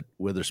dispute that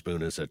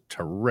Witherspoon is a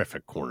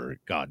terrific corner.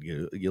 God,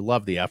 you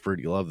love the effort,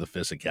 you love the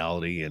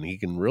physicality, and he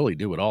can really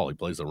do it all. He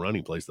plays the run,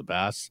 he plays the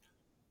pass,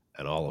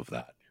 and all of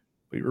that.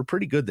 But you were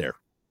pretty good there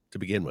to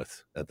begin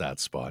with at that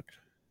spot.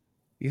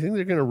 You think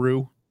they're going to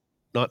rue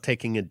not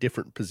taking a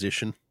different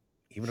position,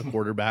 even a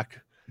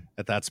quarterback,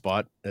 at that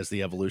spot as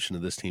the evolution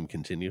of this team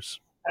continues?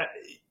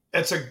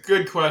 That's a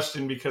good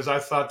question, because I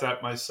thought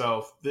that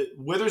myself. That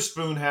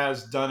Witherspoon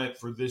has done it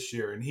for this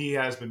year, and he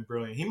has been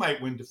brilliant. He might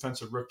win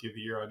Defensive Rookie of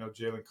the Year. I know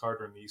Jalen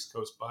Carter and the East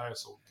Coast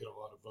bias will get a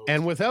lot of votes.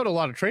 And without a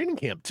lot of training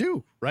camp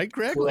too, right,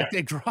 Greg? Correct. Like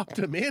they dropped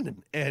him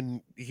in,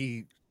 and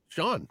he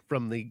shone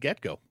from the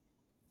get-go.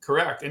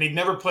 Correct. And he'd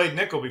never played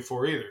nickel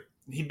before either.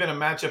 He'd been a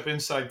matchup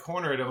inside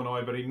corner at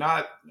Illinois, but he's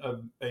not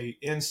a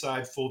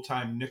inside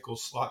full-time nickel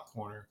slot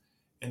corner.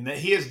 And that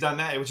he has done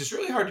that, which is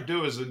really hard to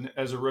do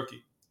as a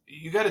rookie.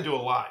 You got to do a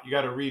lot. You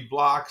got to read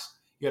blocks.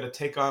 You got to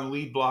take on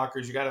lead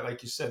blockers. You got to,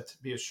 like you said, to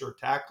be a sure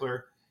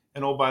tackler.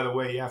 And oh, by the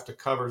way, you have to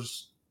cover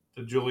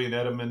the Julian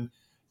Edelman,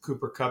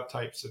 Cooper Kupp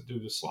types that do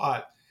the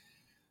slot.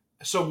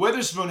 So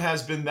Witherspoon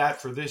has been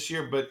that for this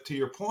year. But to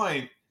your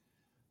point,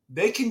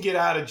 they can get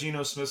out of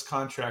Geno Smith's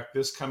contract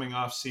this coming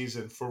off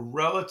season for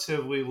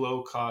relatively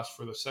low cost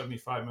for the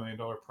 $75 million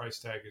price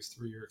tag his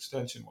 3-year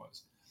extension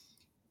was.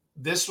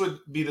 This would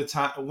be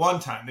the one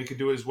time they could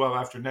do it as well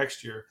after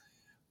next year.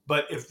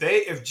 But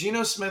if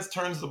Geno Smith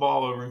turns the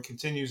ball over and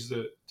continues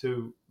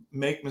to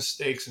make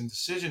mistakes in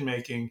decision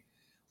making,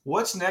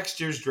 what's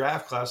next year's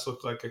draft class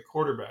look like at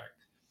quarterback?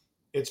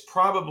 It's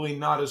probably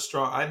not as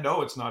strong. I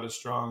know it's not as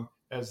strong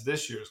as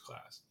this year's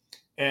class.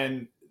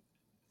 And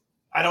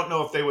I don't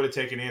know if they would have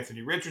taken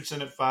Anthony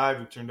Richardson at 5,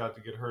 who turned out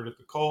to get hurt at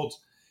the Colts.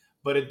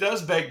 But it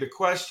does beg the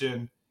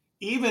question,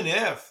 even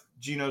if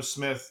Geno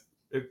Smith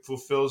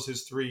fulfills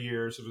his 3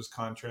 years of his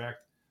contract,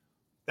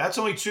 that's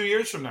only 2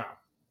 years from now.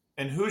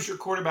 And who's your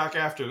quarterback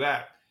after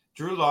that?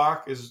 Drew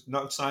Lock is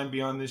not signed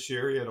beyond this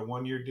year. He had a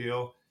 1-year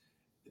deal.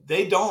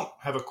 They don't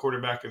have a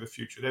quarterback of the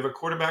future. They have a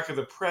quarterback of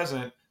the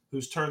present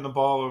who's turned the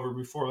ball over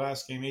before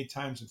last game 8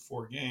 times in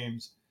 4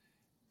 games.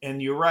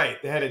 And you're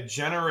right. They had a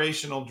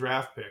generational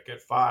draft pick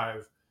at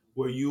 5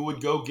 where you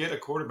would go get a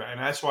quarterback. And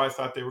that's why I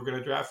thought they were going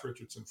to draft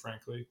Richardson,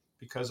 frankly,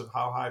 because of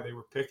how high they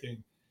were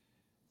picking.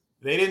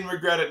 They didn't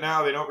regret it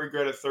now. They don't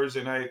regret it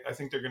Thursday night. I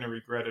think they're going to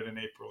regret it in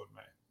April and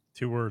May.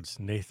 2 words,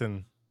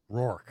 Nathan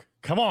Rourke.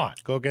 Come on.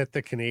 Go get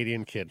the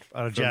Canadian kid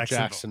out of from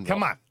Jacksonville.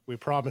 Come on. We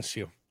promise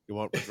you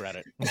won't regret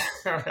it.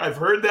 I've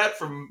heard that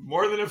from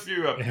more than a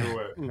few up your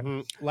way.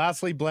 Mm-hmm.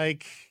 Lastly,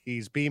 Blake,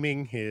 he's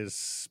beaming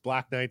his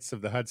Black Knights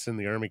of the Hudson,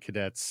 the Army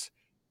Cadets,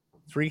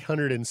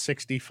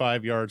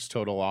 365 yards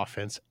total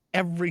offense,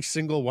 every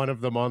single one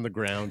of them on the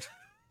ground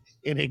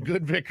in a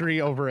good victory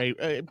over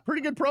a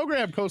pretty good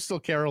program, Coastal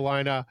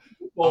Carolina.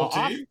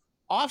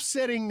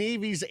 Offsetting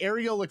Navy's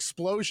aerial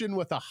explosion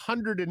with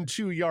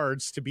 102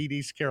 yards to beat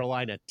East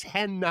Carolina.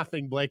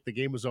 10-0, Blake. The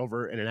game was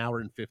over in an hour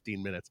and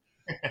 15 minutes.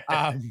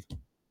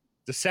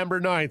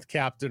 December 9th,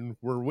 Captain.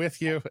 We're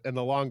with you in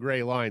the long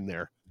gray line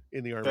there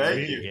in the Army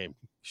Navy game.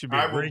 Should be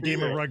a great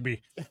game of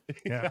rugby.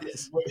 Yeah.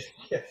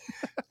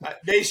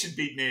 They should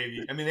beat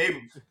Navy. I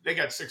mean, they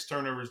got 6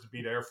 turnovers to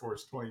beat Air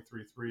Force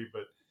 23-3,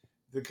 but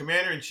the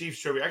Commander-in-Chief's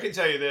trophy, I can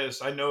tell you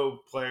this. I know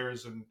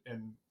players and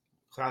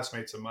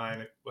classmates of mine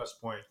at West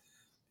Point.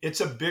 It's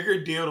a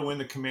bigger deal to win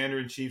the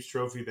Commander-in-Chief's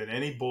trophy than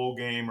any bowl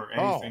game or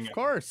anything. Oh, of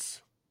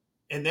course.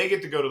 And they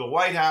get to go to the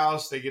White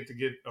House. They get to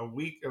get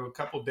a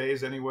couple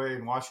days anyway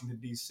in Washington,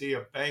 D.C.,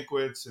 of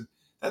banquets. And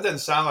that doesn't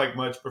sound like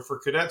much, but for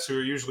cadets who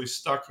are usually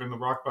stuck in the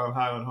rockbound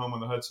Highland home on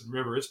the Hudson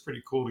River, it's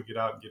pretty cool to get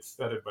out and get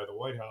feted by the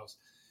White House.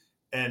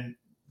 And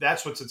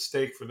that's what's at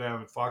stake for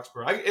them at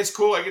Foxborough. It's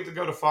cool. I get to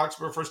go to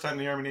Foxborough. First time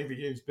the Army-Navy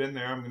game's been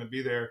there. I'm going to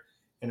be there.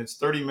 And it's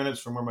 30 minutes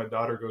from where my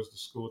daughter goes to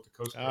school at the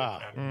Coast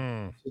Guard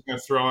Academy. She's going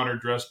to throw on her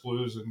dress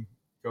blues and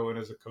go in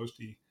as a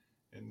Coastie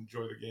and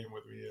enjoy the game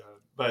with me.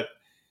 But,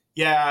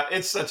 yeah,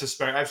 it's such a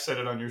spectacle. I've said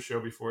it on your show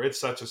before. It's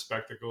such a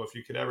spectacle if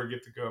you could ever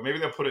get to go. Maybe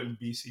they'll put it in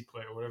BC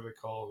Play or whatever they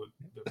call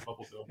the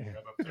bubble dome they have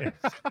up there.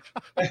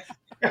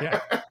 Yeah,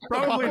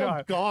 probably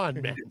not.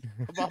 Gone, man.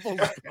 The bubble's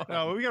gone.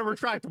 No, we got a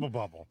retractable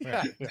bubble.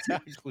 Yeah,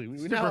 exactly.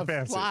 We now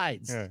have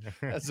slides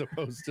as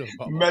opposed to a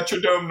bubble.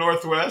 Metrodome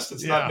Northwest.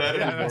 It's not that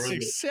anymore.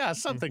 Yeah,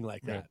 something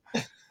like that.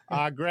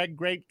 Greg,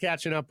 great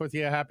catching up with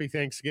you. Happy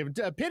Thanksgiving.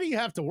 Pity you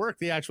have to work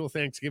the actual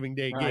Thanksgiving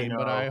Day game,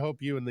 but I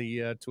hope you and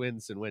the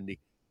twins and Wendy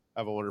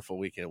have a wonderful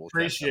weekend. We'll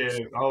appreciate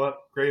it. All that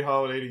great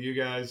holiday to you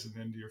guys and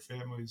then to your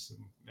families and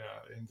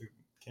to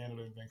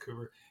Canada and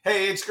Vancouver.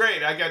 Hey, it's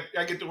great. I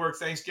get to work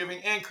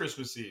Thanksgiving and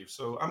Christmas Eve,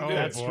 so I'm good.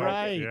 That's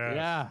right. Yes.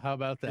 Yeah, how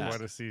about that?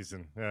 What a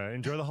season.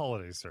 Enjoy the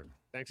holidays, sir.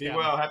 Thanks. Be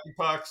well. Happy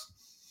Pucks.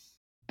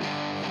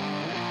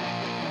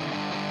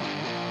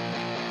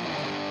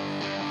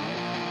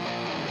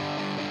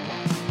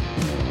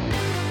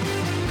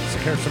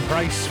 Harrison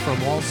Price from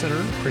Wall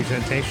Center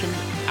presentation.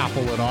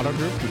 Apple at Auto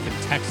Group. You can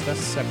text us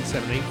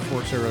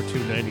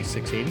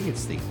 778-402-9680.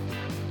 It's the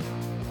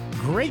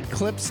Great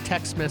Clips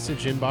text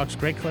message inbox.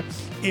 Great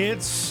Clips.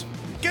 It's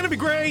going to be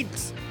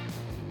great.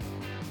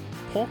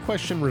 Poll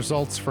question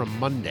results from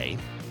Monday.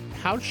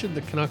 How should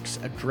the Canucks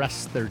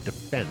address their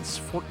defense?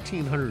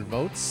 1,400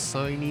 votes,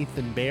 sign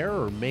Ethan Bear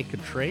or make a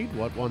trade?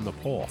 What won the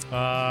poll?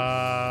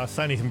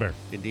 Sign Ethan Bear.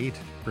 Indeed.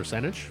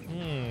 Percentage?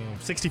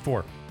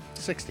 64.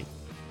 60.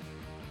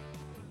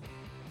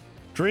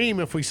 Dream,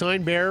 if we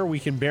sign Bear, we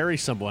can bury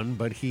someone,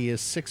 but he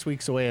is 6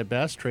 weeks away at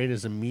best. Trade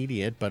is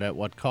immediate, but at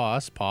what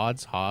cost?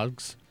 Pods,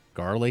 hogs,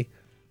 Garley?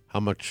 How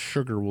much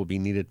sugar will be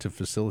needed to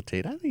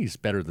facilitate? I think he's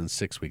better than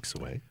 6 weeks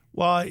away.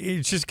 Well,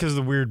 it's just because of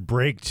the weird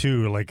break,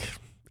 too. Like,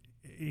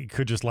 he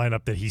could just line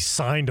up that he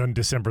signed on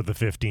December the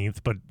 15th,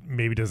 but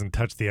maybe doesn't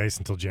touch the ice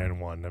until Jan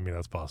 1. I mean,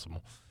 that's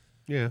possible.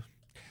 Yeah.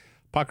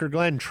 Pucker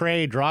Glenn,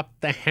 Trey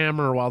dropped the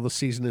hammer while the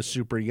season is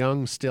super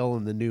young. Still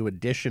in the new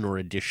addition or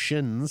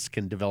additions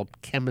can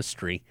develop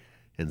chemistry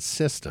and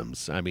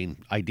systems. I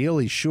mean,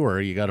 ideally,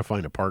 sure, you got to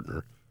find a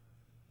partner.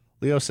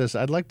 Leo says,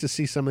 I'd like to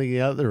see some of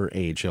the other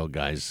AHL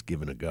guys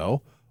given a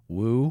go.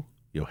 Wu,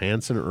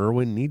 Johansson,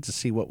 Irwin, need to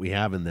see what we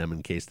have in them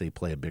in case they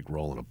play a big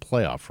role in a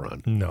playoff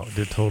run. No,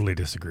 I totally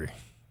disagree.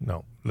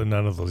 No,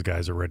 none of those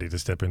guys are ready to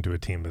step into a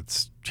team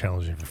that's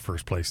challenging for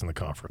first place in the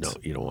conference.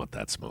 No, you don't want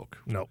that smoke.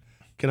 No.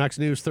 Canucks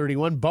News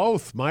 31,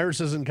 both. Myers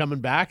isn't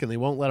coming back, and they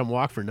won't let him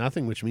walk for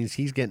nothing, which means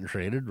he's getting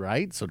traded,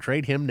 right? So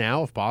trade him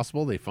now if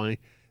possible. They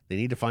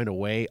need to find a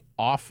way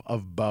off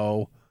of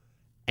Bo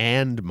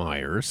and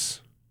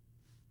Myers.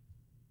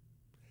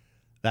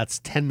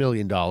 That's $10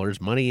 million.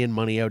 Money in,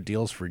 money out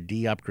deals for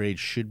D upgrades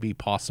should be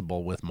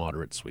possible with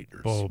moderate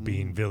sweeteners. Bo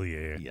being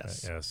Villiers.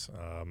 Yes. Yes.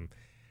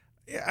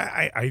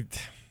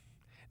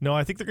 No,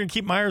 I think they're going to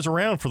keep Myers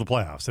around for the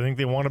playoffs. I think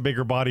they want a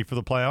bigger body for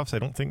the playoffs. I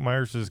don't think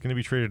Myers is going to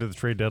be traded at the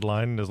trade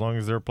deadline as long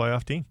as they're a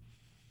playoff team.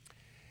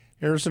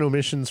 Errors and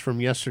omissions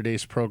from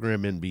yesterday's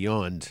program and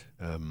beyond.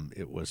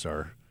 It was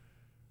our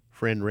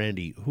friend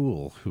Randy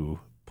Houle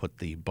who put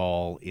the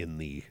ball in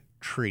the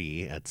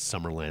tree at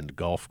Summerland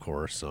Golf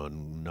Course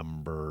on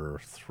number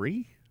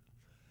 3.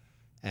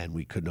 And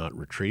we could not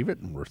retrieve it,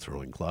 and we're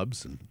throwing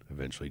clubs, and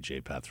eventually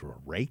J-Pat threw a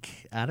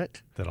rake at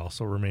it. That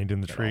also remained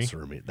in the tree.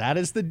 That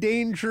is the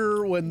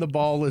danger when the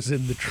ball is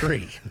in the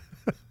tree.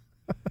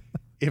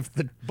 If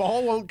the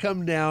ball won't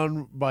come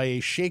down by a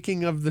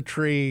shaking of the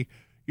tree,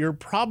 you're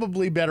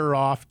probably better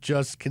off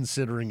just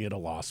considering it a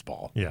lost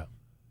ball. Yeah.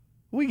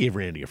 We gave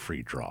Randy a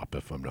free drop,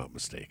 if I'm not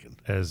mistaken.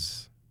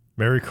 As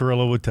Mary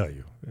Carrillo would tell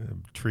you,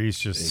 trees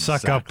just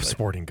suck up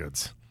sporting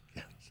goods.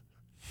 Yes.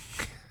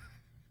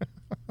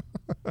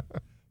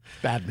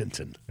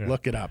 Badminton. Yeah.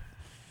 Look it up.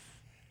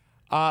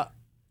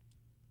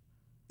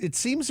 It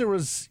seems there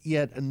was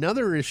yet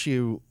another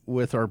issue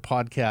with our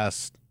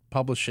podcast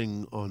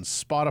publishing on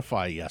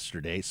Spotify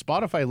yesterday.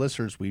 Spotify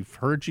listeners, we've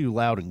heard you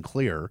loud and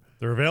clear.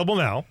 They're available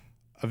now.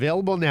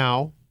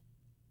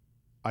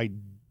 I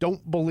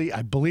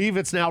believe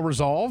it's now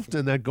resolved,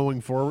 and that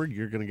going forward,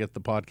 you're going to get the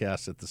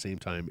podcast at the same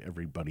time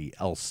everybody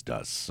else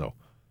does. So,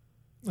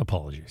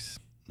 apologies.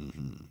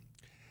 Mm-hmm.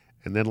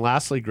 And then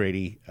lastly,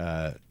 Grady,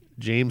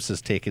 James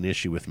has taken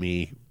issue with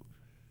me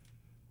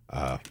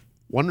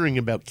wondering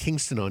about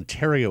Kingston,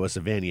 Ontario as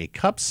a Vanier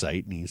Cup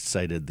site, and he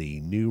cited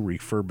the new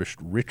refurbished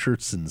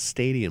Richardson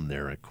Stadium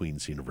there at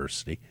Queen's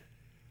University,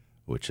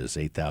 which has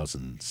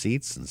 8,000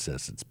 seats, and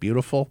says it's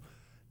beautiful.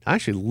 I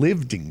actually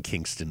lived in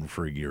Kingston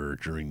for a year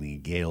during the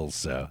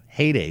Gales'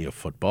 heyday of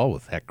football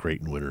with Heck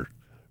Creighton winner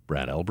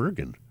Brad Elberg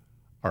and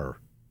our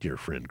dear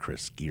friend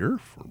Chris Gear,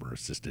 former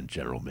assistant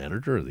general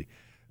manager of the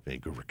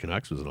Vancouver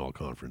Canucks, was an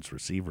all-conference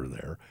receiver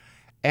there.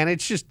 And it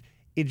just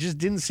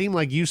didn't seem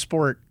like U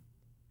Sport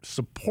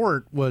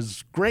support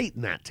was great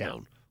in that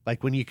town.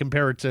 Like when you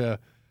compare it to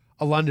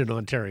a London,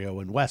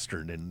 Ontario, and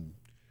Western, and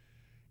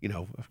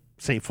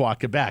Saint Foy,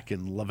 Quebec,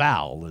 and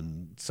Laval,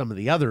 and some of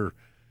the other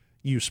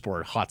U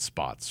Sport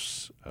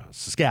hotspots,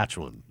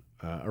 Saskatchewan,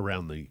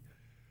 around the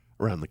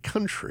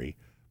country.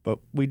 But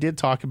we did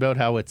talk about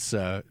how it's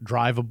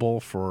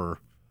drivable for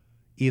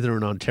either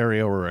an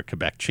Ontario or a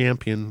Quebec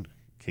champion.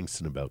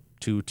 Kingston about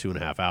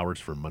 2.5 hours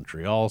from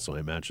Montreal, so I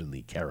imagine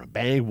the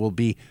Carabin will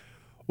be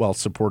well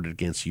supported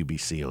against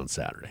UBC on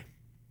Saturday.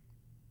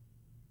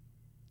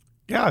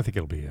 Yeah, I think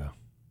it'll be a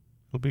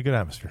good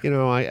atmosphere.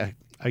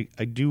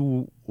 I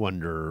do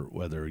wonder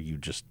whether you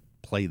just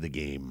play the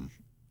game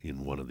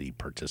in one of the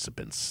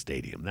participants'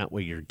 stadium. That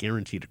way, you're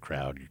guaranteed a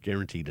crowd, you're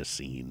guaranteed a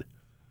scene.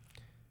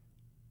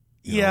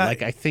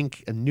 I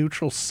think a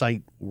neutral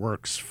site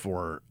works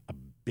for a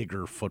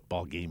bigger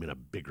football game in a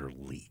bigger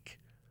league.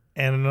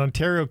 And an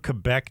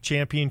Ontario-Quebec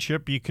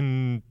championship, you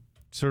can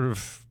sort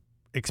of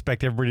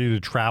expect everybody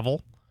to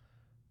travel.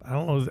 I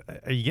don't know.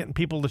 Are you getting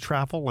people to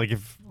travel? It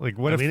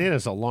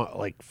is a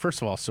long.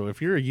 First of all, so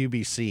if you're a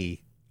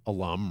UBC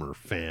alum or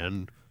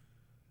fan,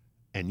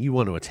 and you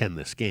want to attend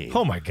this game.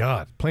 Oh, my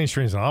God. Planes,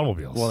 trains, and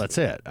automobiles. Well, that's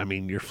it. I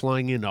mean, you're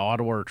flying into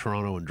Ottawa or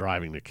Toronto and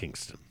driving to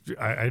Kingston.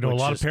 I know a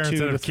lot of parents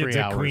that have kids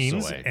at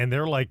Queens, away. and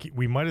they're like,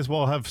 we might as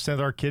well have sent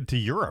our kid to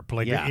Europe.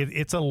 Like,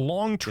 it's a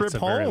long trip it's a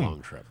home. Very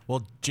long trip.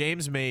 Well,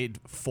 James made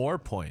 4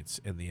 points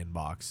in the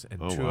inbox,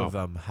 and two of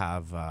them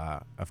have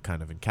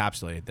kind of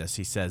encapsulated this.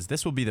 He says,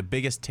 this will be the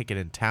biggest ticket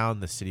in town.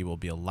 The city will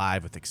be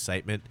alive with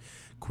excitement.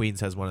 Queens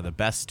has one of the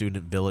best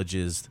student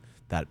villages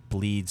that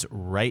bleeds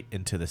right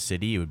into the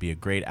city. It would be a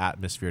great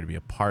atmosphere to be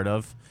a part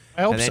of.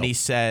 I hope and then so. he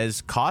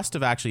says, cost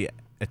of actually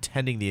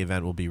attending the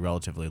event will be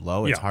relatively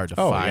low. It's hard to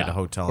find a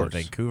hotel in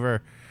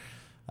Vancouver.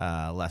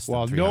 Less than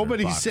 $300.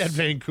 Nobody said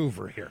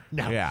Vancouver here.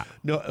 No,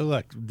 no.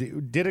 Look,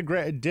 did a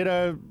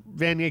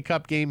Vanier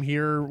Cup game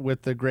here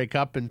with the Grey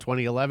Cup in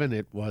 2011.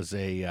 It was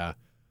a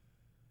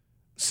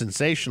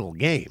sensational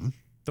game.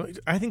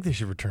 I think they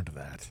should return to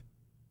that.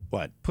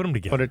 What? Put them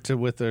together. Put it to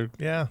with a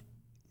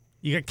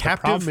You got The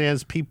captive. problem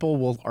is people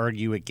will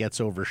argue it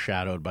gets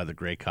overshadowed by the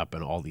Grey Cup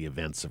and all the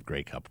events of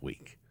Grey Cup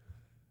week.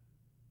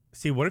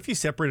 See, what if you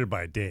separated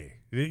by a day?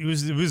 It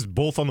was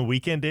both on the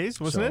weekend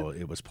days, wasn't So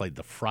it was played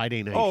the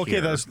Friday night. Oh, okay,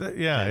 here that's and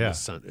yeah. the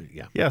Sunday,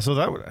 yeah. Yeah, so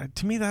that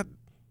to me that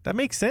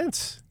makes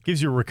sense.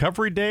 Gives you a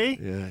recovery day.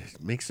 Yeah,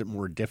 it makes it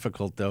more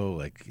difficult though.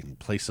 Like in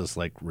places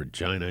like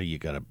Regina, you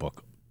got to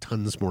book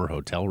tons more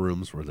hotel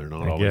rooms where they're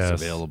not always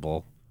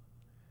available.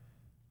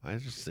 I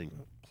just think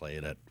play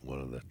it at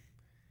one of the.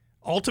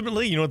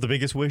 Ultimately, you know what the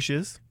biggest wish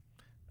is?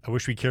 I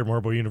wish we cared more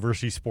about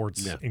university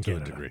sports in Canada. To a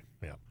degree.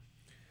 Yeah.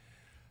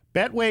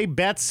 Betway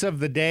bets of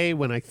the day.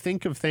 When I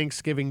think of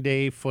Thanksgiving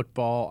Day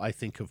football, I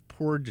think of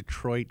poor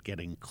Detroit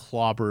getting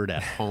clobbered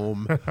at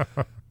home,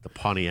 the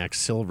Pontiac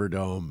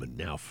Silverdome, and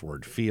now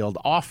Ford Field,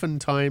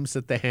 oftentimes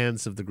at the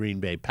hands of the Green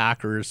Bay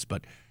Packers.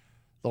 But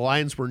the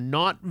Lions were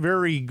not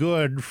very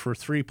good for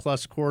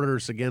 3+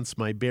 quarters against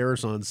my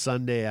Bears on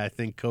Sunday. I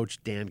think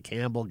Coach Dan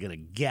Campbell going to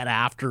get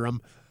after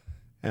them,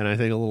 and I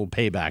think a little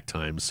payback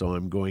time. So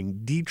I'm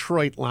going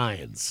Detroit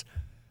Lions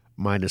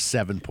minus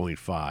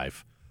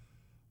 7.5.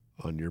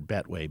 on your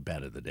Betway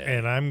bet of the day.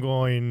 And I'm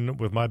going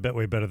with my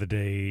Betway bet of the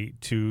day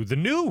to the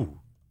new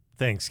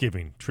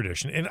Thanksgiving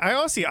tradition. And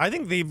I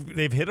think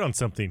they've hit on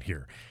something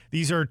here.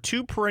 These are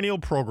two perennial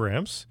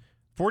programs.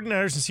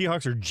 49ers and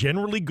Seahawks are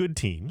generally good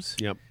teams.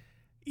 Yep.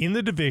 In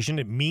the division,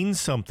 it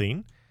means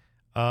something.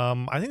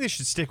 I think they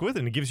should stick with it.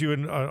 And it gives you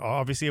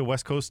obviously a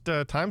West Coast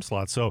time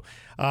slot. So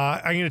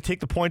I'm going to take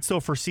the points, though,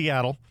 for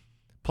Seattle,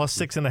 plus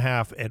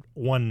 6.5 at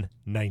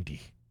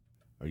 190.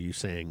 Are you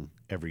saying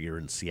every year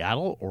in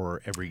Seattle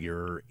or every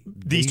year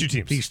these two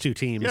teams? These two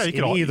teams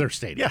in either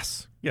stadium.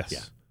 Yes. Yeah.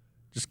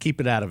 Just keep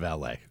it out of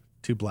LA.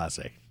 Too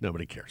blasé.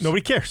 Nobody cares.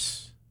 Nobody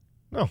cares.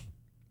 No.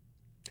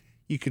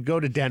 You could go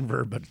to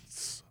Denver, but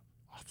it's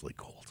awfully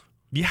cold.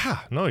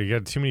 Yeah. No, you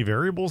got too many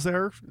variables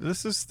there.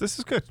 This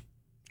is good.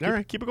 All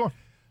right, keep it going.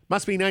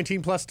 Must be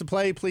 19 plus to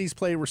play. Please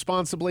play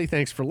responsibly.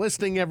 Thanks for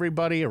listening,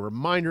 everybody. A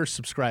reminder,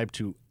 subscribe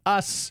to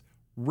us,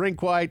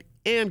 Rink Wide,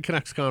 and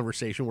Canucks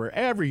Conversation,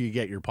 wherever you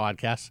get your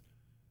podcasts.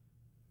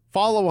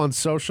 Follow on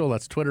social.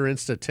 That's Twitter,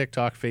 Insta,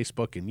 TikTok,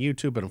 Facebook, and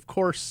YouTube. And, of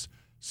course,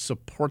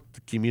 support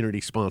the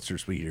community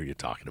sponsors we hear you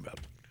talking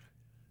about.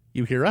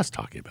 You hear us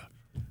talking about.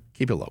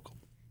 Keep it local.